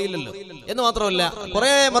ഉളു മുറിയില്ലല്ലോ എന്ന് മാത്രമല്ല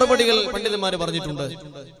കുറെ മറുപടികൾ പണ്ഡിതന്മാര് പറഞ്ഞിട്ടുണ്ട്.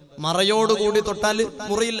 മറയോടുകൂടി തൊട്ടാൽ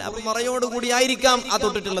മുറിയില്ല, അപ്പൊ മറയോടുകൂടി ആയിരിക്കാം ആ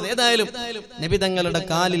തൊട്ടിട്ടുള്ളത്. ഏതായാലും നബി തങ്ങളുടെ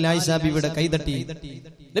കാലിൽ ആയിഷ ബീവിയുടെ കൈ തട്ടി.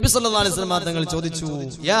 നബി സല്ലല്ലാഹു അലൈഹി വസല്ലം തങ്ങൾ ചോദിച്ചു,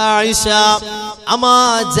 യാ ആയിഷ അമാ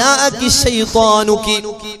ജാഅകി ശൈത്വാനുകി,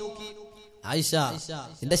 ആയിഷ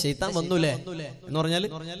നിന്റെ ശൈത്താൻ വന്നൂലേ എന്ന് പറഞ്ഞാൽ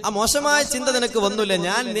ആ മോശമായ ചിന്ത നിനക്ക് വന്നൂലേ,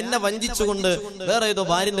 ഞാൻ നിന്നെ വഞ്ചിച്ചുകൊണ്ട് വേറെ ഏതോ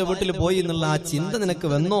ഭാര്യന്റെ വീട്ടിൽ പോയി എന്നുള്ള ആ ചിന്ത നിനക്ക്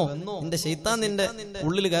വന്നോ, നിന്റെ ശൈത്താൻ നിന്റെ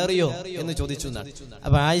ഉള്ളിൽ കയറിയോ എന്ന് ചോദിച്ചു എന്നാണ്.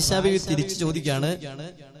 അപ്പൊ ആയിഷ ബീവി തിരിച്ചു ചോദിക്കാണ്,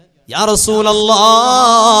 യാ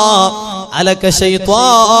റസൂലല്ലാഹ് അലക ശൈത്വാൻ,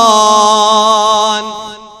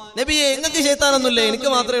 നബിയെ നിങ്ങൾക്ക് ശൈത്താനൊന്നുമില്ലേ, എനിക്ക്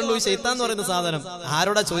മാത്രമേ ഉള്ളൂ ഈ ശൈത്താൻ എന്ന് പറയുന്ന സാധനം.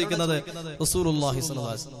 ആരോടാ ചോദിക്കുന്നത്? റസൂലുള്ളാഹി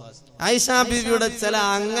സ്വല്ലല്ലാഹു അലൈഹി വസല്ലം. ആയിഷ ബീവിയുടെ ചില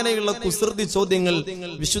അങ്ങനെയുള്ള കുസൃതി ചോദ്യങ്ങൾ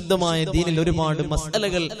വിശുദ്ധമായ ദീനിൽ ഒരുപാട്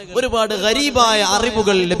മസലകൾ, ഒരുപാട് ഗരീബായ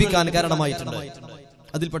അറിവുകൾ ലഭിക്കാൻ കാരണമായിട്ടുണ്ട്.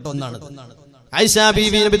 അതിൽപ്പെട്ട ഒന്നാണ് ആയിഷ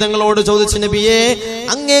ബീവി നബി തങ്ങളോട് ചോദിച്ചു, നബിയെ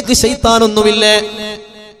അങ്ങേക്ക് ശൈത്താനൊന്നുമില്ലേ?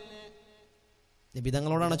 നബി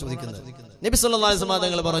തങ്ങളോടാണ് ചോദിക്കുന്നത്. നബി സല്ലല്ലാഹു അലൈഹി വസല്ലം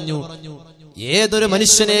തങ്ങൾ പറഞ്ഞു, ഏതൊരു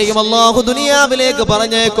മനുഷ്യനെയും അല്ലാഹു ദുനിയാവിലേക്ക്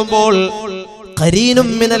പറഞ്ഞേക്കുമ്പോൾ ഖരീനും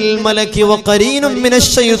മിനൽ മലക്കി വ ഖരീനും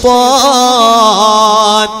മിനശ് ശൈത്വാൻ,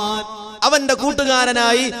 അവന്റെ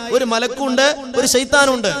കൂട്ടുകാരനായി ഒരു മലക്കുണ്ട്, ഒരു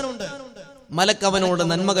ശൈത്താനുണ്ട്. മലക്ക് അവനോട്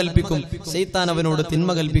നന്മ കൽപ്പിക്കും, ശൈത്താൻ അവനോട് തിന്മ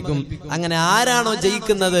കൽപ്പിക്കും. അങ്ങനെ ആരാണോ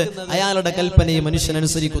ജയിക്കുന്നത് അയാളുടെ കൽപ്പനയെ മനുഷ്യൻ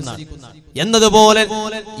അനുസരിക്കുന്നതാണ്. എന്നതുപോലെ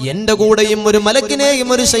എന്റെ കൂടെയും ഒരു മലക്കിനെയും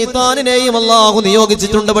ഒരു ശൈത്താനിനെയും അല്ലാഹു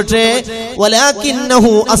നിയോഗിച്ചിട്ടുണ്ട്. പക്ഷേ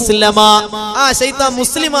വലാകിന്നഹു അസ്ലമ, ആ ശൈത്താൻ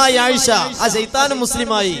മുസ്ലിമായി. ആയിഷ ആ ശൈത്താനും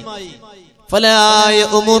മുസ്ലിമായി. ഫലാ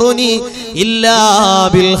യഅ്മുറുനി ഇല്ലാ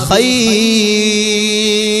ബിൽ ഖൈർ,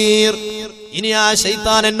 ഇനി ആ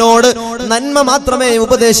ശൈത്താൻ എന്നോട് നന്മ മാത്രമേ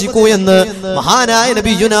ഉപദേശിക്കൂ എന്ന് മഹാനായ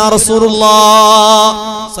നബിയുനാ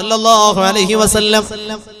റസൂലുള്ളാഹി സ്വല്ലല്ലാഹു അലൈഹി വസല്ലം.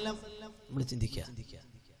 ചിന്തിക്കുക,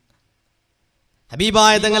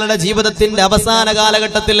 ഹബീബായ തങ്ങളുടെ ജീവിതത്തിന്റെ അവസാന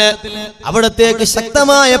കാലഘട്ടത്തില് അവിടത്തേക്ക്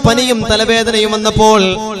ശക്തമായ പനിയും തലവേദനയും വന്നപ്പോൾ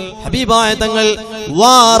ഹബീബായ തങ്ങൾ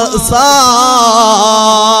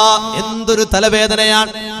എന്തൊരു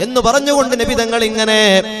തലവേദനയാണ് എന്ന് പറഞ്ഞുകൊണ്ട് നബി തങ്ങൾ ഇങ്ങനെ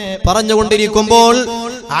പറഞ്ഞുകൊണ്ടിരിക്കുമ്പോൾ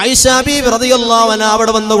ആയിഷ ബീവി റളിയല്ലാഹു അൻഹ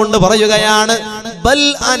അവിടെ വന്നുകൊണ്ട് പറയുകയാണ്, ബൽ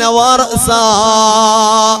അന വറസാ,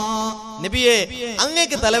 നബിയെ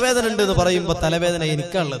അങ്ങേക്ക് തലവേദന ഉണ്ട് എന്ന് പറയുമ്പോ തലവേദന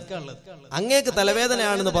എനിക്കുള്ളത്, അങ്ങേക്ക്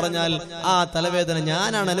തലവേദനയാണെന്ന് പറഞ്ഞാൽ ആ തലവേദന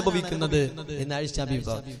ഞാനാണ് അനുഭവിക്കുന്നത് എന്ന് ആയിഷ ബീവി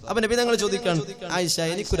പറഞ്ഞു. അപ്പൊ നബി തങ്ങൾ ചോദിക്കാണ്, ആയിഷ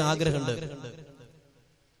എനിക്കൊരു ആഗ്രഹമുണ്ട്,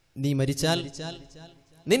 നീ മരിച്ചാൽ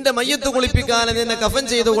നിന്റെ മയ്യത്ത് കുളിപ്പിക്കാൻ, നിന്നെ കഫൻ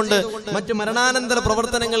ചെയ്തുകൊണ്ട് മറ്റു മരണാനന്തര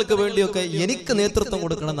പ്രവർത്തനങ്ങൾക്ക് വേണ്ടിയൊക്കെ എനിക്ക് നേതൃത്വം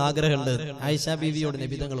കൊടുക്കണം എന്ന് ആഗ്രഹമുണ്ട് ആയിഷ ബീവിയോട്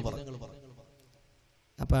നബി തങ്ങൾ പറഞ്ഞു.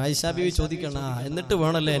 അപ്പൊ ആയിഷ ബീവി ചോദിക്കണ, എന്നിട്ട്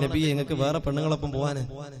വേണല്ലേ നബി നിങ്ങൾക്ക് വേറെ പെണ്ണുങ്ങളൊപ്പം പോവാന്?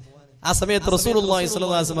 ആ സമയത്ത് റസൂലുള്ളാഹി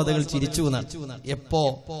സ്വല്ലല്ലാഹു അലൈഹി വസല്ലം തങ്ങൾ ചിരിച്ചു എന്നാണ്. എപ്പോ?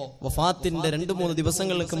 വഫാത്തിന്റെ 2-3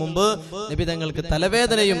 ദിവസങ്ങൾക്ക് മുമ്പ് നബി തങ്ങൾക്ക്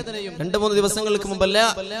തലവേദനയും, 2-3 ദിവസങ്ങൾക്ക് മുമ്പല്ല,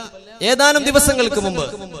 ഏതാനും ദിവസങ്ങൾക്ക് മുമ്പ്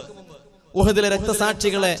ഉഹദിലെ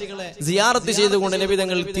രക്തസാക്ഷികളെ സിയാറത്ത് ചെയ്തുകൊണ്ട് നബി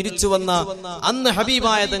തങ്ങൾ തിരിച്ചു വന്ന അന്ന്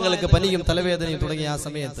ഹബീബായ തങ്ങൾക്ക് പനിയും തലവേദനയും തുടങ്ങിയ ആ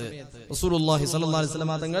സമയത്ത് റസൂലുള്ളാഹി സ്വല്ലല്ലാഹു അലൈഹി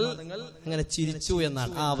വസല്ലം തങ്ങൾ അങ്ങനെ ചിരിച്ചു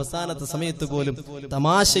എന്നാണ്. ആ അവസാനത്തെ സമയത്ത് പോലും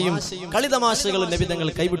തമാശയും കളിതമാശകളും നബി തങ്ങൾ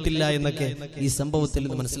കൈവിട്ടില്ല എന്നൊക്കെ ഈ സംഭവത്തിൽ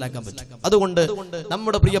നിന്ന് മനസ്സിലാക്കാൻ പറ്റും. അതുകൊണ്ട്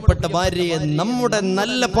നമ്മുടെ പ്രിയപ്പെട്ട ഭാര്യയെ നമ്മുടെ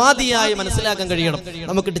നല്ല പാതിയായി മനസ്സിലാക്കാൻ കഴിയണം.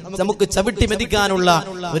 നമുക്ക് ചവിട്ടി മെതിക്കാനുള്ള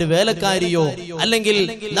ഒരു വേലക്കാരിയോ അല്ലെങ്കിൽ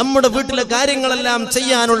നമ്മുടെ വീട്ടിലെ കാര്യങ്ങളെല്ലാം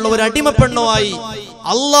ചെയ്യാനുള്ള ഒരു അടിമ പെണ്ണോ ആയി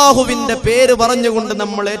അള്ളാഹുവിന്റെ പേര് പറഞ്ഞുകൊണ്ട്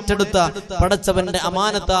നമ്മൾ ഏറ്റെടുത്ത പടച്ചവന്റെ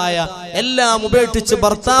അമാനത്തായ എല്ലാം ഉപേക്ഷിച്ച്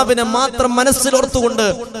ഭർത്താവിനെ മാത്രം മനസ്സിലോർത്തുകൊണ്ട്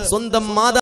സ്വന്തം മാതാ